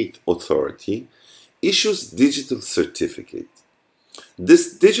certificate authority, issues digital certificate.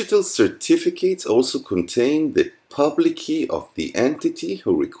 This digital certificate also contain the public key of the entity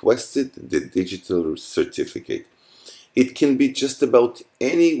who requested the digital certificate. It can be just about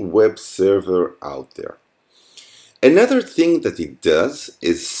any web server out there. Another thing that it does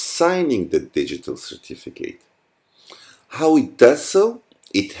is signing the digital certificate. How it does so?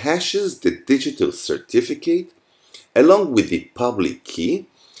 It hashes the digital certificate along with the public key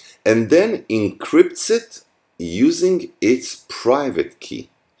and then encrypts it using its private key,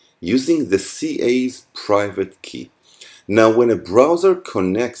 using the CA's private key. Now, when a browser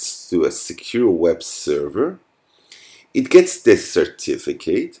connects to a secure web server, it gets the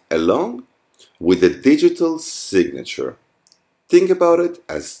certificate along with a digital signature. Think about it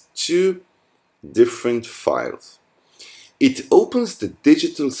as two different files. It opens the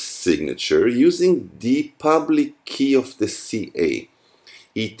digital signature using the public key of the CA.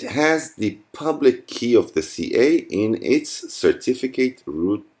 It has the public key of the CA in its certificate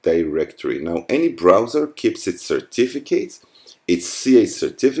root directory. Now, any browser keeps its certificates, its CA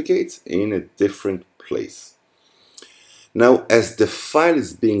certificates, in a different place. Now, as the file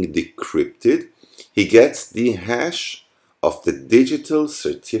is being decrypted, he gets the hash of the digital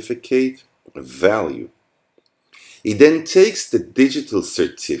certificate value. He then takes the digital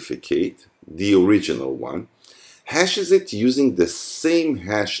certificate, the original one, hashes it using the same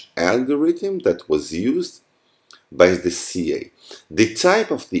hash algorithm that was used by the CA. The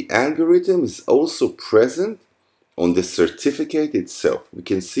type of the algorithm is also present on the certificate itself. We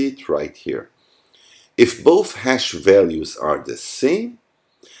can see it right here. If both hash values are the same,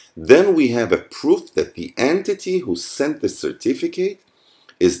 then we have a proof that the entity who sent the certificate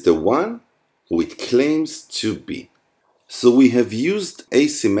is the one who it claims to be. So we have used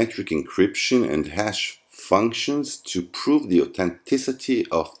asymmetric encryption and hash functions to prove the authenticity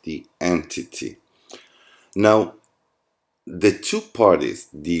of the entity. Now, the two parties,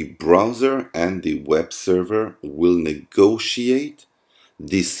 the browser and the web server, will negotiate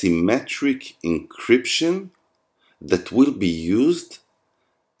the symmetric encryption that will be used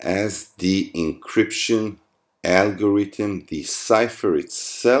as the encryption algorithm, the cipher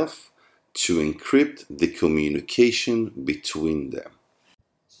itself, to encrypt the communication between them.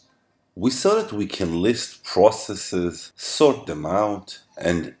 We saw that we can list processes, sort them out,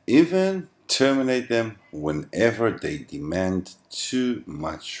 and even terminate them whenever they demand too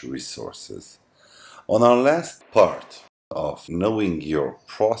much resources. On our last part of knowing your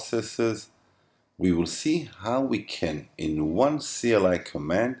processes, we will see how we can, in one CLI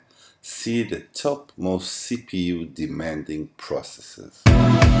command, see the topmost CPU demanding processes.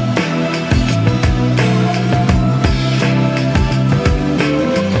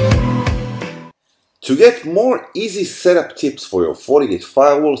 To get more easy setup tips for your Fortigate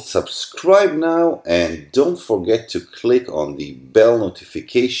firewall, subscribe now and don't forget to click on the bell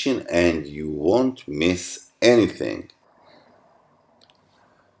notification and you won't miss anything.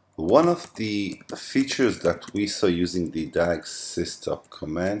 One of the features that we saw using the diag-systop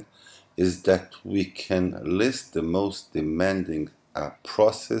command is that we can list the most demanding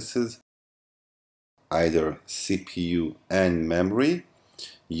processes, either CPU and memory,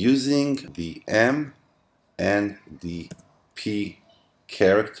 using the M and the P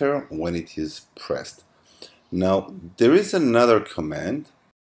character when it is pressed. Now, there is another command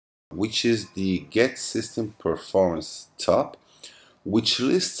which is the Get System Performance tab, which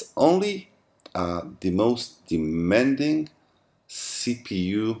lists only the most demanding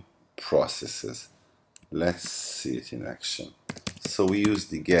CPU processes. Let's see it in action. So we use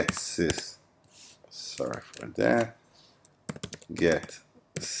the Get Sys, sorry for that, Get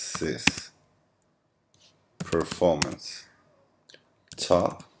Sys Performance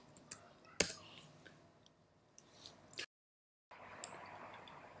tab.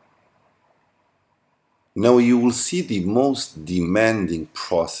 Now you will see the most demanding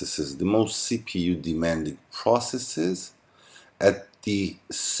processes, the most CPU demanding processes at the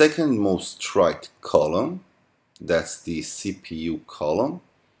second most right column. That's the CPU column.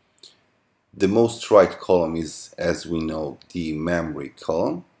 The most right column is, as we know, the memory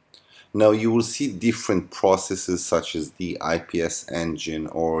column. Now you will see different processes such as the IPS engine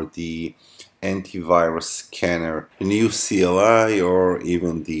or the antivirus scanner, new CLI, or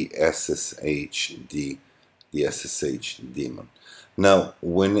even the SSHD, the SSH daemon. Now,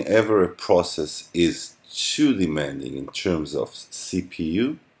 whenever a process is too demanding in terms of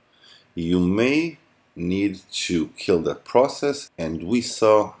CPU, you may need to kill that process, and we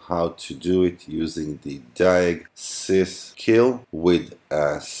saw how to do it using the diag sys kill with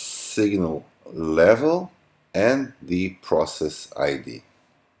a signal level and the process ID.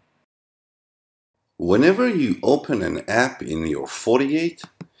 Whenever you open an app in your Fortigate,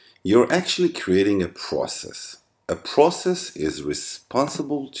 you're actually creating a process. A process is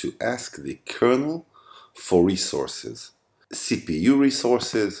responsible to ask the kernel for resources, CPU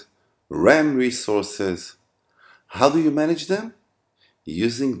resources, RAM resources. How do you manage them?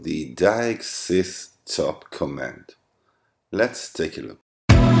 Using the diag sys top command. Let's take a look.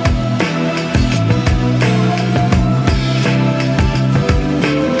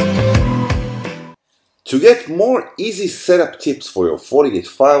 To get more easy setup tips for your Fortigate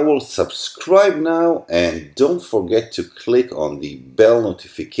firewall, subscribe now and don't forget to click on the bell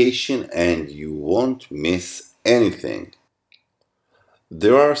notification and you won't miss anything.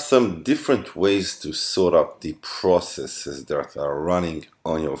 There are some different ways to sort up the processes that are running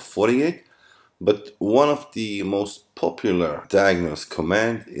on your Fortigate, but one of the most popular diagnose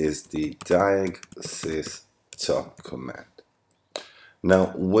command is the diag sys top command.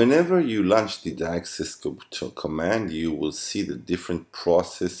 Now, whenever you launch the diag sys command, you will see the different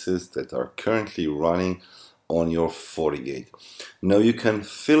processes that are currently running on your Fortigate. Now, you can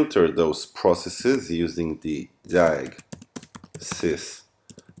filter those processes using the diag sys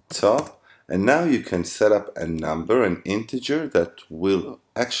top, and now you can set up a number, an integer that will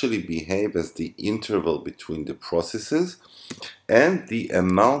actually behave as the interval between the processes and the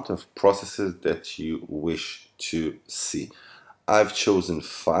amount of processes that you wish to see. I've chosen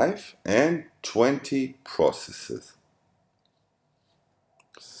 5 and 20 processes.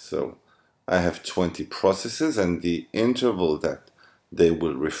 So I have 20 processes and the interval that they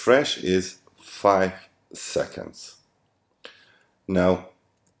will refresh is 5 seconds. Now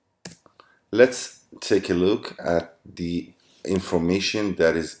let's take a look at the information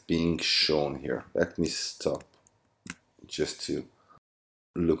that is being shown here. Let me stop just to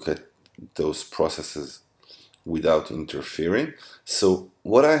look at those processes without interfering. So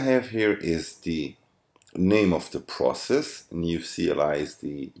what I have here is the name of the process. New CLI is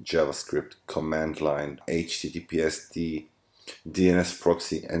the JavaScript command line, HTTPS, DNS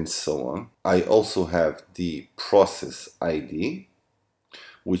proxy, and so on. I also have the process ID,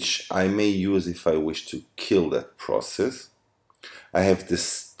 which I may use if I wish to kill that process. I have the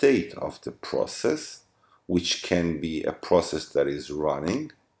state of the process, which can be a process that is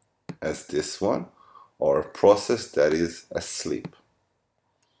running, as this one, or a process that is asleep.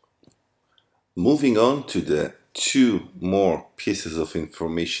 Moving on to the 2 more pieces of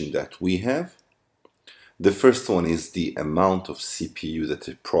information that we have. The first one is the amount of CPU that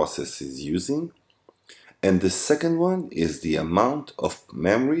a process is using, and the second one is the amount of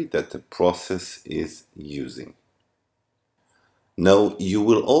memory that the process is using. Now you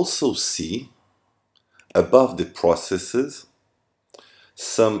will also see above the processes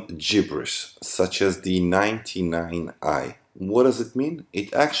some gibberish, such as the 99i. What does it mean?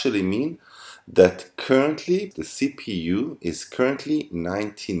 It actually means that currently the CPU is currently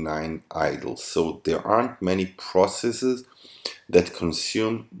 99 idle, so there aren't many processes that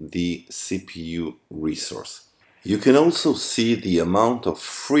consume the CPU resource. You can also see the amount of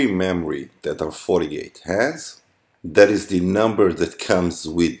free memory that our Fortigate has. That is the number that comes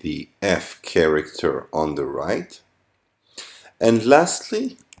with the F character on the right. And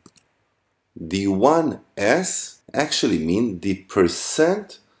lastly, the 1S actually means the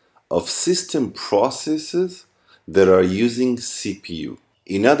percent of system processes that are using CPU.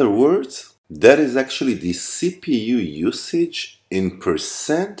 In other words, that is actually the CPU usage in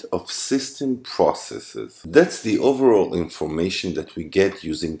percent of system processes. That's the overall information that we get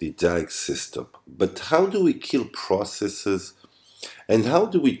using the DAG system. But how do we kill processes, and how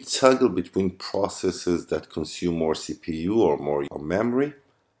do we toggle between processes that consume more CPU or more memory?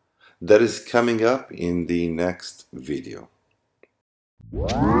 That is coming up in the next video.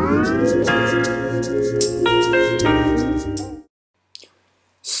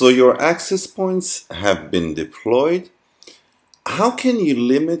 So your access points have been deployed. How can you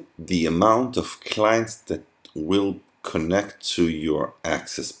limit the amount of clients that will connect to your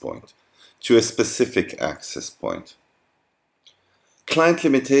access point, to a specific access point? Client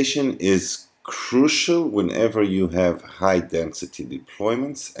limitation is crucial whenever you have high density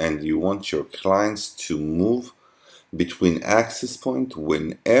deployments and you want your clients to move between access point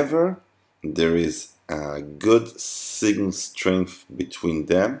whenever there is a good signal strength between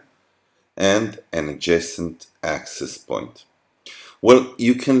them and an adjacent access point. Well,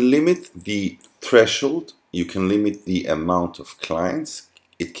 you can limit the threshold, you can limit the amount of clients.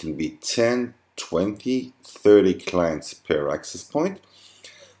 It can be 10, 20, 30 clients per access point.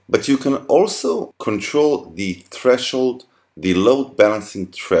 But you can also control the threshold, the load balancing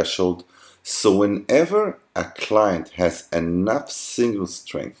threshold. So whenever a client has enough signal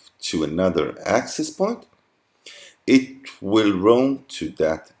strength to another access point, it will roam to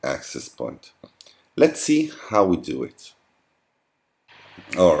that access point. Let's see how we do it.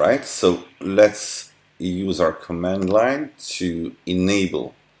 Alright, so let's use our command line to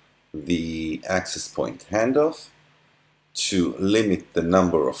enable the access point handoff, to limit the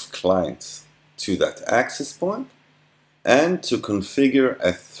number of clients to that access point, and to configure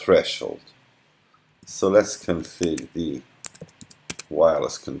a threshold. So let's configure the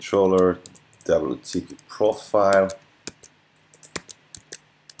wireless controller WTP profile.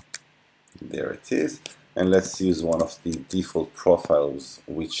 There it is. And let's use one of the default profiles,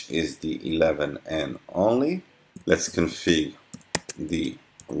 which is the 11N only. Let's configure the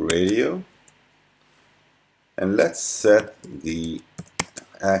radio. And let's set the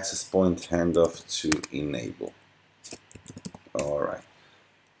access point handoff to enable. Alright.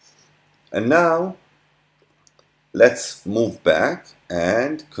 And now let's move back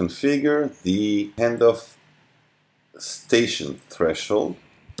and configure the handoff station threshold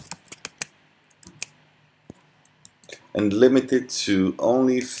and limit it to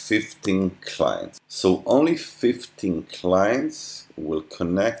only 15 clients. So only 15 clients will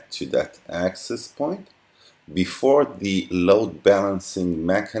connect to that access point before the load balancing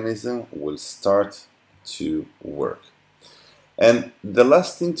mechanism will start to work. And the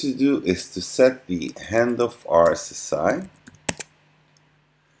last thing to do is to set the handoff RSSI.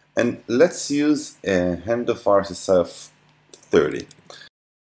 And let's use a handoff RSSI of 30.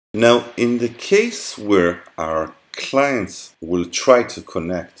 Now, in the case where our clients will try to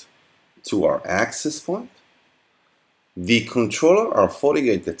connect to our access point, the controller, our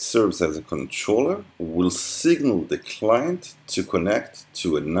Fortigate that serves as a controller, will signal the client to connect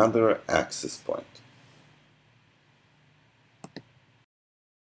to another access point.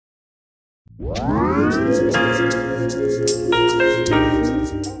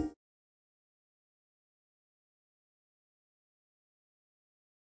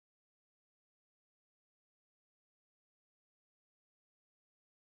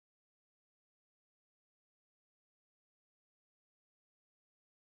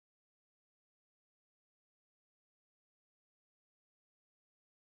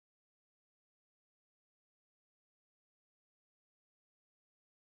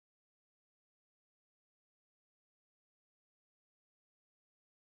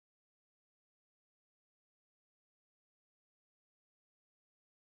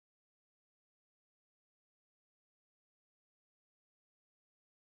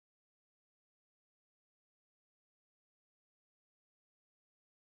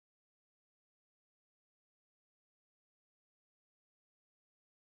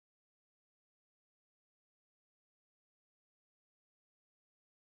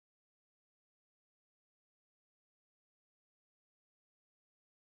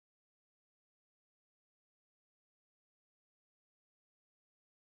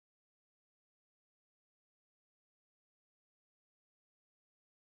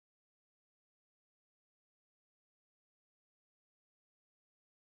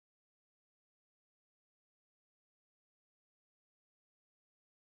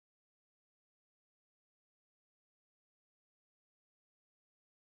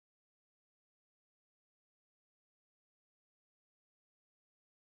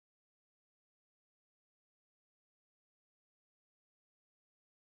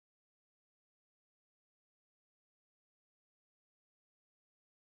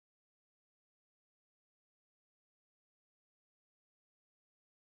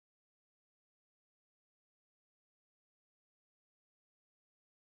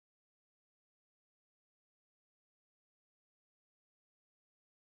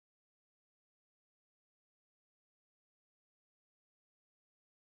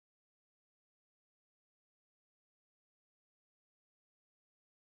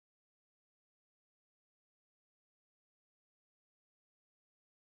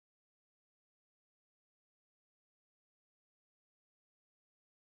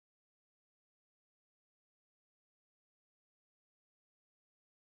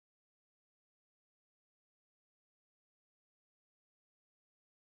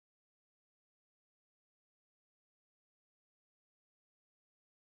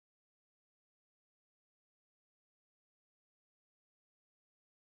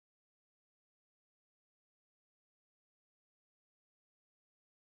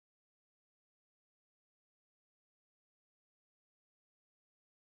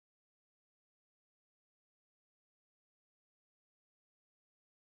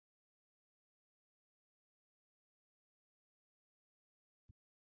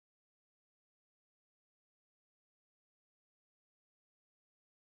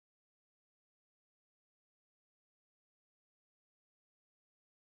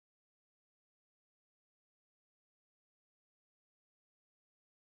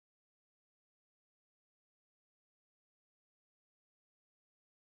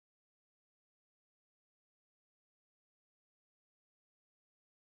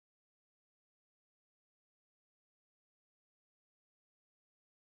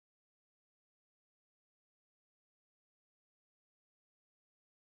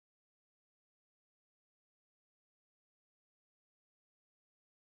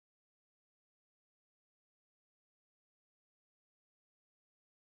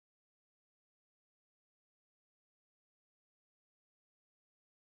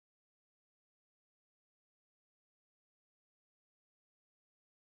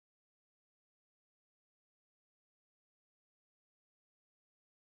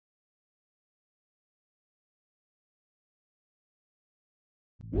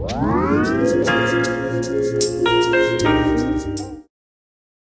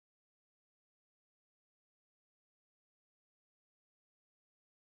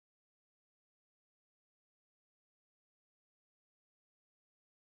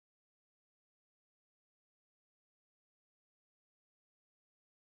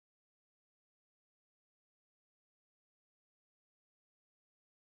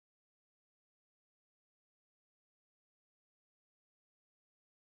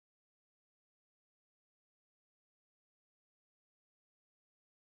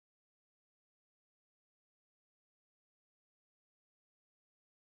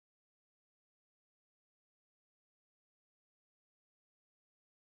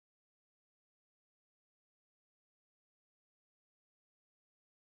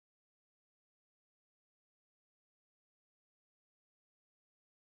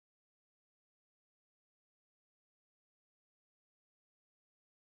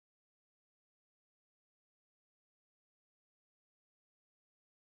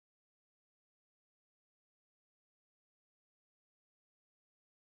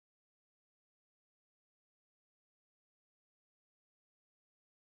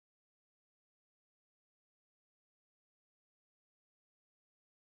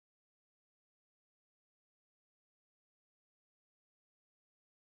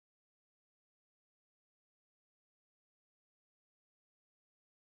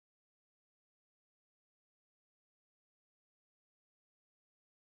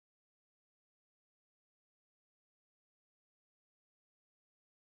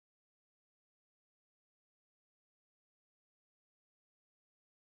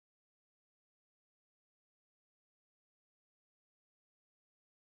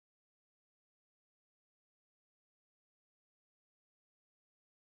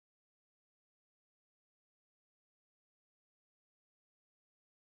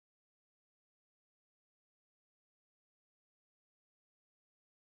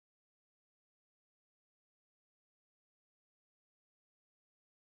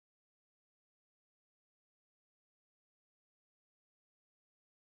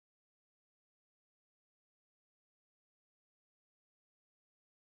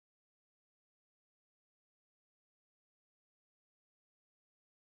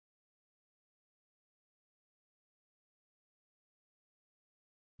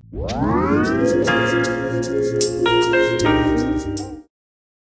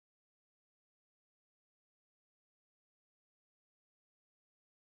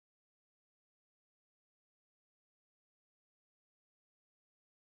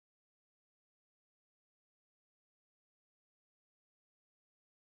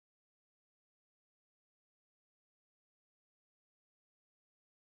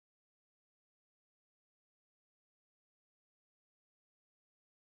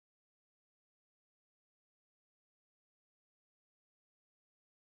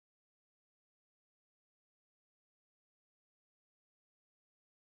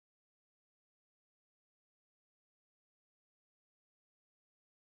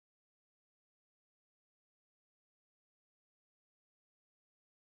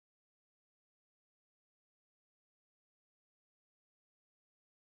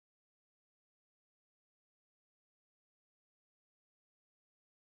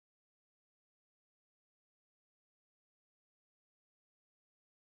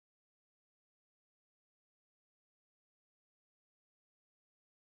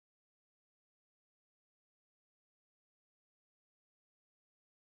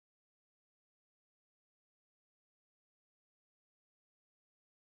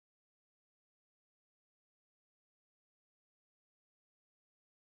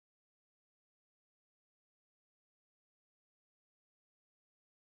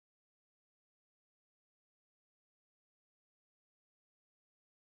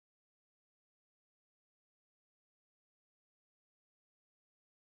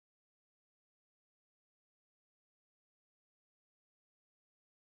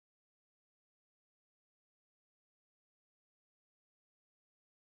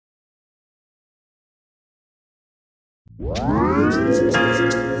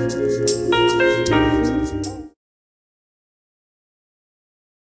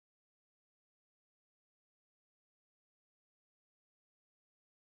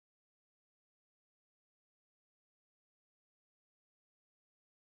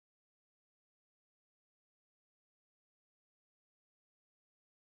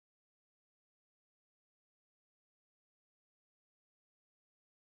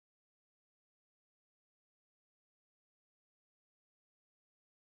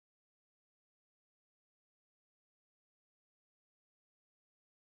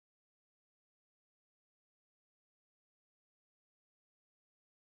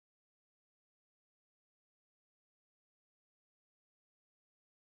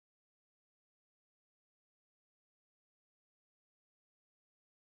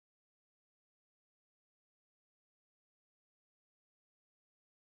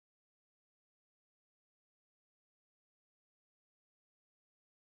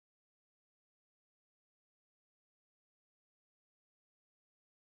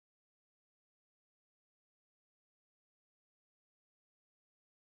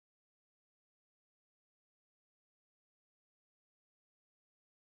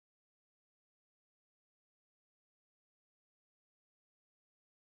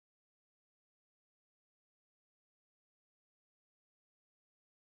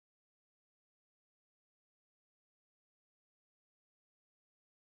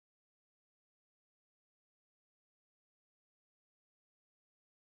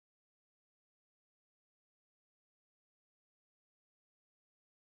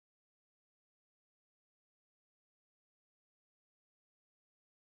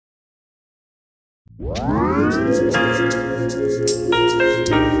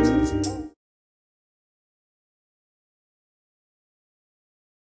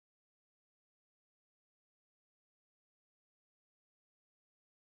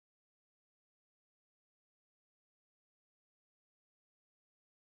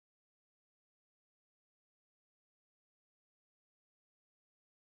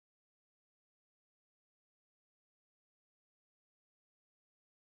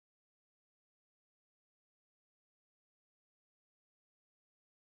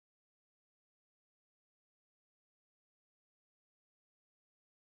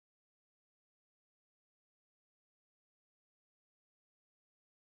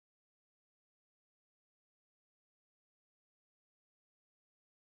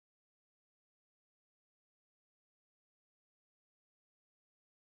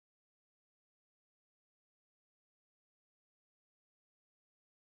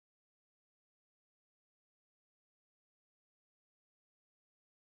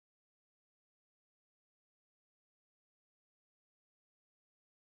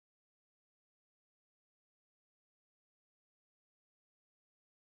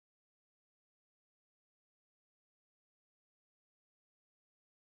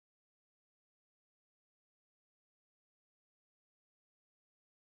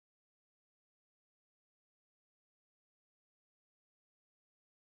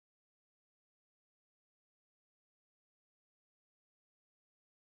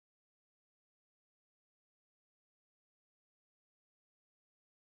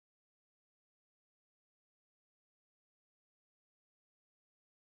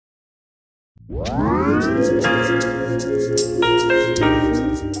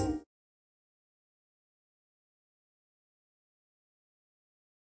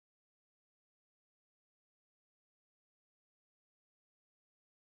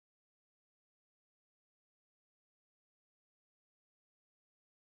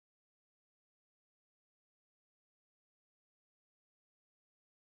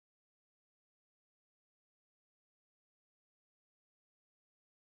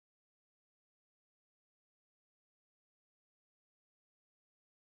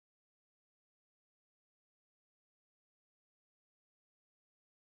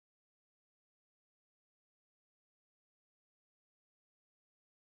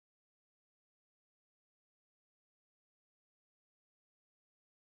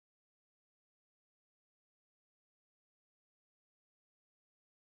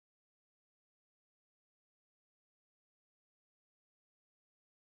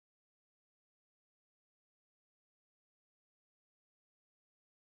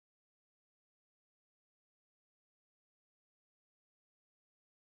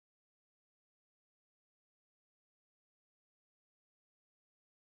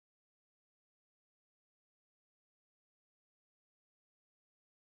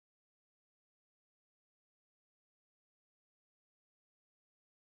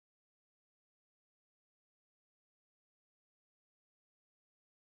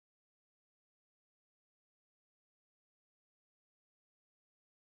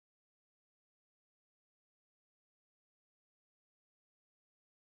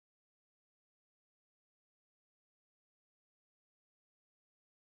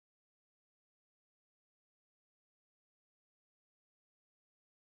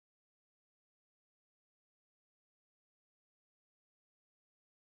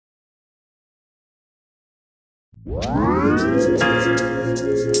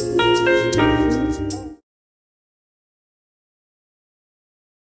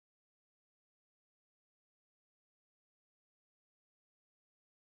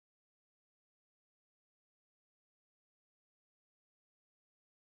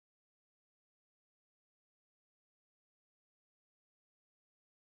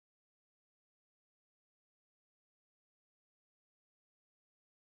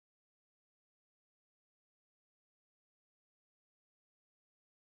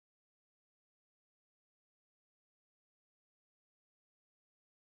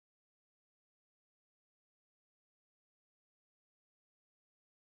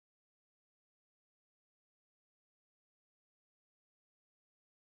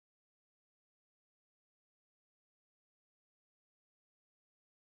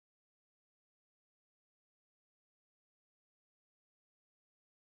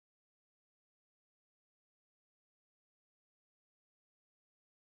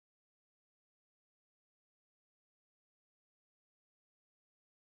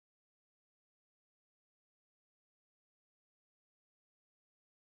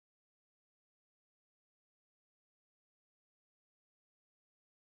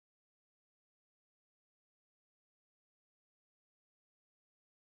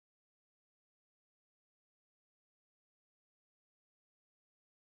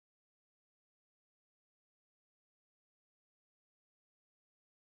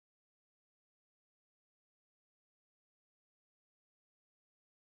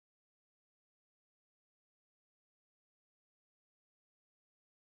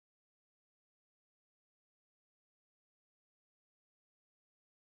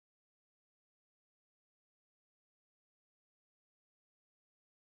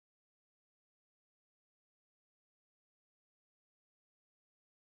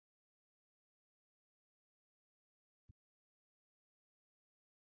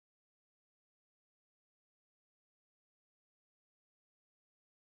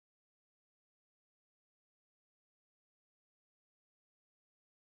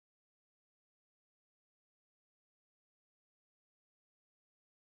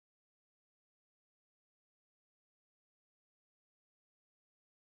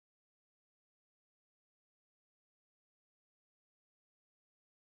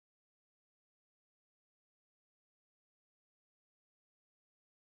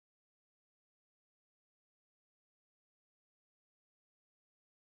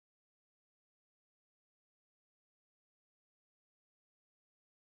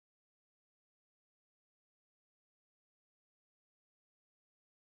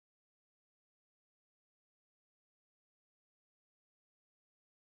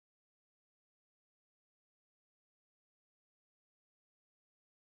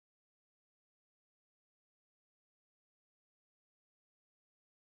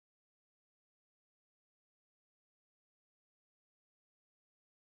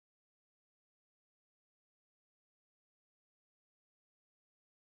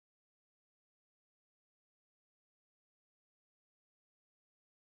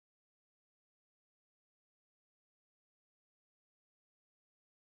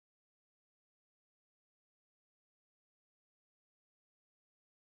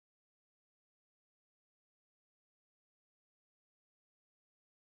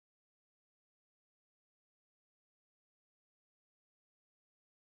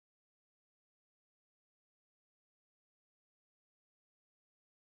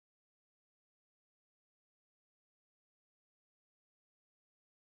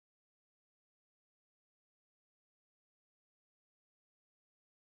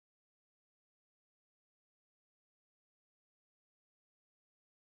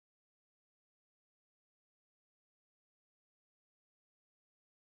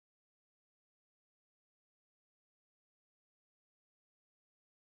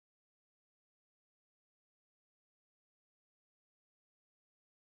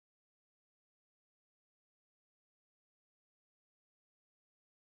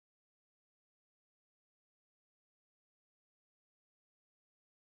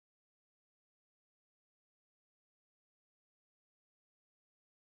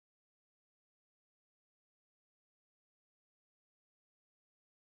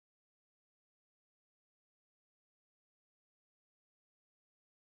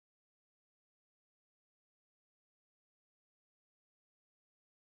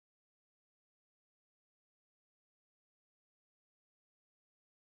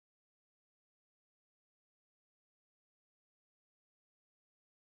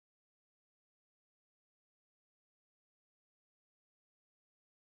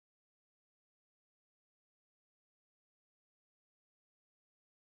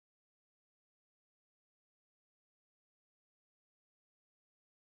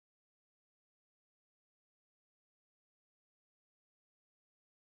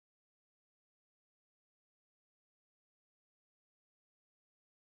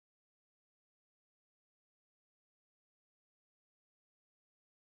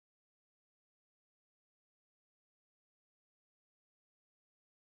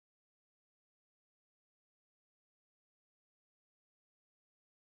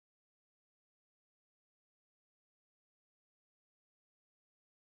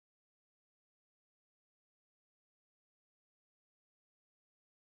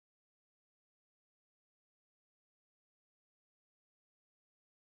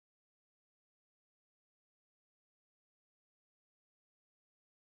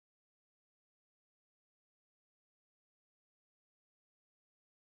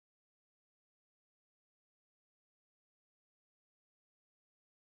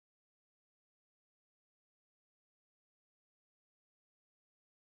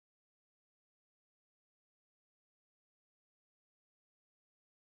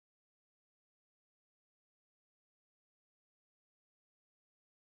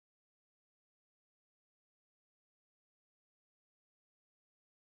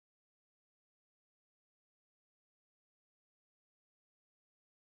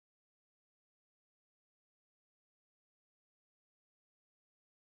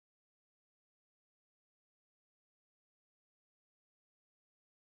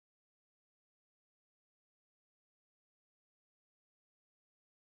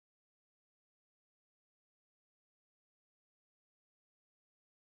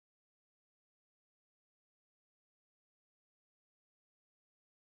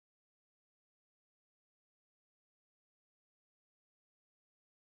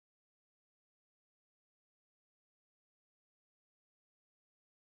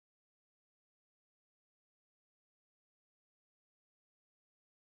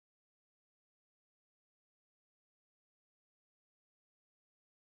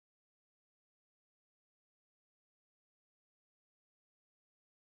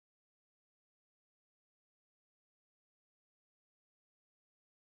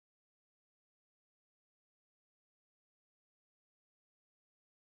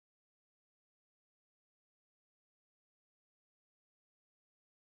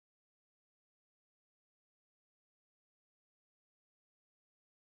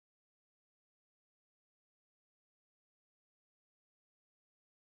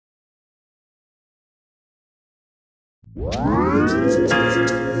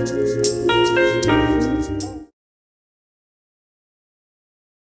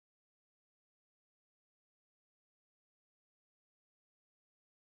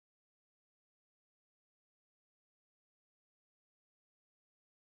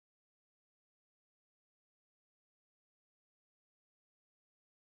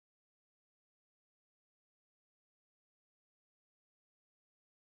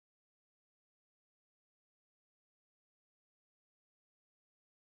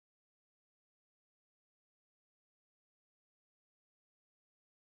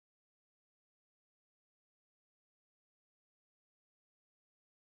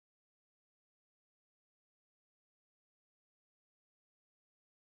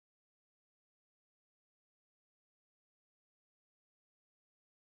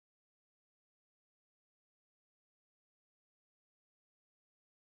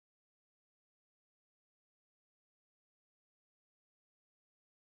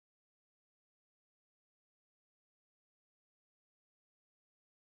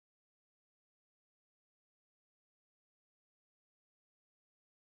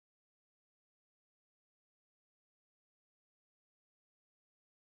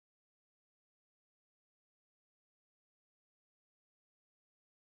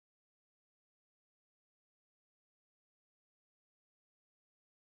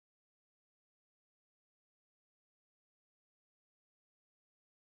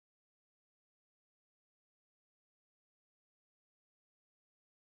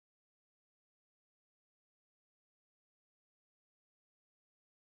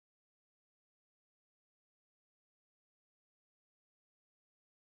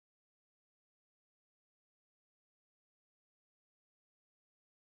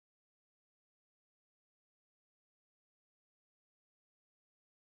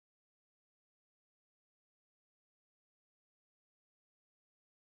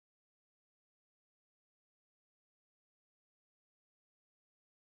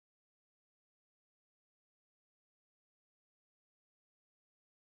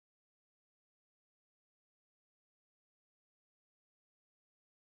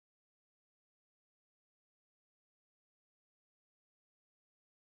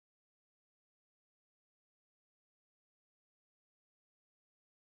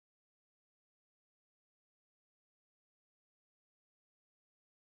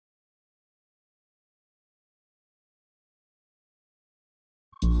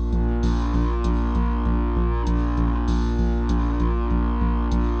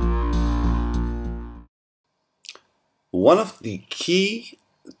 One of the key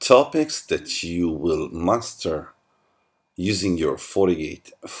topics that you will master using your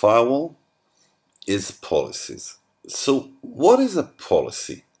Fortigate firewall is policies. So what is a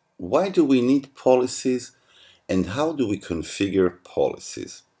policy? Why do we need policies, and how do we configure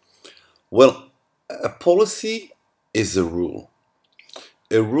policies? Well, a policy is a rule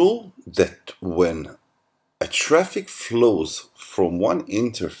that when a traffic flows from one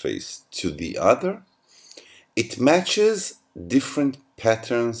interface to the other, it matches different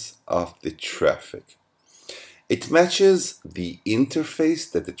patterns of the traffic. It matches the interface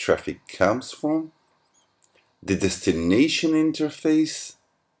that the traffic comes from, the destination interface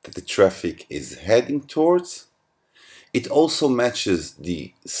that the traffic is heading towards. It also matches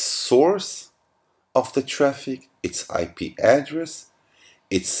the source of the traffic, its IP address,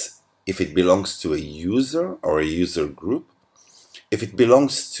 if it belongs to a user or a user group. If it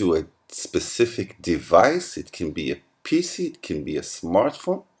belongs to a specific device, it can be a PC, it can be a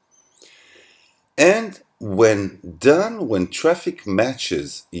smartphone. And when done, when traffic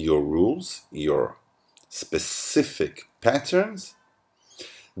matches your rules, your specific patterns,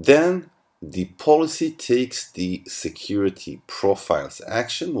 then the policy takes the security profiles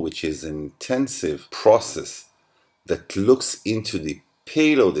action, which is an intensive process that looks into the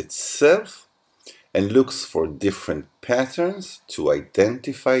payload itself and looks for different patterns to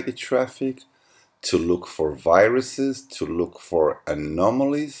identify the traffic, to look for viruses, to look for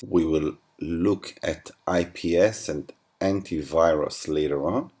anomalies. We will look at IPS and antivirus later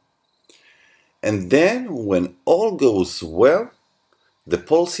on. And then when all goes well, the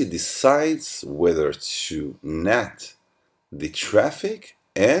policy decides whether to NAT the traffic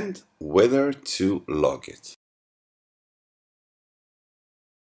and whether to log it.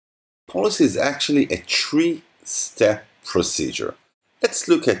 Policy is actually a three-step procedure. Let's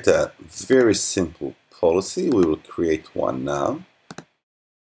look at a very simple policy. We will create one now.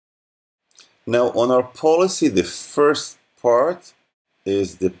 Now on our policy, the first part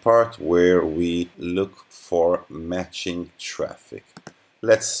is the part where we look for matching traffic.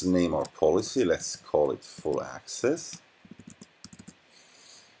 Let's name our policy. Let's call it full access.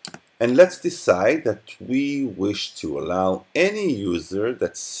 And let's decide that we wish to allow any user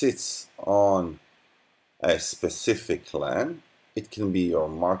that sits on a specific LAN. It can be your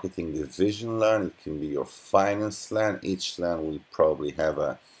marketing division LAN, it can be your finance LAN. Each LAN will probably have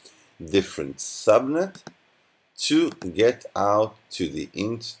a different subnet to get out to the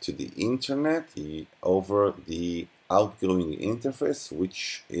internet over the outgoing interface,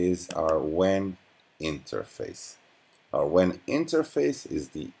 which is our WAN interface. Our WAN interface is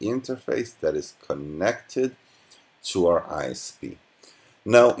the interface that is connected to our ISP.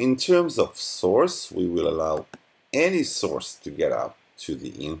 Now, in terms of source, we will allow any source to get out to the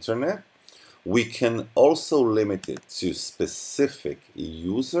internet. We can also limit it to specific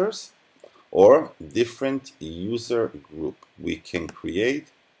users or different user group. We can create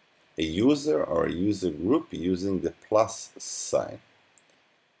a user or a user group using the plus sign.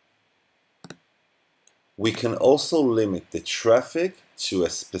 We can also limit the traffic to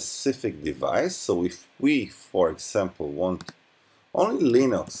a specific device. So if we, for example, want only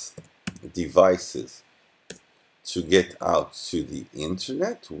Linux devices to get out to the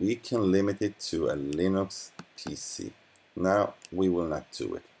internet, we can limit it to a Linux PC. Now, we will not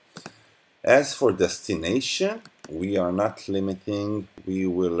do it. As for destination, we are not limiting. We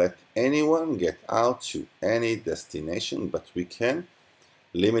will let anyone get out to any destination, but we can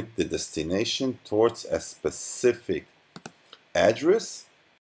limit the destination towards a specific address.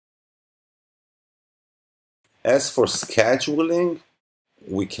 As for scheduling,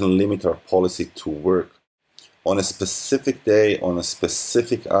 we can limit our policy to work on a specific day, on a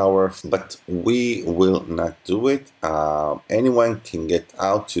specific hour, but we will not do it. Anyone can get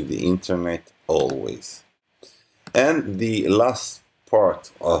out to the internet always. And the last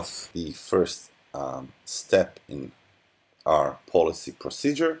part of the first step in our policy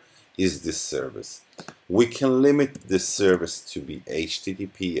procedure is this service. We can limit this service to be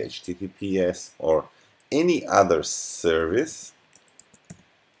HTTP, HTTPS, or any other service,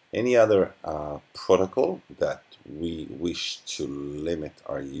 any other protocol that we wish to limit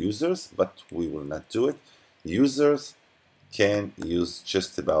our users, but we will not do it. Users can use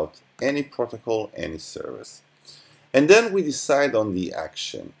just about any protocol, any service. And then we decide on the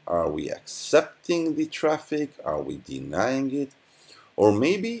action. Are we accepting the traffic? Are we denying it? Or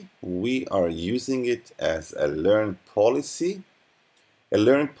maybe we are using it as a learn policy. A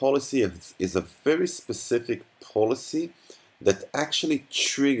learn policy is a very specific policy that actually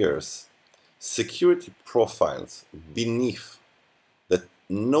triggers security profiles beneath that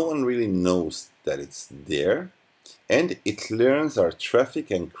no one really knows that it's there, and it learns our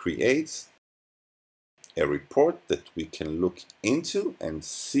traffic and creates a report that we can look into and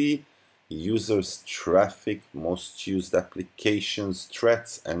see users' traffic, most used applications,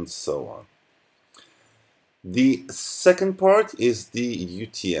 threats, and so on. The second part is the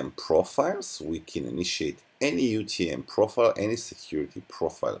UTM profiles. We can initiate any UTM profile, any security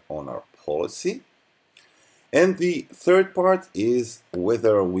profile on our policy. And the third part is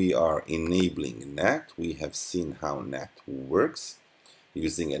whether we are enabling NAT. We have seen how NAT works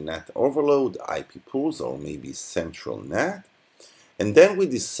using a NAT overload, IP pools, or maybe central NAT. And then we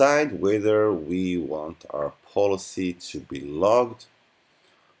decide whether we want our policy to be logged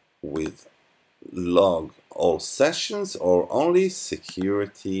with log all sessions or only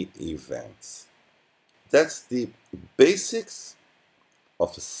security events. That's the basics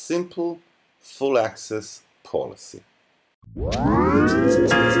of a simple full access policy.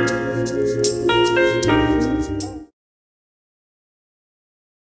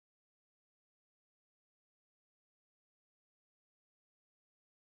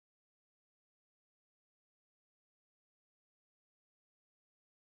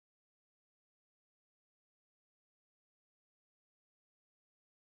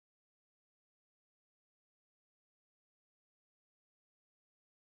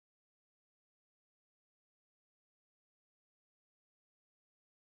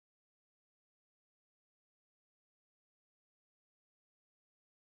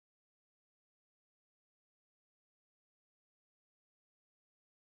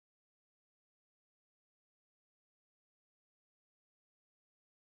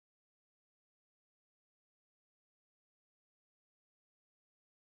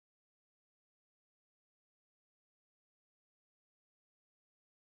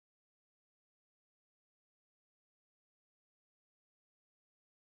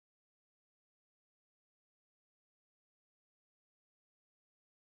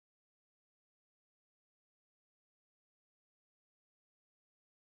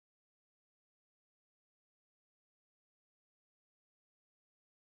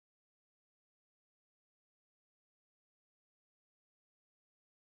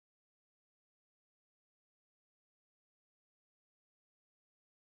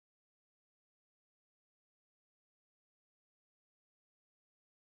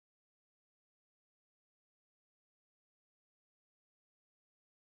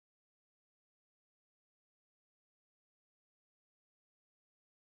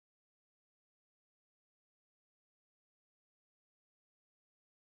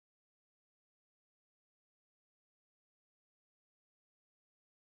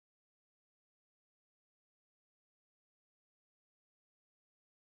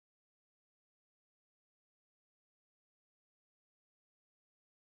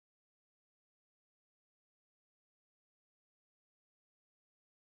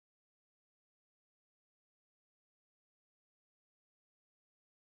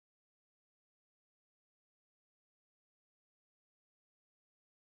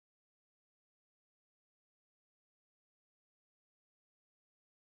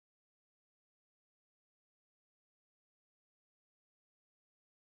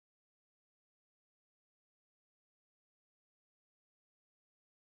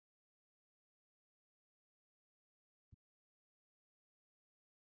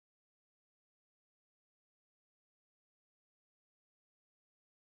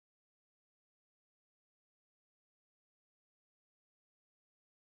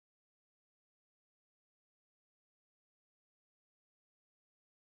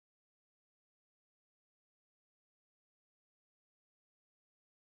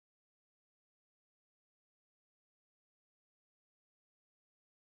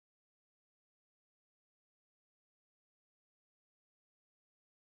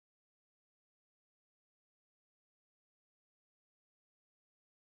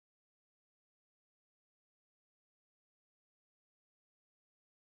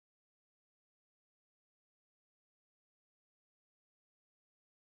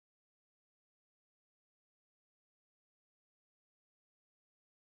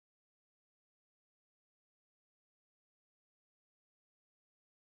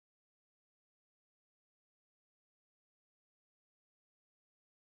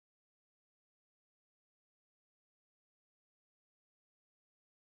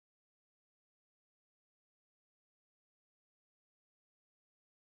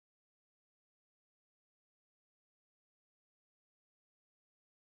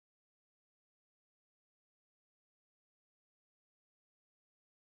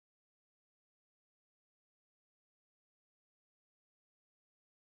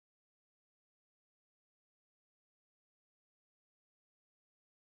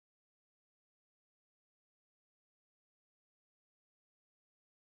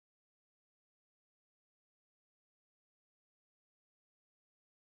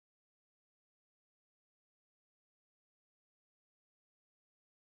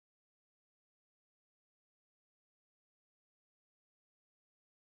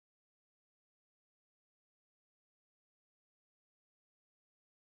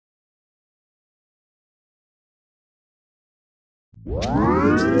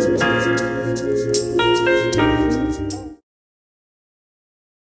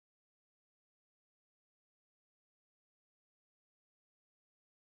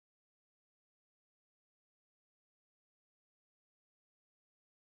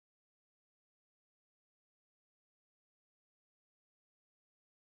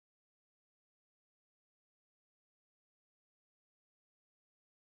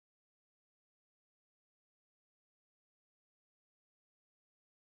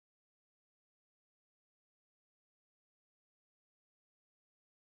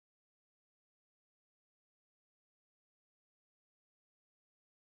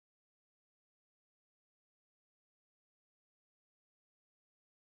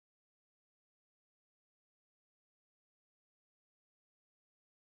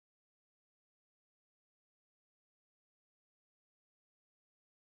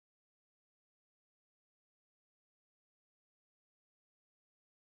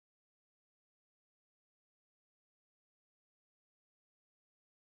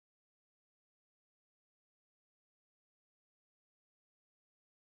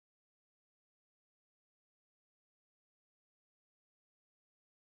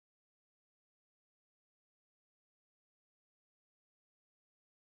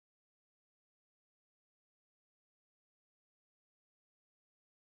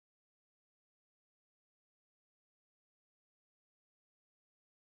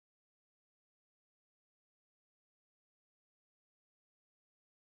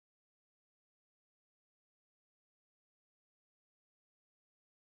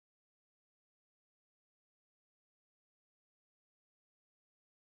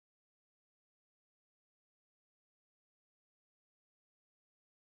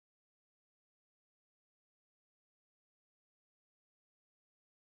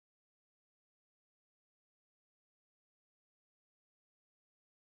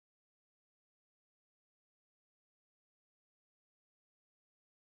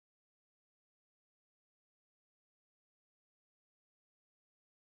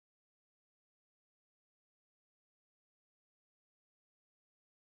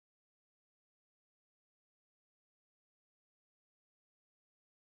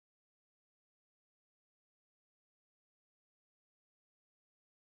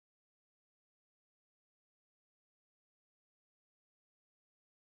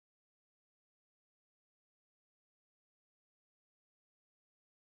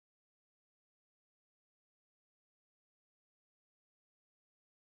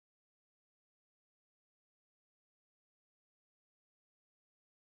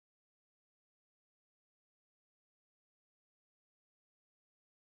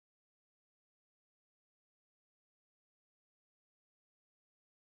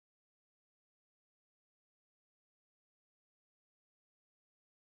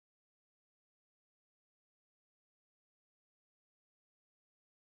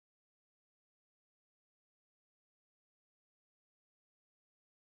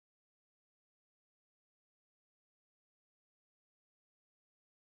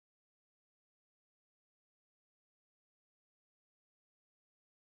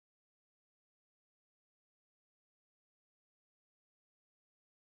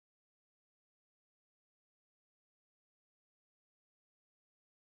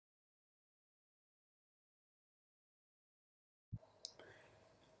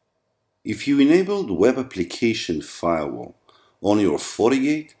 If you enabled Web Application Firewall on your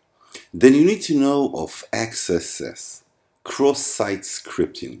Fortigate, then you need to know of XSS, cross-site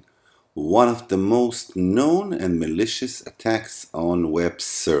scripting, one of the most known and malicious attacks on web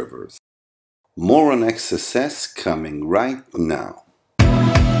servers. More on XSS coming right now.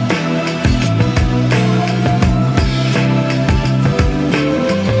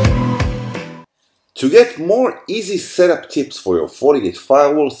 To get more easy setup tips for your Fortigate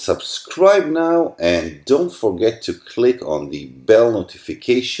firewall, subscribe now and don't forget to click on the bell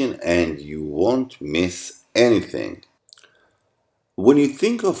notification and you won't miss anything. When you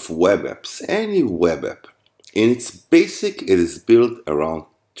think of web apps, any web app, in its basic, it is built around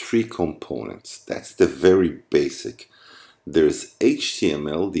three components. That's the very basic. There's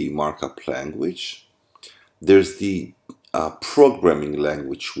HTML, the markup language. There's the programming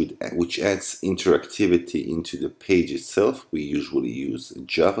language which adds interactivity into the page itself. We usually use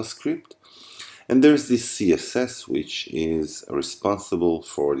JavaScript. And there's the CSS, which is responsible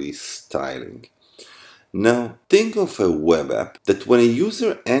for the styling. Now, think of a web app that when a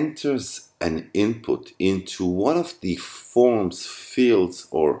user enters an input into one of the forms, fields,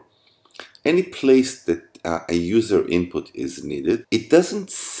 or any place that a user input is needed, it doesn't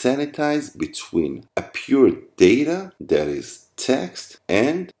sanitize between a pure data, that is text,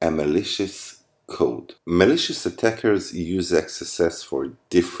 and a malicious code. Malicious attackers use XSS for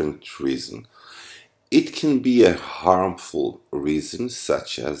different reasons. It can be a harmful reason,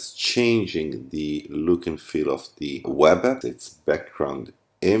 such as changing the look and feel of the web app, its background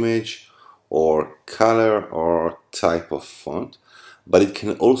image, or color or type of font, but it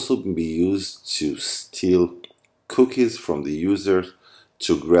can also be used to steal cookies from the user,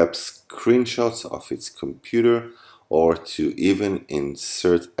 to grab screenshots of its computer, or to even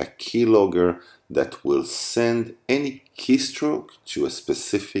insert a keylogger that will send any keystroke to a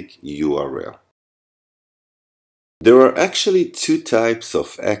specific URL. There are actually two types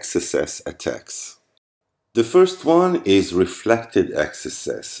of XSS attacks. The first one is reflected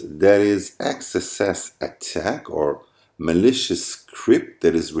XSS. That is XSS attack or malicious script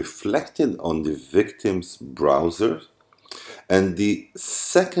that is reflected on the victim's browser. And the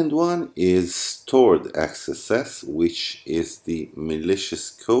second one is stored XSS, which is the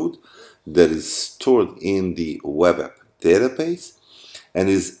malicious code that is stored in the web app database and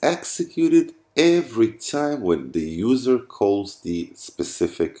is executed every time when the user calls the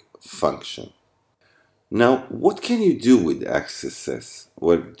specific function. Now, what can you do with XSS?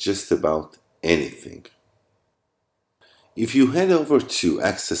 Well, just about anything. If you head over to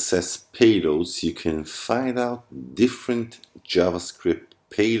XSS payloads, you can find out different JavaScript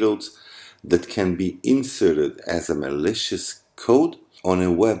payloads that can be inserted as a malicious code on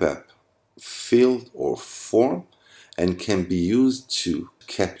a web app field or form and can be used to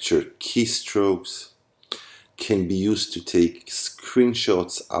capture keystrokes, can be used to take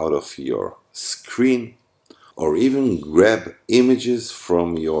screenshots out of your screen, or even grab images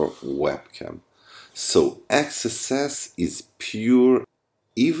from your webcam. So XSS is pure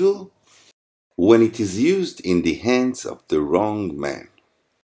evil when it is used in the hands of the wrong man.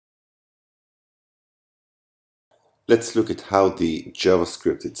 Let's look at how the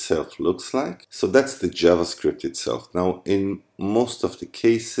JavaScript itself looks like. So that's the JavaScript itself. Now, in most of the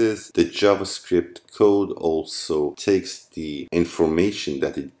cases, the JavaScript code also takes the information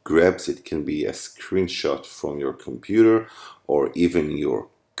that it grabs. It can be a screenshot from your computer or even your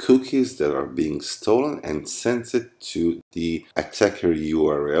cookies that are being stolen and sends it to the attacker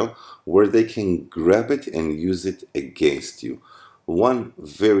URL where they can grab it and use it against you. One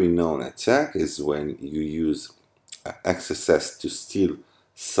very known attack is when you use XSS to steal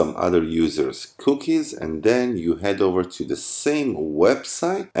some other user's cookies and then you head over to the same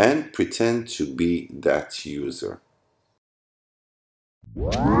website and pretend to be that user.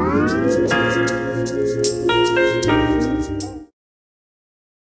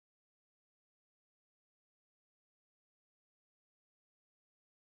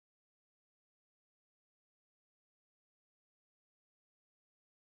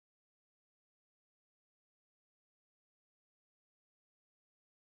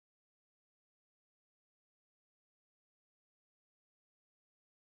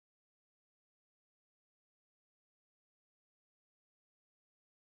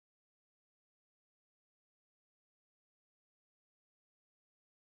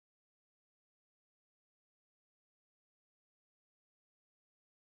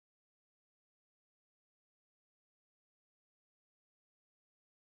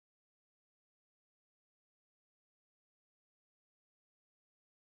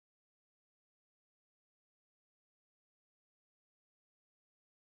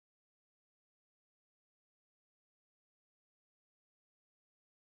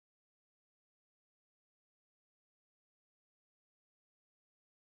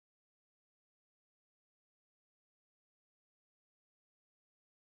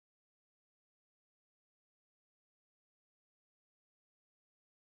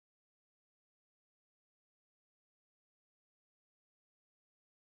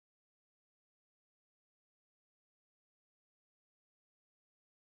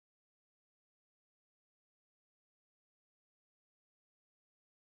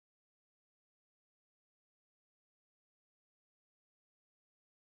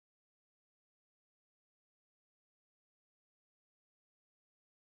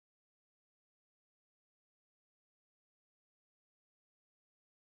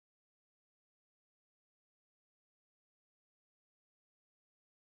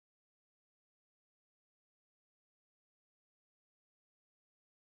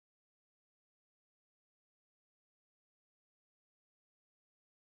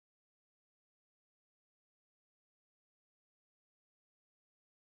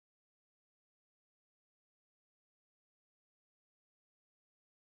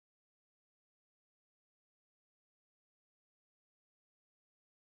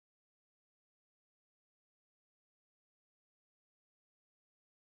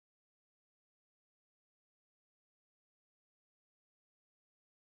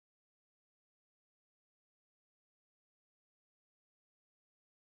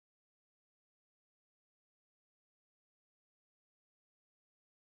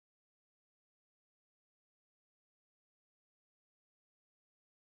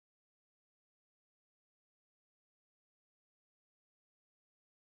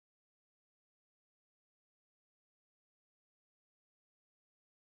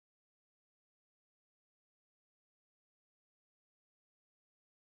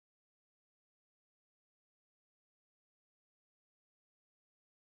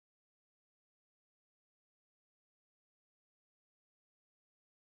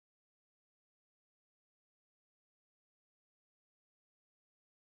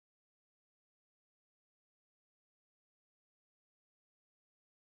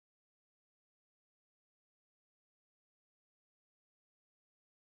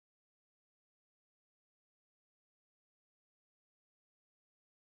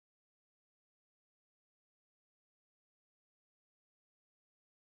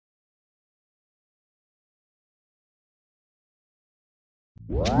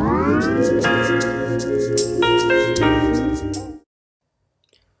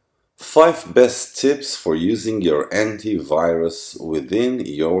 Five best tips for using your antivirus within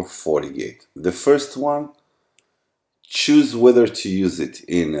your Fortigate. The first one, choose whether to use it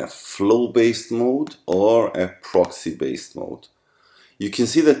in a flow-based mode or a proxy-based mode. You can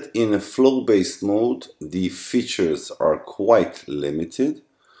see that in a flow-based mode, the features are quite limited,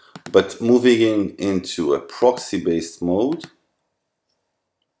 but moving into a proxy-based mode,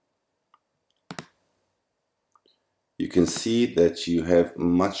 you can see that you have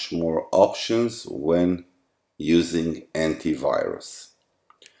much more options when using antivirus.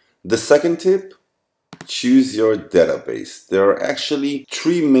 The second tip, choose your database. There are actually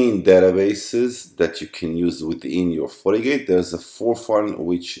three main databases that you can use within your Fortigate. There's a fourth one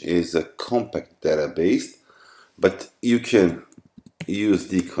which is a compact database, but you can use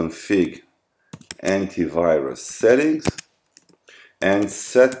the config antivirus settings and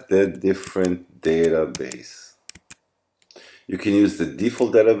set the different database. You can use the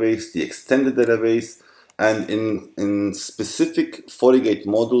default database, the extended database, and in specific Fortigate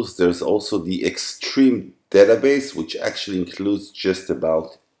models, there's also the extreme database, which actually includes just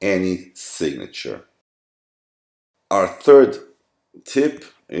about any signature. Our third tip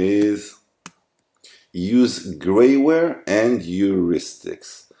is use grayware and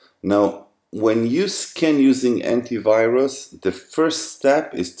heuristics. Now, when you scan using antivirus, the first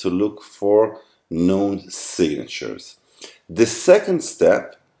step is to look for known signatures. The second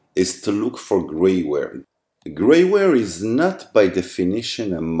step is to look for grayware. Grayware is not by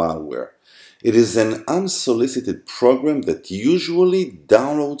definition a malware. It is an unsolicited program that usually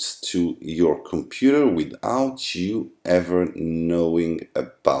downloads to your computer without you ever knowing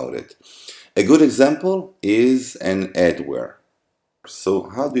about it. A good example is an adware. So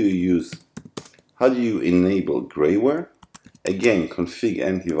how do you enable grayware? Again, config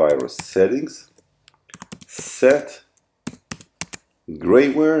antivirus settings, set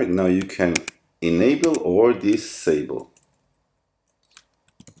grayware. Now you can enable or disable.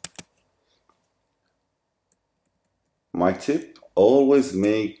 My tip, always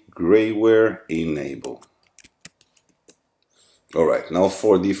make grayware enable. Alright, now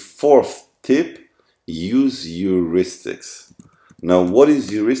for the fourth tip, use heuristics. Now what is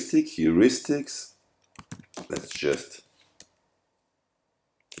heuristic? Heuristics, let's just,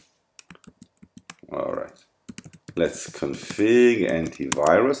 alright. Let's config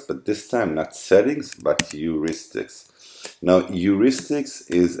antivirus, but this time not settings, but heuristics. Now, heuristics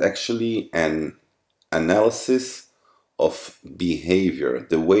is actually an analysis of behavior,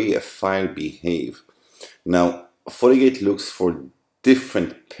 the way a file behaves. Now, Fortigate looks for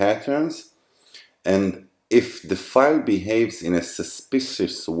different patterns, and if the file behaves in a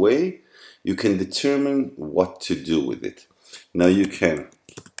suspicious way, you can determine what to do with it. Now, you can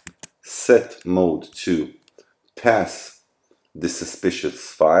set mode to pass the suspicious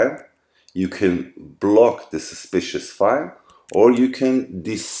file, you can block the suspicious file, or you can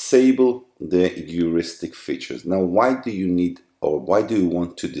disable the heuristic features. Now, why do you need, or why do you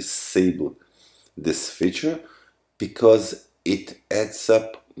want to disable this feature? Because it adds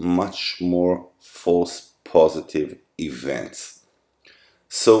up much more false positive events.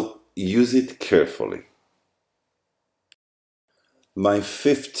 So use it carefully. My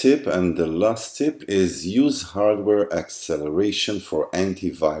fifth tip and the last tip is use hardware acceleration for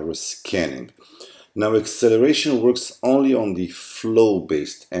antivirus scanning. Now, acceleration works only on the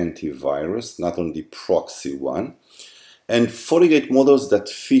flow-based antivirus, not on the proxy one. And Fortigate models that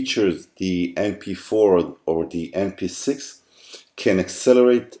features the NP4 or the NP6 can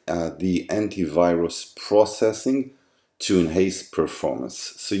accelerate the antivirus processing to enhance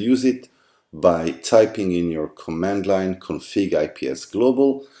performance. So use it by typing in your command line config IPS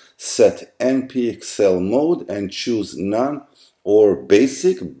global, set npxl mode and choose none or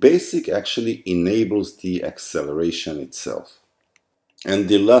basic. Basic actually enables the acceleration itself. And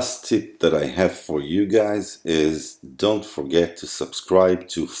the last tip that I have for you guys is don't forget to subscribe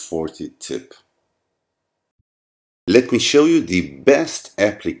to FortiTip. Let me show you the best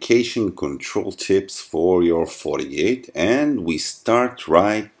application control tips for your Fortigate, and we start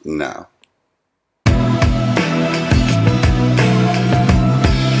right now.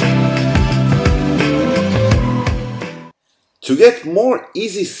 To get more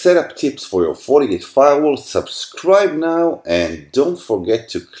easy setup tips for your Fortigate firewall, subscribe now and don't forget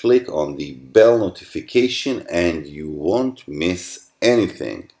to click on the bell notification and you won't miss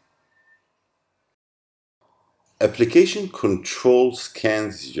anything. Application control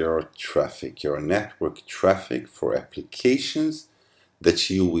scans your traffic, your network traffic for applications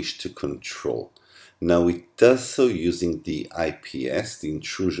that you wish to control. Now it does so using the IPS, the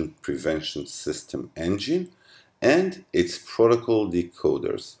Intrusion Prevention System engine, and its protocol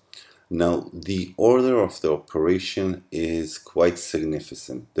decoders. Now the order of the operation is quite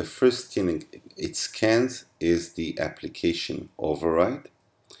significant. The first thing it scans is the application override.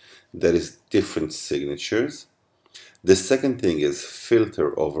 That is different signatures. The second thing is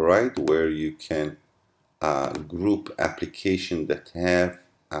filter override, where you can group applications that have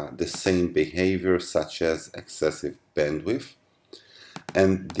the same behavior, such as excessive bandwidth.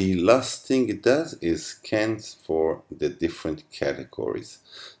 And the last thing it does is scans for the different categories.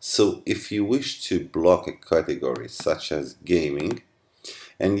 So if you wish to block a category such as gaming,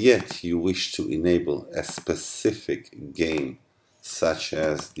 and yet you wish to enable a specific game such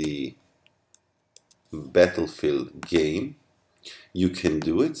as the Battlefield game, you can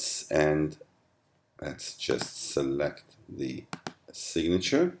do it. And let's just select the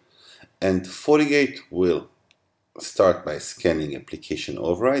signature, and Fortigate will start by scanning application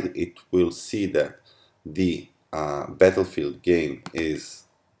override. It will see that the Battlefield game is,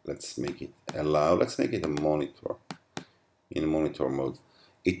 let's make it allow, let's make it a monitor, in monitor mode.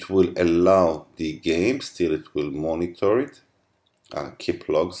 It will allow the game, still it will monitor it, keep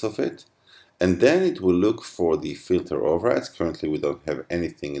logs of it, and then it will look for the filter overrides. Currently we don't have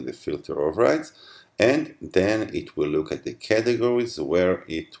anything in the filter overrides, and then it will look at the categories where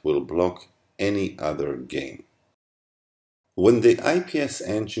it will block any other game. When the IPS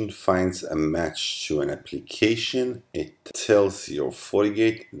engine finds a match to an application, it tells your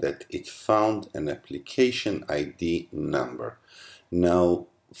Fortigate that it found an application ID number. Now,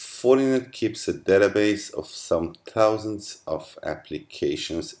 Fortinet keeps a database of some thousands of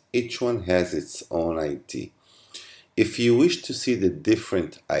applications. Each one has its own ID. If you wish to see the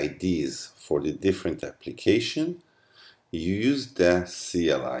different IDs for the different application, you use the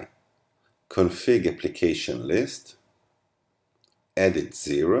CLI, config application list, edit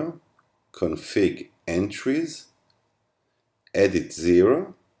 0, config entries, edit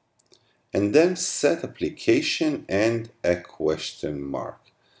 0, and then set application and a question mark.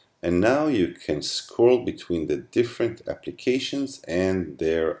 And now you can scroll between the different applications and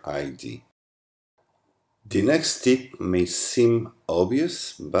their ID. The next tip may seem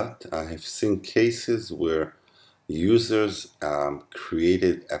obvious, but I have seen cases where users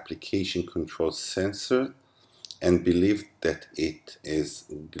created application control sensor and believed that it is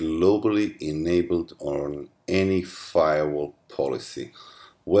globally enabled on any firewall policy.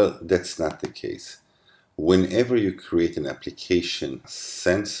 Well, that's not the case. Whenever you create an application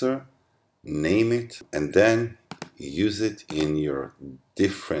sensor, name it, and then use it in your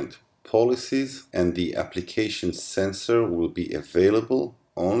different policies, and the application sensor will be available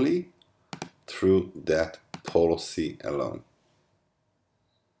only through that policy alone.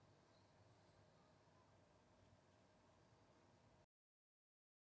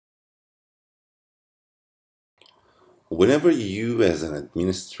 Whenever you as an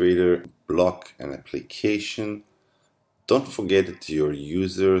administrator block an application, don't forget that your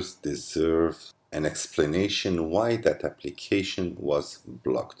users deserve an explanation why that application was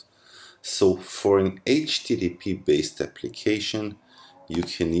blocked. So for an HTTP-based application, you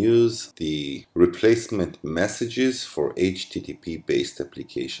can use the replacement messages for HTTP-based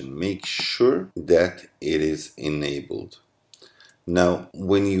application. Make sure that it is enabled. Now,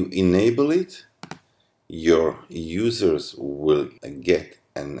 when you enable it, your users will get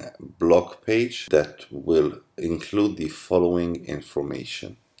a blog page that will include the following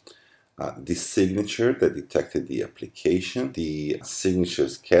information. The signature that detected the application, the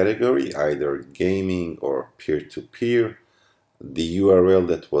signatures category, either gaming or peer-to-peer, the URL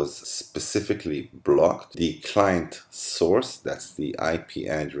that was specifically blocked, the client source, that's the IP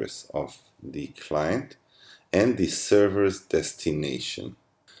address of the client, and the server's destination.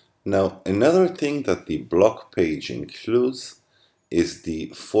 Now, another thing that the block page includes is the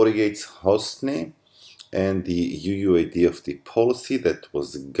FortiGate's hostname and the UUID of the policy that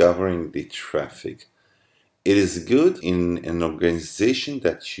was governing the traffic. It is good in an organization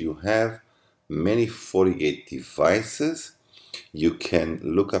that you have many FortiGate devices. You can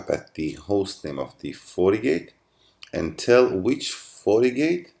look up at the hostname of the FortiGate and tell which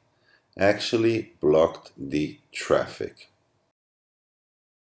FortiGate actually blocked the traffic.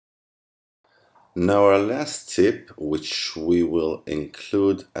 Now our last tip, which we will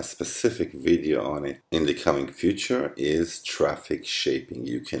include a specific video on it in the coming future, is traffic shaping.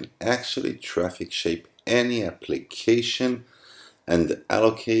 You can actually traffic shape any application and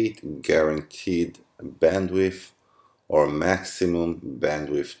allocate guaranteed bandwidth or maximum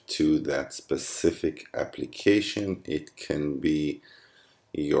bandwidth to that specific application. It can be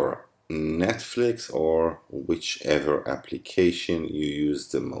your Netflix or whichever application you use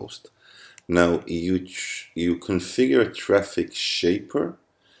the most. Now you configure a traffic shaper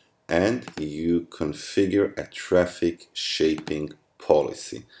and you configure a traffic shaping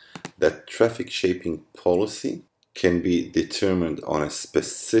policy. That traffic shaping policy can be determined on a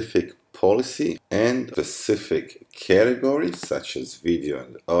specific policy and specific categories such as video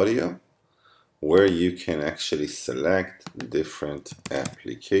and audio, where you can actually select different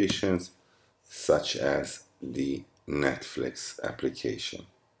applications such as the Netflix application.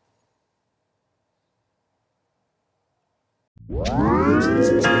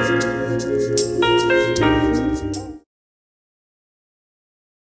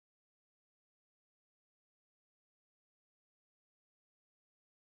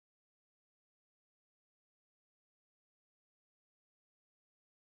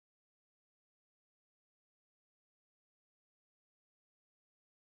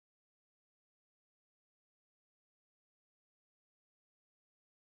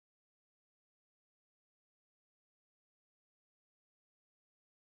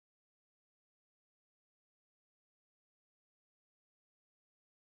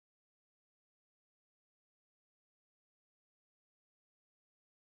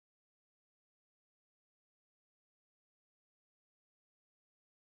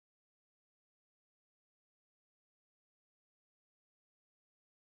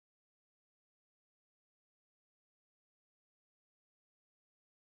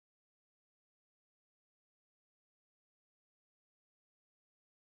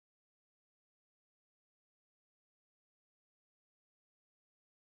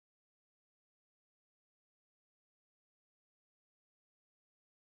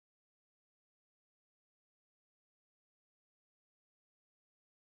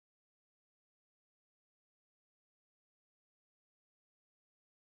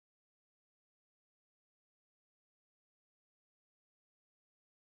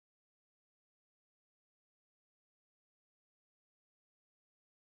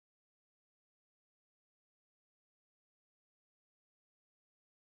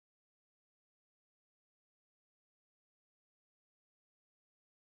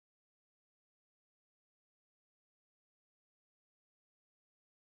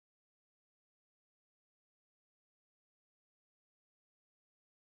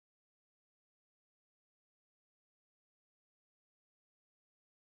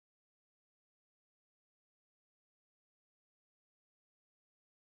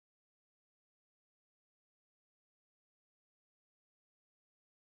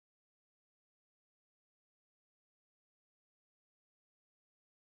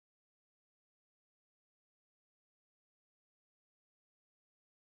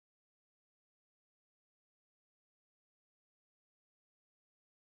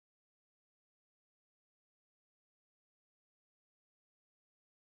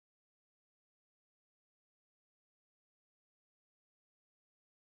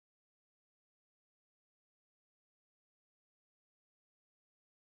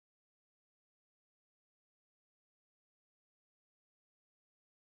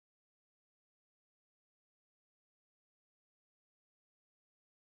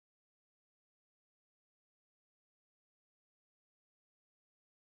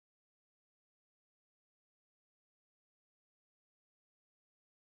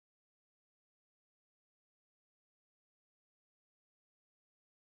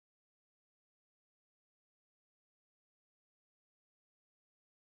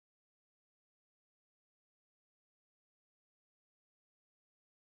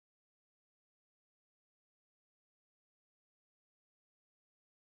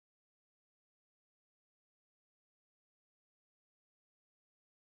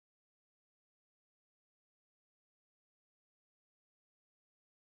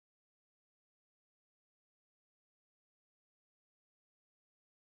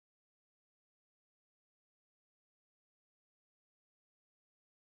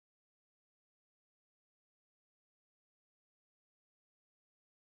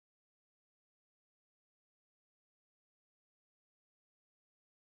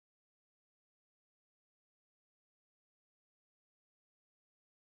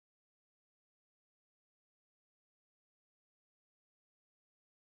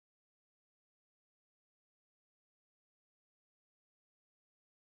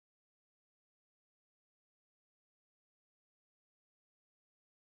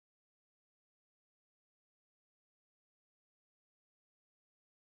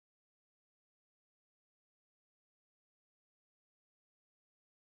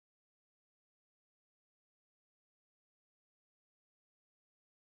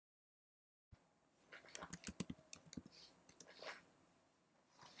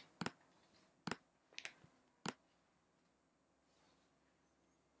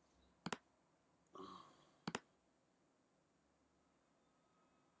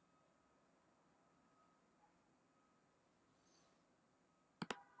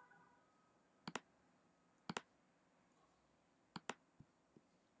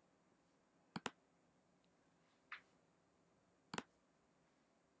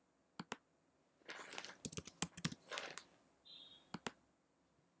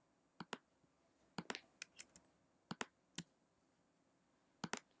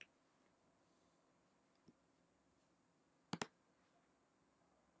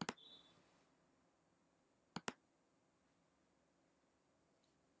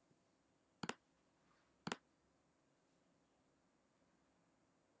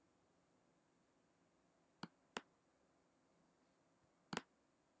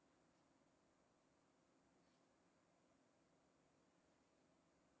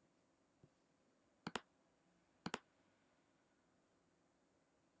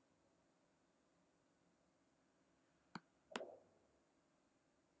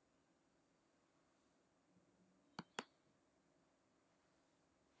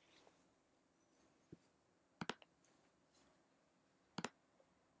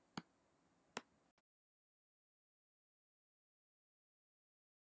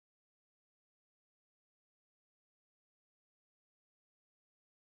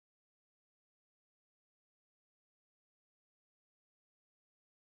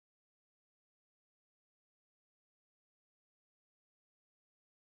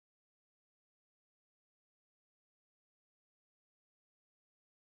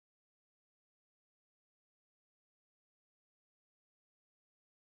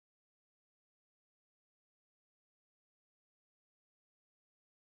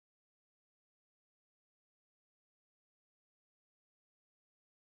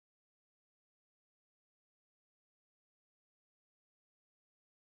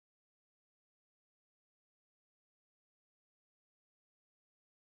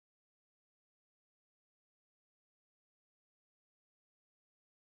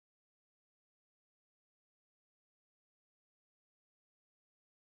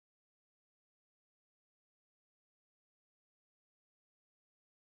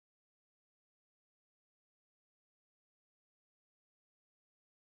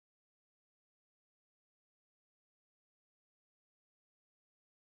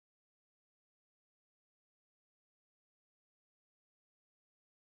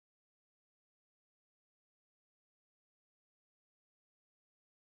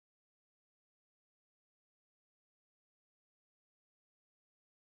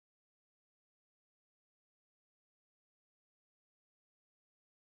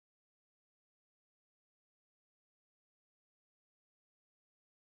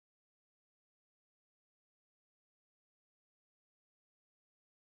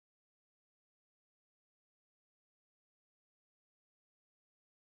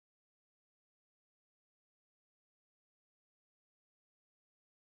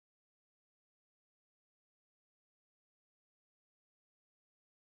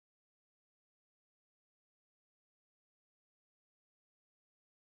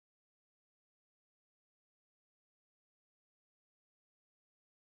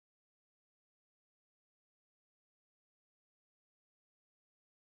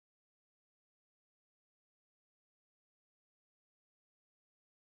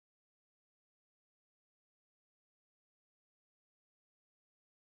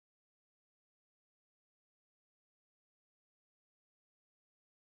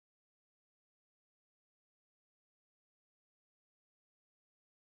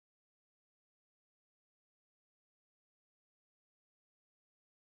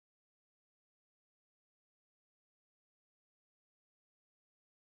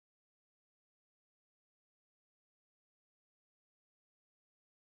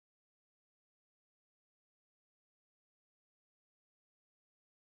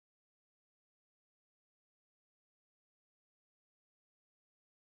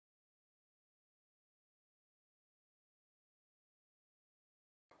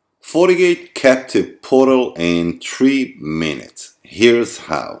 Fortigate captive portal in 3 minutes. Here's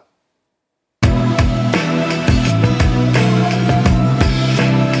how.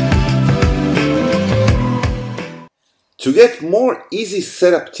 To get more easy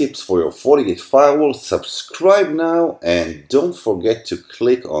setup tips for your Fortigate firewall, subscribe now and don't forget to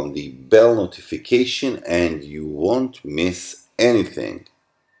click on the bell notification and you won't miss anything.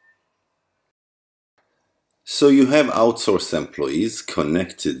 So you have outsourced employees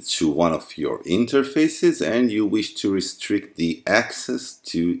connected to one of your interfaces and you wish to restrict the access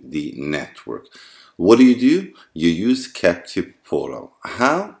to the network. What do? You use captive portal.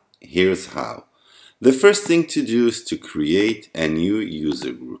 How? Here's how. The first thing to do is to create a new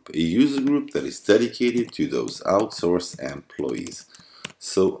user group. A user group that is dedicated to those outsourced employees.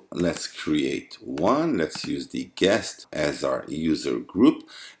 So let's create one. Let's use the guest as our user group.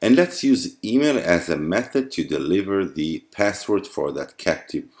 And let's use email as a method to deliver the password for that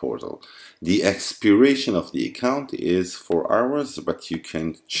captive portal. The expiration of the account is 4 hours, but you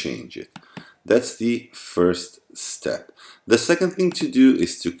can change it. That's the first step. The second thing to do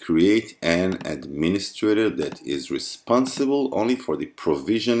is to create an administrator that is responsible only for the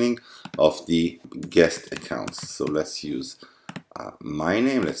provisioning of the guest accounts. So let's use my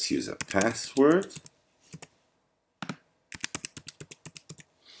name, let's use a password,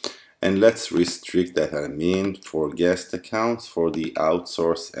 and let's restrict that admin for guest accounts for the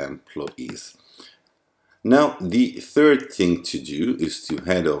outsourced employees. Now the third thing to do is to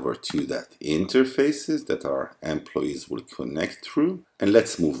head over to that interfaces that our employees will connect through, and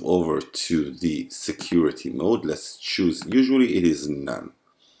let's move over to the security mode. Let's choose, usually it is none.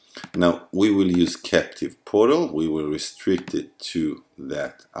 Now we will use captive portal. We will restrict it to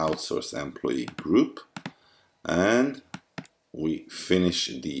that outsourced employee group, and we finish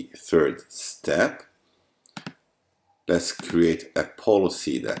the third step. Let's create a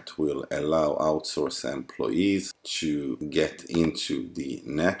policy that will allow outsourced employees to get into the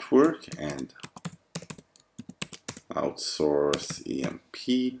network, and outsource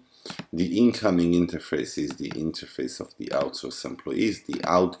EMP. The incoming interface is the interface of the outsourced employees. The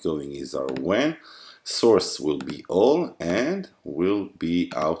outgoing is our WAN. Source will be all and will be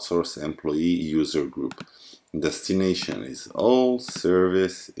outsourced employee user group. Destination is all.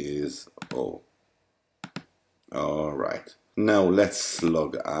 Service is all. All right. Now let's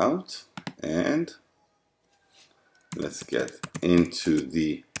log out and let's get into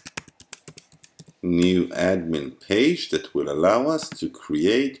the new admin page that will allow us to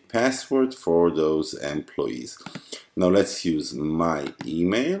create password for those employees. Now let's use my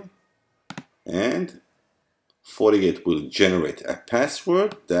email, and Fortigate will generate a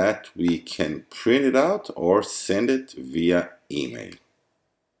password that we can print it out or send it via email.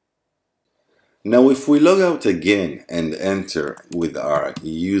 Now if we log out again and enter with our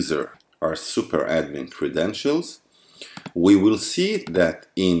user, our super admin credentials, we will see that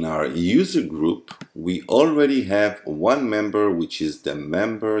in our user group we already have one member, which is the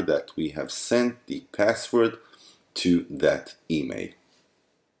member that we have sent the password to that email.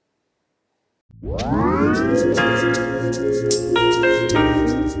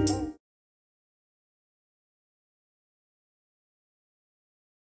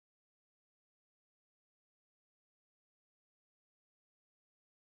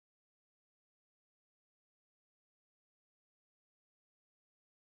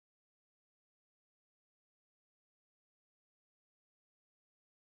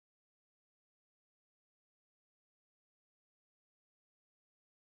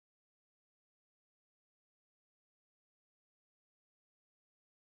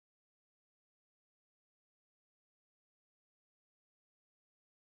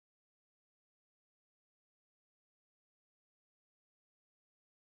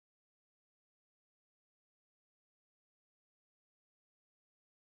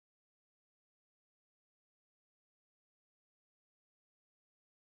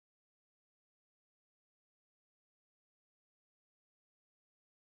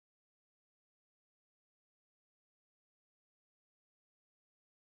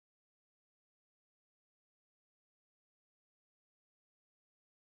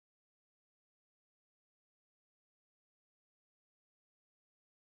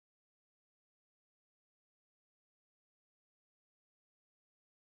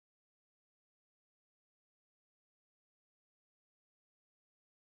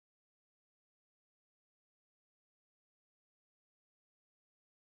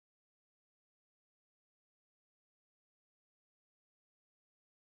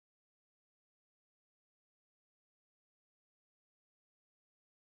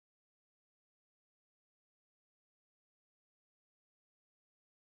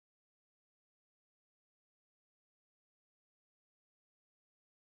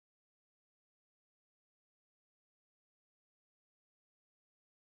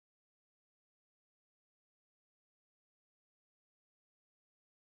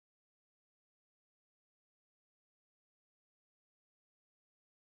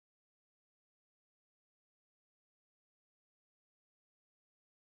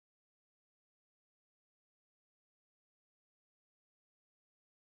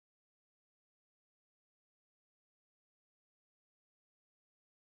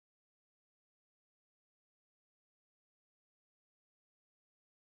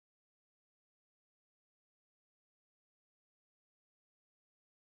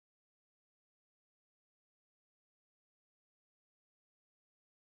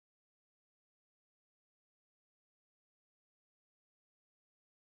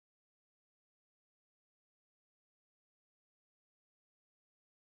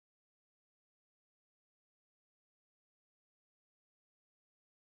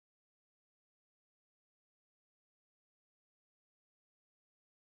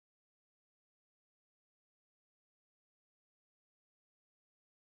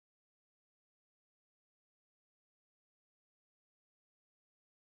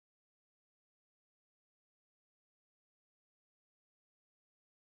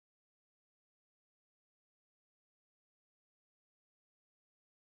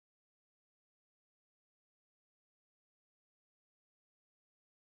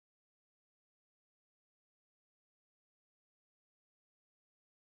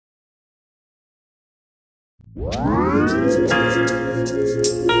 Hey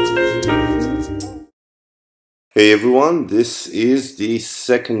everyone, this is the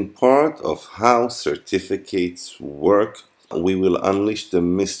second part of how certificates work. We will unleash the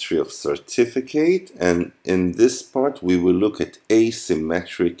mystery of certificate, and in this part we will look at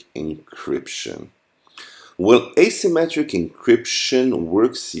asymmetric encryption. Well, asymmetric encryption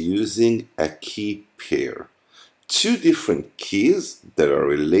works using a key pair. Two different keys that are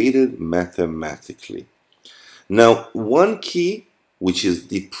related mathematically. Now, one key, which is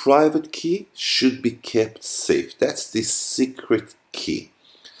the private key, should be kept safe. That's the secret key.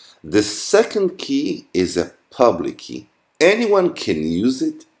 The second key is a public key. Anyone can use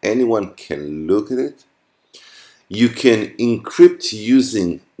it, anyone can look at it. You can encrypt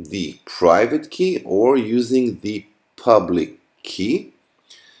using the private key or using the public key.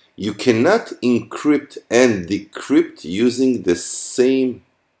 You cannot encrypt and decrypt using the same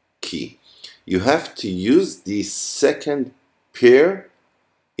key. You have to use the second pair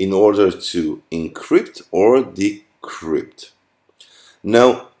in order to encrypt or decrypt.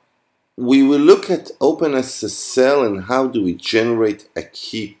 Now, we will look at OpenSSL and how do we generate a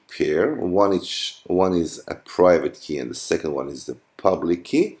key pair. One is a private key and the second one is the public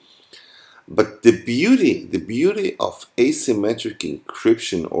key. But the beauty of asymmetric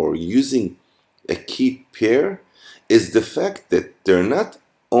encryption or using a key pair is the fact that they're not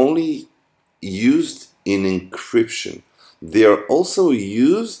only used in encryption, they are also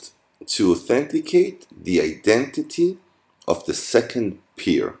used to authenticate the identity of the second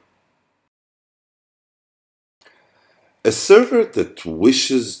peer. A server that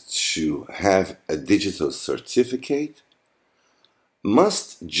wishes to have a digital certificate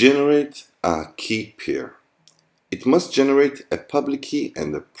must generate a key pair. It must generate a public key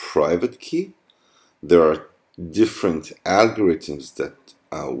and a private key. There are different algorithms that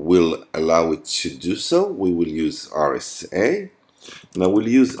will allow it to do so. We will use RSA. Now we'll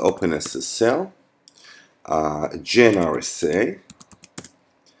use OpenSSL, GenRSA,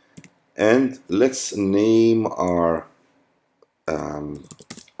 and let's name our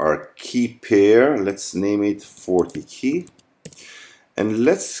key pair. Let's name it Fortigate, and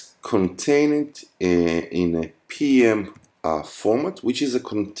let's contain it in a PM format, which is a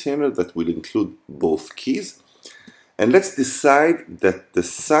container that will include both keys. And let's decide that the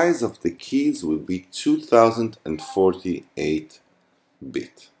size of the keys will be 2048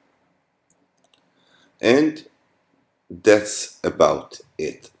 bit. And that's about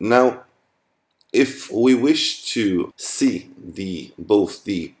it. Now, if we wish to see both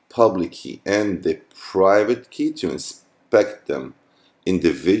the public key and the private key, to inspect them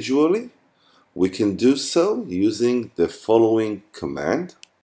individually, we can do so using the following command: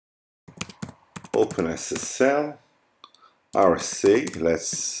 OpenSSL RSA.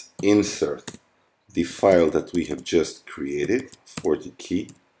 Let's insert the file that we have just created,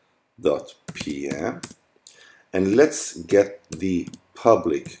 fortigate.pm, and let's get the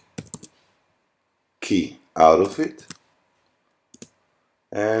public key out of it,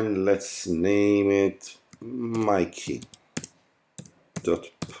 and let's name it mykey.pub.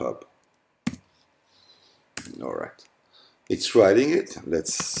 All right, it's writing it.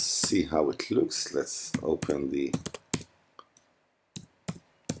 Let's see how it looks. Let's open the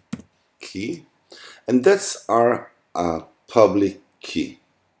key, and that's our public key.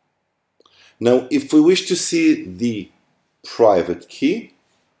 Now, if we wish to see the private key,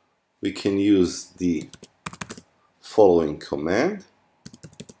 we can use the following command: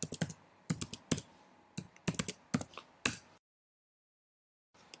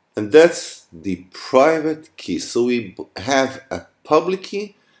 and that's the private key. So we have a public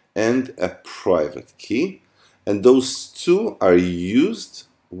key and a private key, and those two are used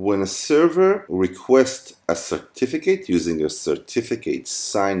when a server requests a certificate using a certificate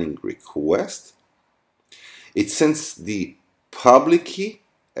signing request. It sends the public key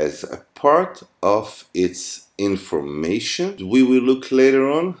as a part of its information. We will look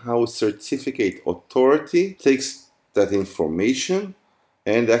later on how a certificate authority takes that information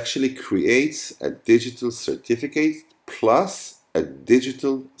and actually creates a digital certificate plus a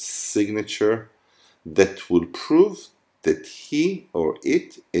digital signature that will prove that he or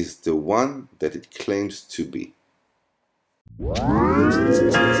it is the one that it claims to be.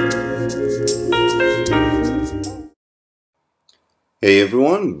 Hey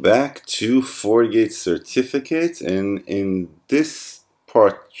everyone, back to Fortigate certificates, and in this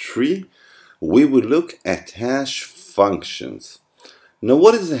part 3 we will look at hash functions. Now,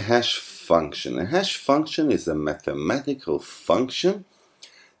 what is a hash function? A hash function is a mathematical function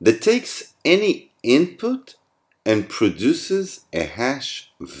that takes any input and produces a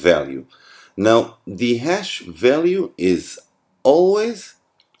hash value. Now, the hash value is always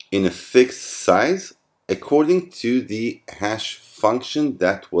in a fixed size according to the hash function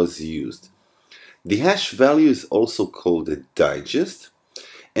that was used. The hash value is also called a digest,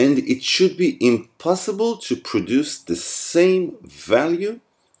 and it should be impossible to produce the same value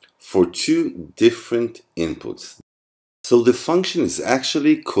for two different inputs. So the function is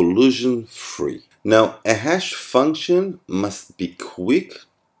actually collision free. Now, a hash function must be quick.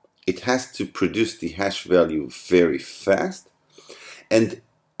 It has to produce the hash value very fast, and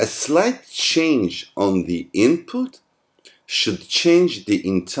a slight change on the input should change the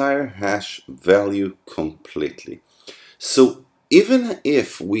entire hash value completely. So even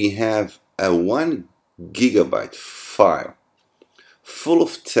if we have a 1 gigabyte file full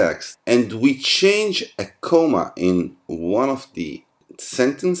of text and we change a comma in one of the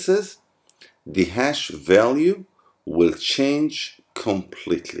sentences, the hash value will change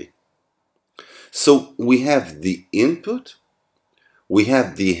completely. So we have the input, we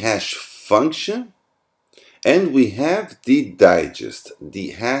have the hash function, and we have the digest,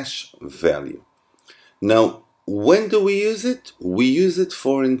 the hash value. Now, when do we use it? We use it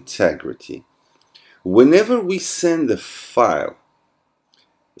for integrity. Whenever we send a file,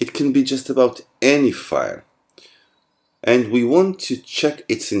 it can be just about any file, and we want to check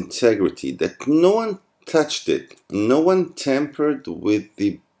its integrity, that no one touched it, no one tampered with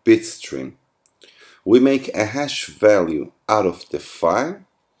the bit stream. We make a hash value out of the file,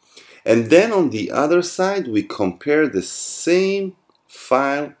 and then on the other side we compare the same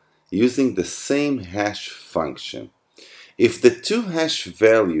file using the same hash function. If the two hash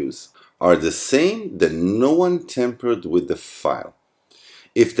values are the same, then no one tampered with the file.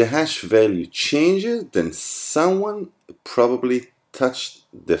 If the hash value changes, then someone probably touched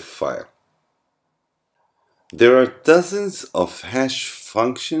the file. There are dozens of hash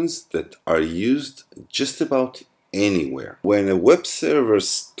functions that are used just about anywhere. When a web server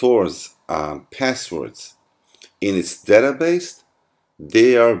stores passwords in its database,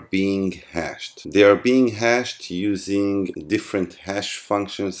 they are being hashed. They are being hashed using different hash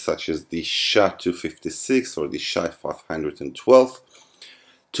functions such as the SHA-256 or the SHA-512.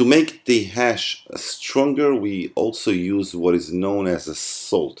 To make the hash stronger, we also use what is known as a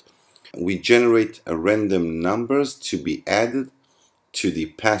salt. We generate a random numbers to be added to the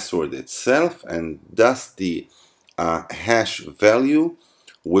password itself, and thus the hash value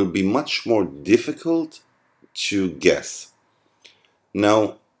will be much more difficult to guess.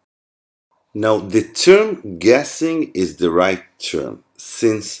 Now the term guessing is the right term,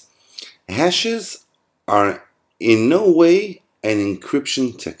 since hashes are in no way an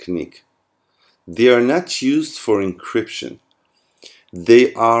encryption technique. They are not used for encryption.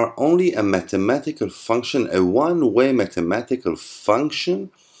 They are only a mathematical function, a one-way mathematical function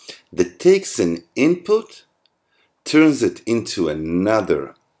that takes an input, turns it into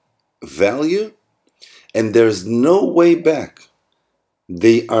another value, and there's no way back.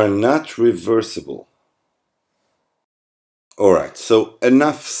 They are not reversible. Alright, so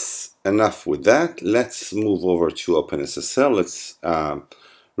enough with that. Let's move over to OpenSSL. Let's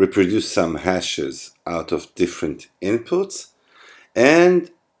reproduce some hashes out of different inputs.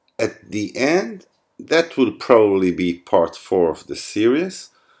 And at the end, that will probably be part 4 of the series.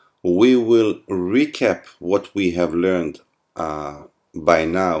 We will recap what we have learned by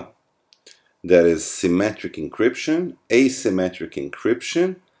now. That is symmetric encryption, asymmetric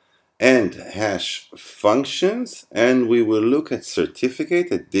encryption, and hash functions. And we will look at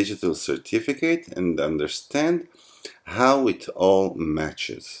certificate, a digital certificate, and understand how it all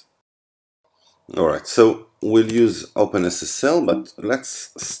matches. Alright, so we'll use OpenSSL, but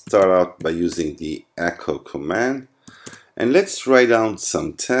let's start out by using the echo command. And let's write down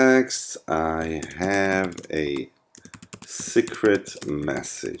some text. I have a secret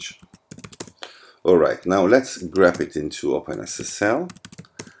message. Alright, now let's grab it into OpenSSL.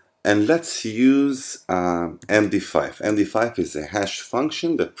 And let's use MD5. MD5 is a hash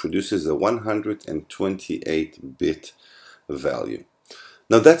function that produces a 128-bit value.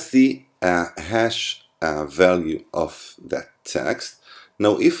 Now that's the hash value of that text.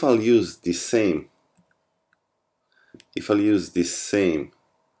 Now if I'll use the same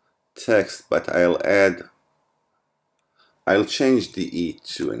text, but I'll change the E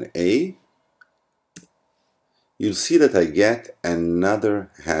to an A, you'll see that I get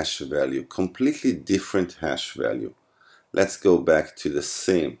another hash value, completely different hash value. Let's go back to the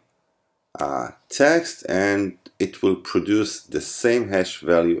same text, and it will produce the same hash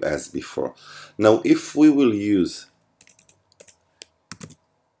value as before. Now if we will use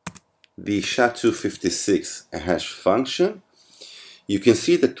the SHA-256 hash function, you can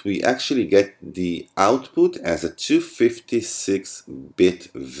see that we actually get the output as a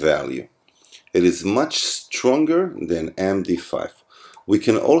 256-bit value. It is much stronger than MD5. We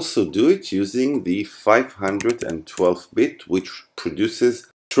can also do it using the 512-bit, which produces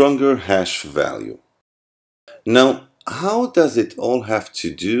stronger hash value. Now, how does it all have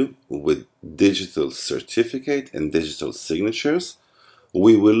to do with digital certificate and digital signatures?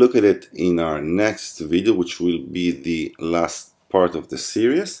 We will look at it in our next video, which will be the last part of the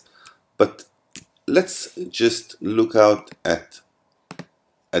series. But let's just look out at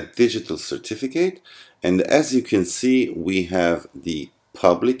a digital certificate. And as you can see, we have the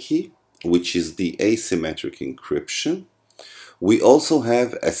public key, which is the asymmetric encryption. We also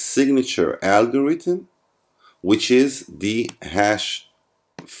have a signature algorithm, which is the hash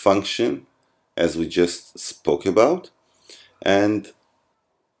function, as we just spoke about. And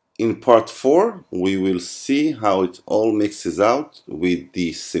in part 4, we will see how it all mixes out with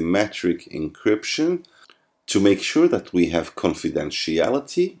the symmetric encryption to make sure that we have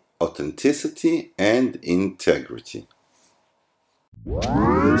confidentiality, authenticity, and integrity.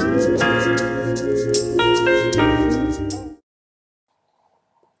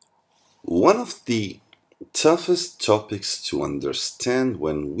 One of the toughest topics to understand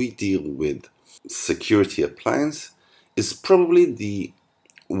when we deal with security appliance is probably the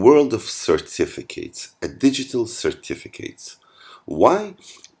world of certificates, digital certificates. Why?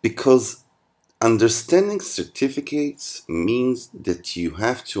 Because understanding certificates means that you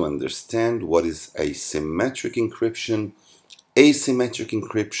have to understand what is asymmetric encryption, asymmetric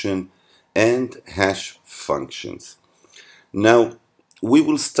encryption, and hash functions. Now, we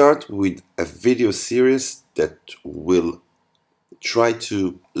will start with a video series that will try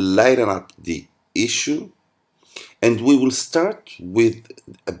to lighten up the issue, and we will start with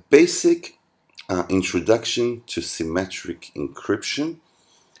a basic introduction to symmetric encryption.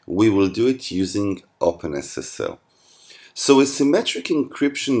 We will do it using OpenSSL. So a symmetric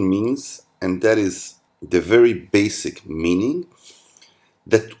encryption means, and that is the very basic meaning,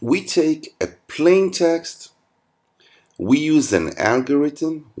 that we take a plain text, we use an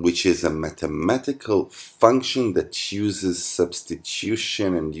algorithm, which is a mathematical function that uses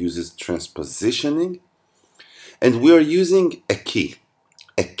substitution and uses transpositioning, and we are using a key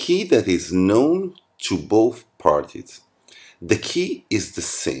that is known to both parties. The key is the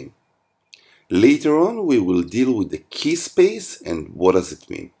same. Later on, we will deal with the key space and what does it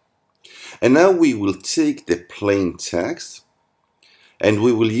mean. And now we will take the plain text and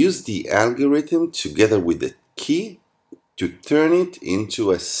we will use the algorithm together with the key to turn it into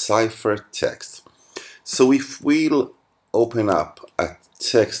a cipher text. So if we'll open up a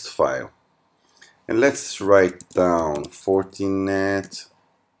text file and let's write down Fortinet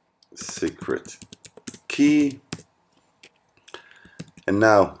secret key, and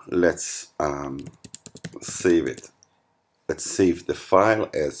now let's save it. Let's save the file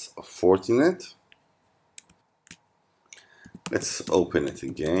as Fortinet. Let's open it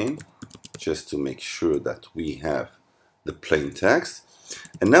again just to make sure that we have the plain text.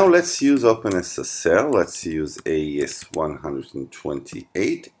 And now let's use OpenSSL. Let's use AES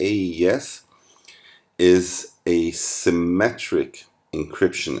 128. AES is a symmetric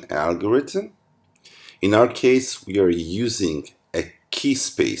encryption algorithm. In our case, we are using a key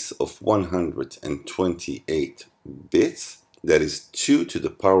space of 128 bits. That is 2 to the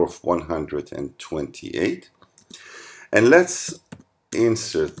power of 128. And let's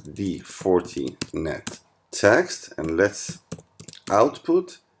insert the Fortinet text and let's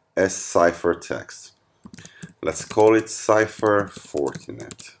output as cipher text. Let's call it cipher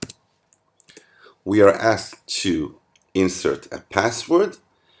Fortinet. We are asked to insert a password.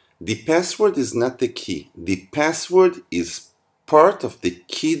 The password is not the key. The password is part of the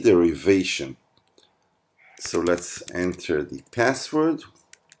key derivation. So let's enter the password.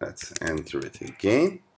 Let's enter it again.